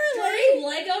 apparently! During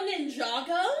Lego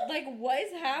Ninjago? Like, what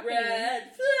is happening? Red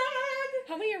flag!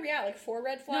 How many are we at? Like 4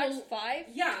 red flags? No, 5?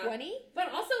 yeah. 20?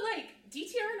 But also, like,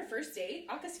 DTR on a first date?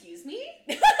 Excuse me?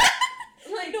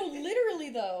 Like, no,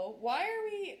 literally though. Why are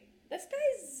we... This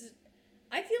guy's...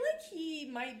 I feel like he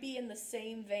might be in the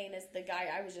same vein as the guy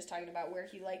I was just talking about, where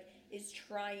he, like, is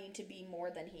trying to be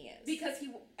more than he is. Because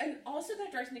and also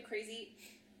that drives me crazy,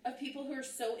 of people who are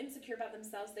so insecure about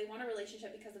themselves, they want a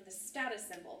relationship because of the status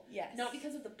symbol. Yes. Not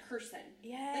because of the person.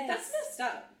 Yes. Like, that's messed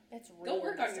up. It's really Go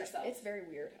work on messed up. yourself. It's very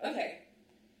weird. Okay.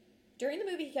 During the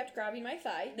movie, he kept grabbing my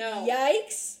thigh. No.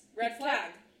 Yikes! Red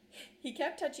flag. He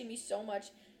kept touching me so much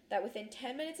that within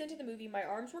 10 minutes into the movie, my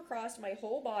arms were crossed, my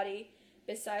whole body,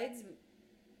 besides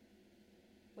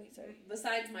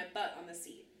my butt on the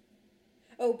seat.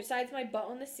 Oh, besides my butt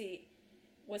on the seat,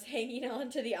 was hanging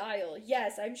onto the aisle.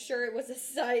 Yes, I'm sure it was a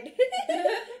sight.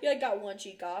 You like got one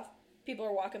cheek off. People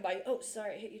are walking by you. Oh,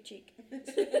 sorry, I hit your cheek.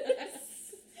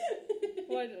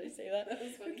 Why did I say that? That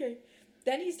was funny. Okay.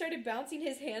 Then he started bouncing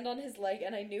his hand on his leg,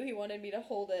 and I knew he wanted me to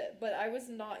hold it, but I was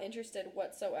not interested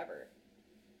whatsoever.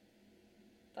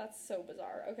 That's so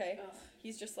bizarre. Okay. Ugh.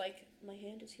 He's just like, my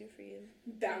hand is here for you.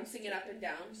 Bouncing it up and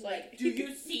down. He's Like, like, do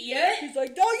you see it? He's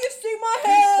like, don't you see my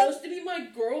You're hand? supposed to be my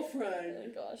girlfriend. Oh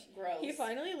my gosh. Gross. He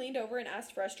finally leaned over and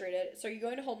asked frustrated, so are you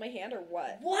going to hold my hand or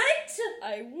what? What?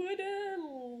 I would have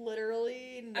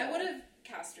literally no. I would have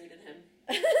castrated him.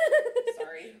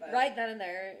 Sorry, but Right then and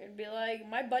there. It'd be like,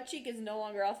 my butt cheek is no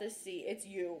longer off this seat. It's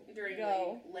you. during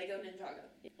Go. Lego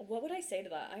Ninjago. What would I say to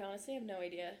that? I honestly have no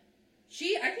idea.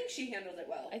 I think she handled it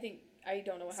well. I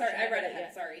don't know how Sorry, she I read handled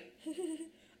ahead. yet.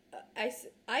 Sorry.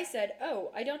 I said,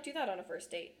 oh, I don't do that on a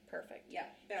first date. Perfect. Yeah.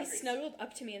 He Boundaries. snuggled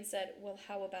up to me and said, well,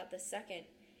 how about the second?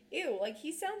 Ew, like,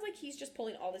 he sounds like he's just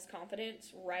pulling all this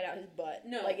confidence right out his butt.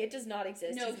 No. Like, it does not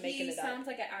exist. No, He's making he it up. sounds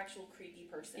like an actual creepy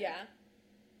person. Yeah.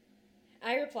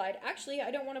 I replied, actually,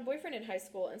 I don't want a boyfriend in high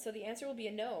school, and so the answer will be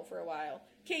a no for a while.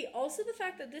 Okay, also the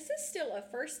fact that this is still a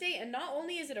first date, and not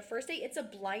only is it a first date, it's a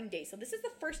blind date. So this is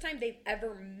the first time they've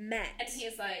ever met. And he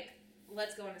is like,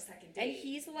 let's go on a second date. And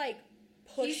he's like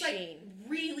pushing. He's like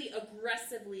really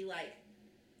aggressively like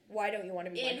why don't you want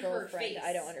to be in my her girlfriend? face.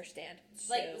 I don't understand.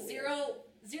 like So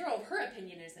zero of her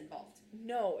opinion is involved. weird.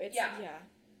 No, it's Yeah.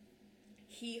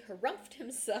 He harumphed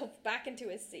himself back into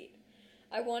his seat.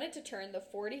 I wanted to turn the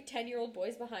 10-year-old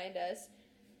boys behind us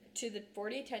to the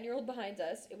 10-year-old behind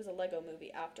us. It was a Lego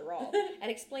movie after all.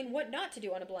 And explain what not to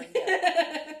do on a blind date.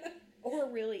 Or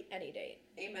really any date.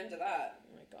 Amen to that.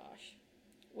 Oh my gosh.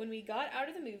 When we got out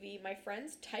of the movie, my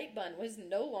friend's tight bun was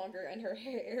no longer and her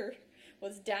hair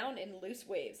was down in loose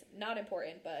waves. Not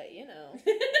important, but you know.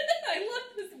 I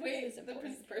love this way is the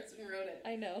important. person wrote it.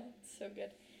 I know. It's so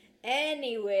good.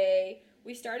 Anyway,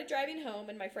 we started driving home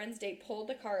and my friend's date pulled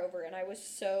the car over and I was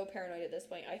so paranoid at this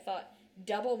point. I thought,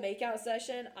 double makeout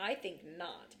session? I think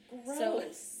not. Gross. So,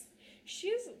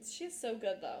 she's so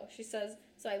good though. She says,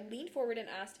 so I leaned forward and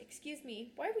asked, excuse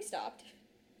me, why have we stopped?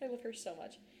 I love her so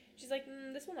much. She's like,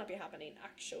 this will not be happening,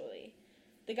 actually.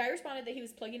 The guy responded that he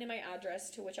was plugging in my address,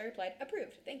 to which I replied,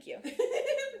 approved, thank you.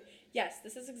 Yes,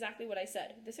 this is exactly what I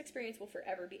said. This experience will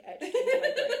forever be etched into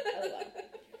my brain. LOL.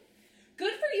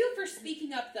 Good for you for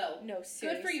speaking up, though. No, seriously.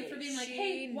 Good for you for being like, She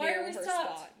hey, why are we knew her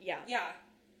stopped? spot. Yeah. Yeah.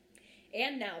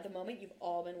 And now, the moment you've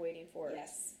all been waiting for.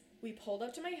 Yes. We pulled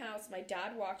up to my house. My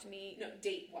dad walked me. No,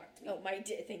 date walked me. Oh,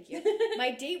 thank you. My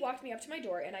date walked me up to my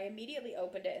door, and I immediately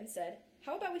opened it and said,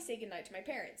 how about we say goodnight to my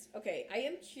parents? Okay, I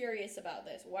am curious about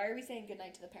this. Why are we saying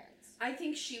goodnight to the parents? I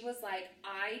think she was like,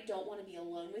 I don't want to be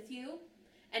alone with you.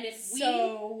 And if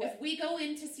we go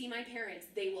in to see my parents,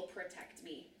 they will protect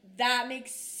me. That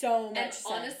makes so much sense.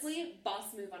 And honestly,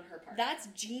 boss move on her part. That's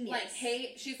genius. Like,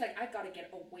 hey, she's like, I've got to get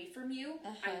away from you.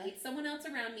 I need someone else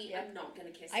around me. Yep. I'm not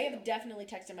going to kiss I you. have definitely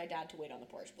texted my dad to wait on the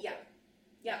porch before.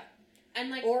 Yeah. And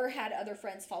like, or had other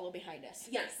friends follow behind us.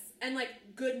 Yes. And like,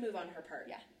 good move on her part.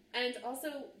 Yeah. And also,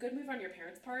 good move on your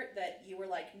parents' part that you were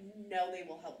like, no, they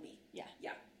will help me. Yeah.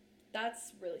 Yeah.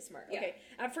 That's really smart. Yeah. Okay.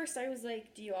 At first I was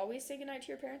like, do you always say goodnight to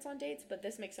your parents on dates? But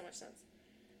this makes so much sense.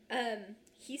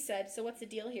 He said, so what's the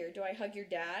deal here? Do I hug your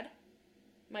dad?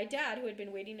 My dad, who had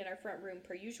been waiting in our front room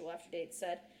per usual after dates,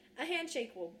 said, a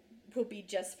handshake will be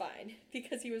just fine.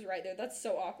 Because he was right there. That's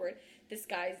so awkward. This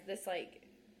guy's like,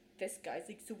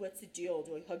 so what's the deal?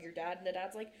 Do I hug your dad? And the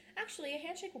dad's like, actually, a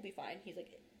handshake will be fine. He's like,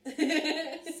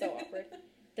 so awkward.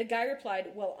 The guy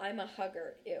replied, well, I'm a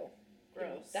hugger. Ew.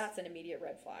 Gross. That's an immediate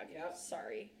red flag. Yep.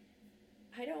 Sorry.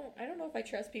 I don't know if I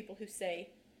trust people who say,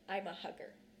 I'm a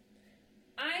hugger.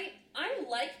 I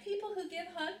like people who give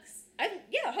hugs.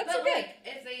 Hugs But are good. like,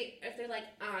 if they're like,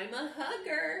 I'm a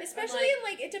hugger. Especially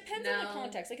like, in, it depends on the no.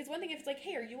 context. Like, it's one thing if it's like,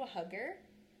 hey, are you a hugger?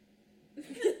 that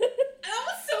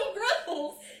was so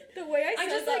gross. The way I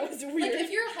said that was weird. Like,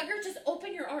 if you're a hugger, just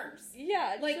open your arms.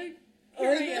 Yeah. Like, I'm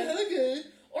a hugger.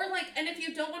 Or like, and if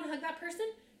you don't want to hug that person,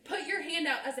 put your hand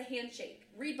out as a handshake.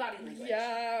 Read body language.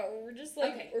 Yeah, or just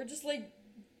like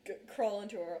crawl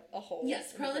into a hole.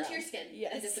 Yes, crawl into your skin.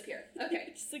 Yes. And disappear.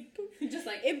 Okay. Just like poof. Just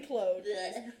like implode.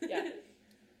 Yeah.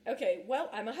 Okay, well,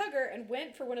 I'm a hugger and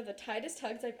went for one of the tightest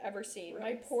hugs I've ever seen. Gross.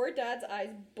 My poor dad's eyes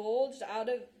bugged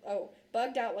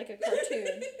out like a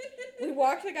cartoon. We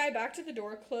walked the guy back to the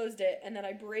door, closed it, and then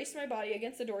I braced my body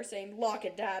against the door saying, lock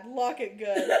it, Dad, lock it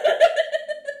good.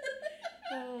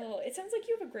 Oh, it sounds like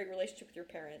you have a great relationship with your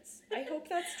parents. I hope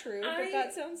that's true, but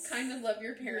that sounds kind of love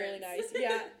your parents. really nice.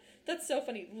 Yeah, that's so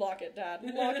funny. Lock it, Dad,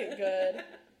 lock it good.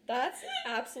 That's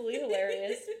absolutely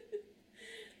hilarious.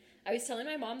 I was telling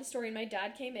my mom the story, and my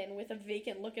dad came in with a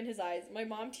vacant look in his eyes. My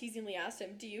mom teasingly asked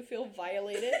him, do you feel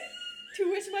violated? To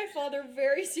which my father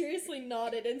very seriously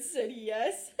nodded and said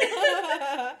yes.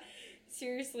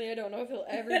 Seriously, I don't know if he'll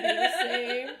ever be the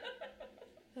same.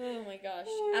 Oh my gosh.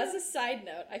 As a side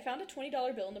note, I found a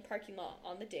 $20 bill in the parking lot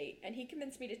on the date, and he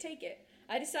convinced me to take it.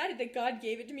 I decided that God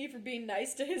gave it to me for being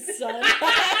nice to his son.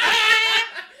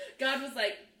 God was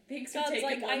like, thanks for taking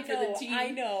like, one for the team. I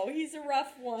know, he's a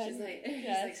rough one. He's like,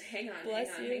 hang on,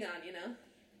 you know?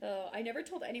 Oh, I never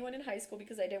told anyone in high school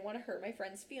because I didn't want to hurt my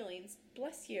friends' feelings.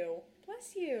 Bless you.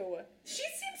 Bless you. She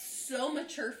seems so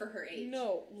mature for her age.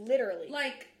 No, literally.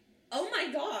 Like, oh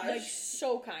my gosh. Like,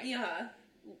 so kind. Yeah.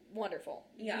 Wonderful.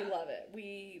 Yeah. We love it.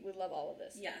 We love all of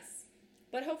this. Yes.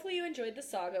 But hopefully you enjoyed the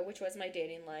saga, which was my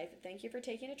dating life. Thank you for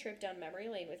taking a trip down memory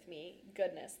lane with me.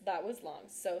 Goodness, that was long.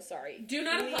 So sorry. Do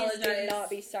not Please apologize. do not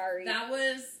be sorry. That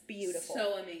was beautiful.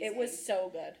 So amazing. It was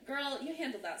so good. Girl, you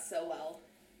handled that so well.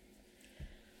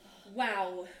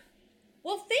 Wow.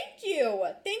 Well, thank you.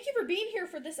 Thank you for being here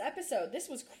for this episode. This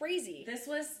was crazy. This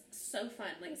was so fun.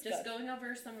 Like, just good. Going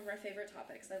over some of our favorite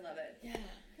topics. I love it. Yeah,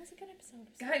 it was a good episode.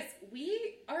 Guys,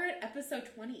 we are at episode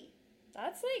 20.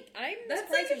 That's I'm That's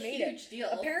surprised like we a made huge deal.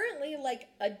 Apparently, like,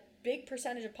 a big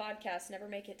percentage of podcasts never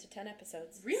make it to 10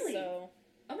 episodes. Really? So,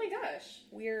 Oh my gosh.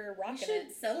 we're We rocking should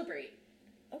it. celebrate.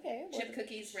 Okay. Chip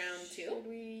cookies round 2. Should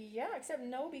we? Yeah, except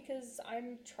no, because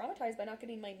I'm traumatized by not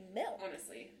getting my milk.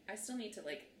 Honestly, I still need to,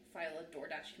 like, file a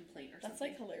DoorDash complaint or That's, something.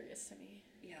 like, hilarious to me.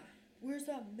 Yeah. Where's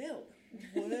that milk?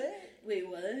 What? Wait,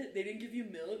 what? They didn't give you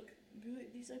milk?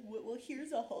 He's like, well,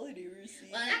 here's a holiday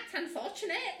receipt. Well, that's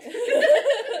unfortunate.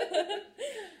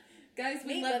 Guys,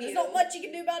 we Me, love but you. there's not much you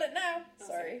can do about it now. Oh,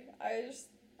 sorry. I just,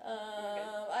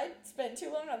 I spent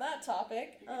too long on that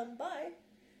topic. Bye.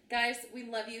 Guys, we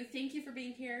love you. Thank you for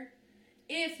being here.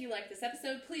 If you like this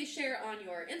episode, please share on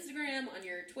your Instagram, on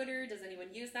your Twitter. Does anyone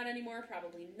use that anymore?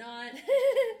 Probably not.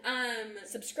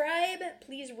 Subscribe.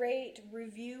 Please rate,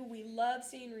 review. We love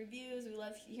seeing reviews. We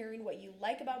love hearing what you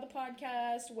like about the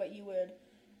podcast, what you would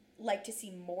like to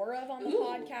see more of on the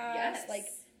podcast. Yes. Like,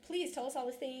 please tell us all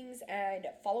the things and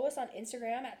follow us on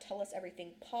Instagram at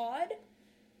TellUsEverythingPod.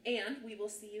 And we will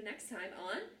see you next time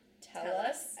on Tell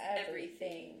Us Everything.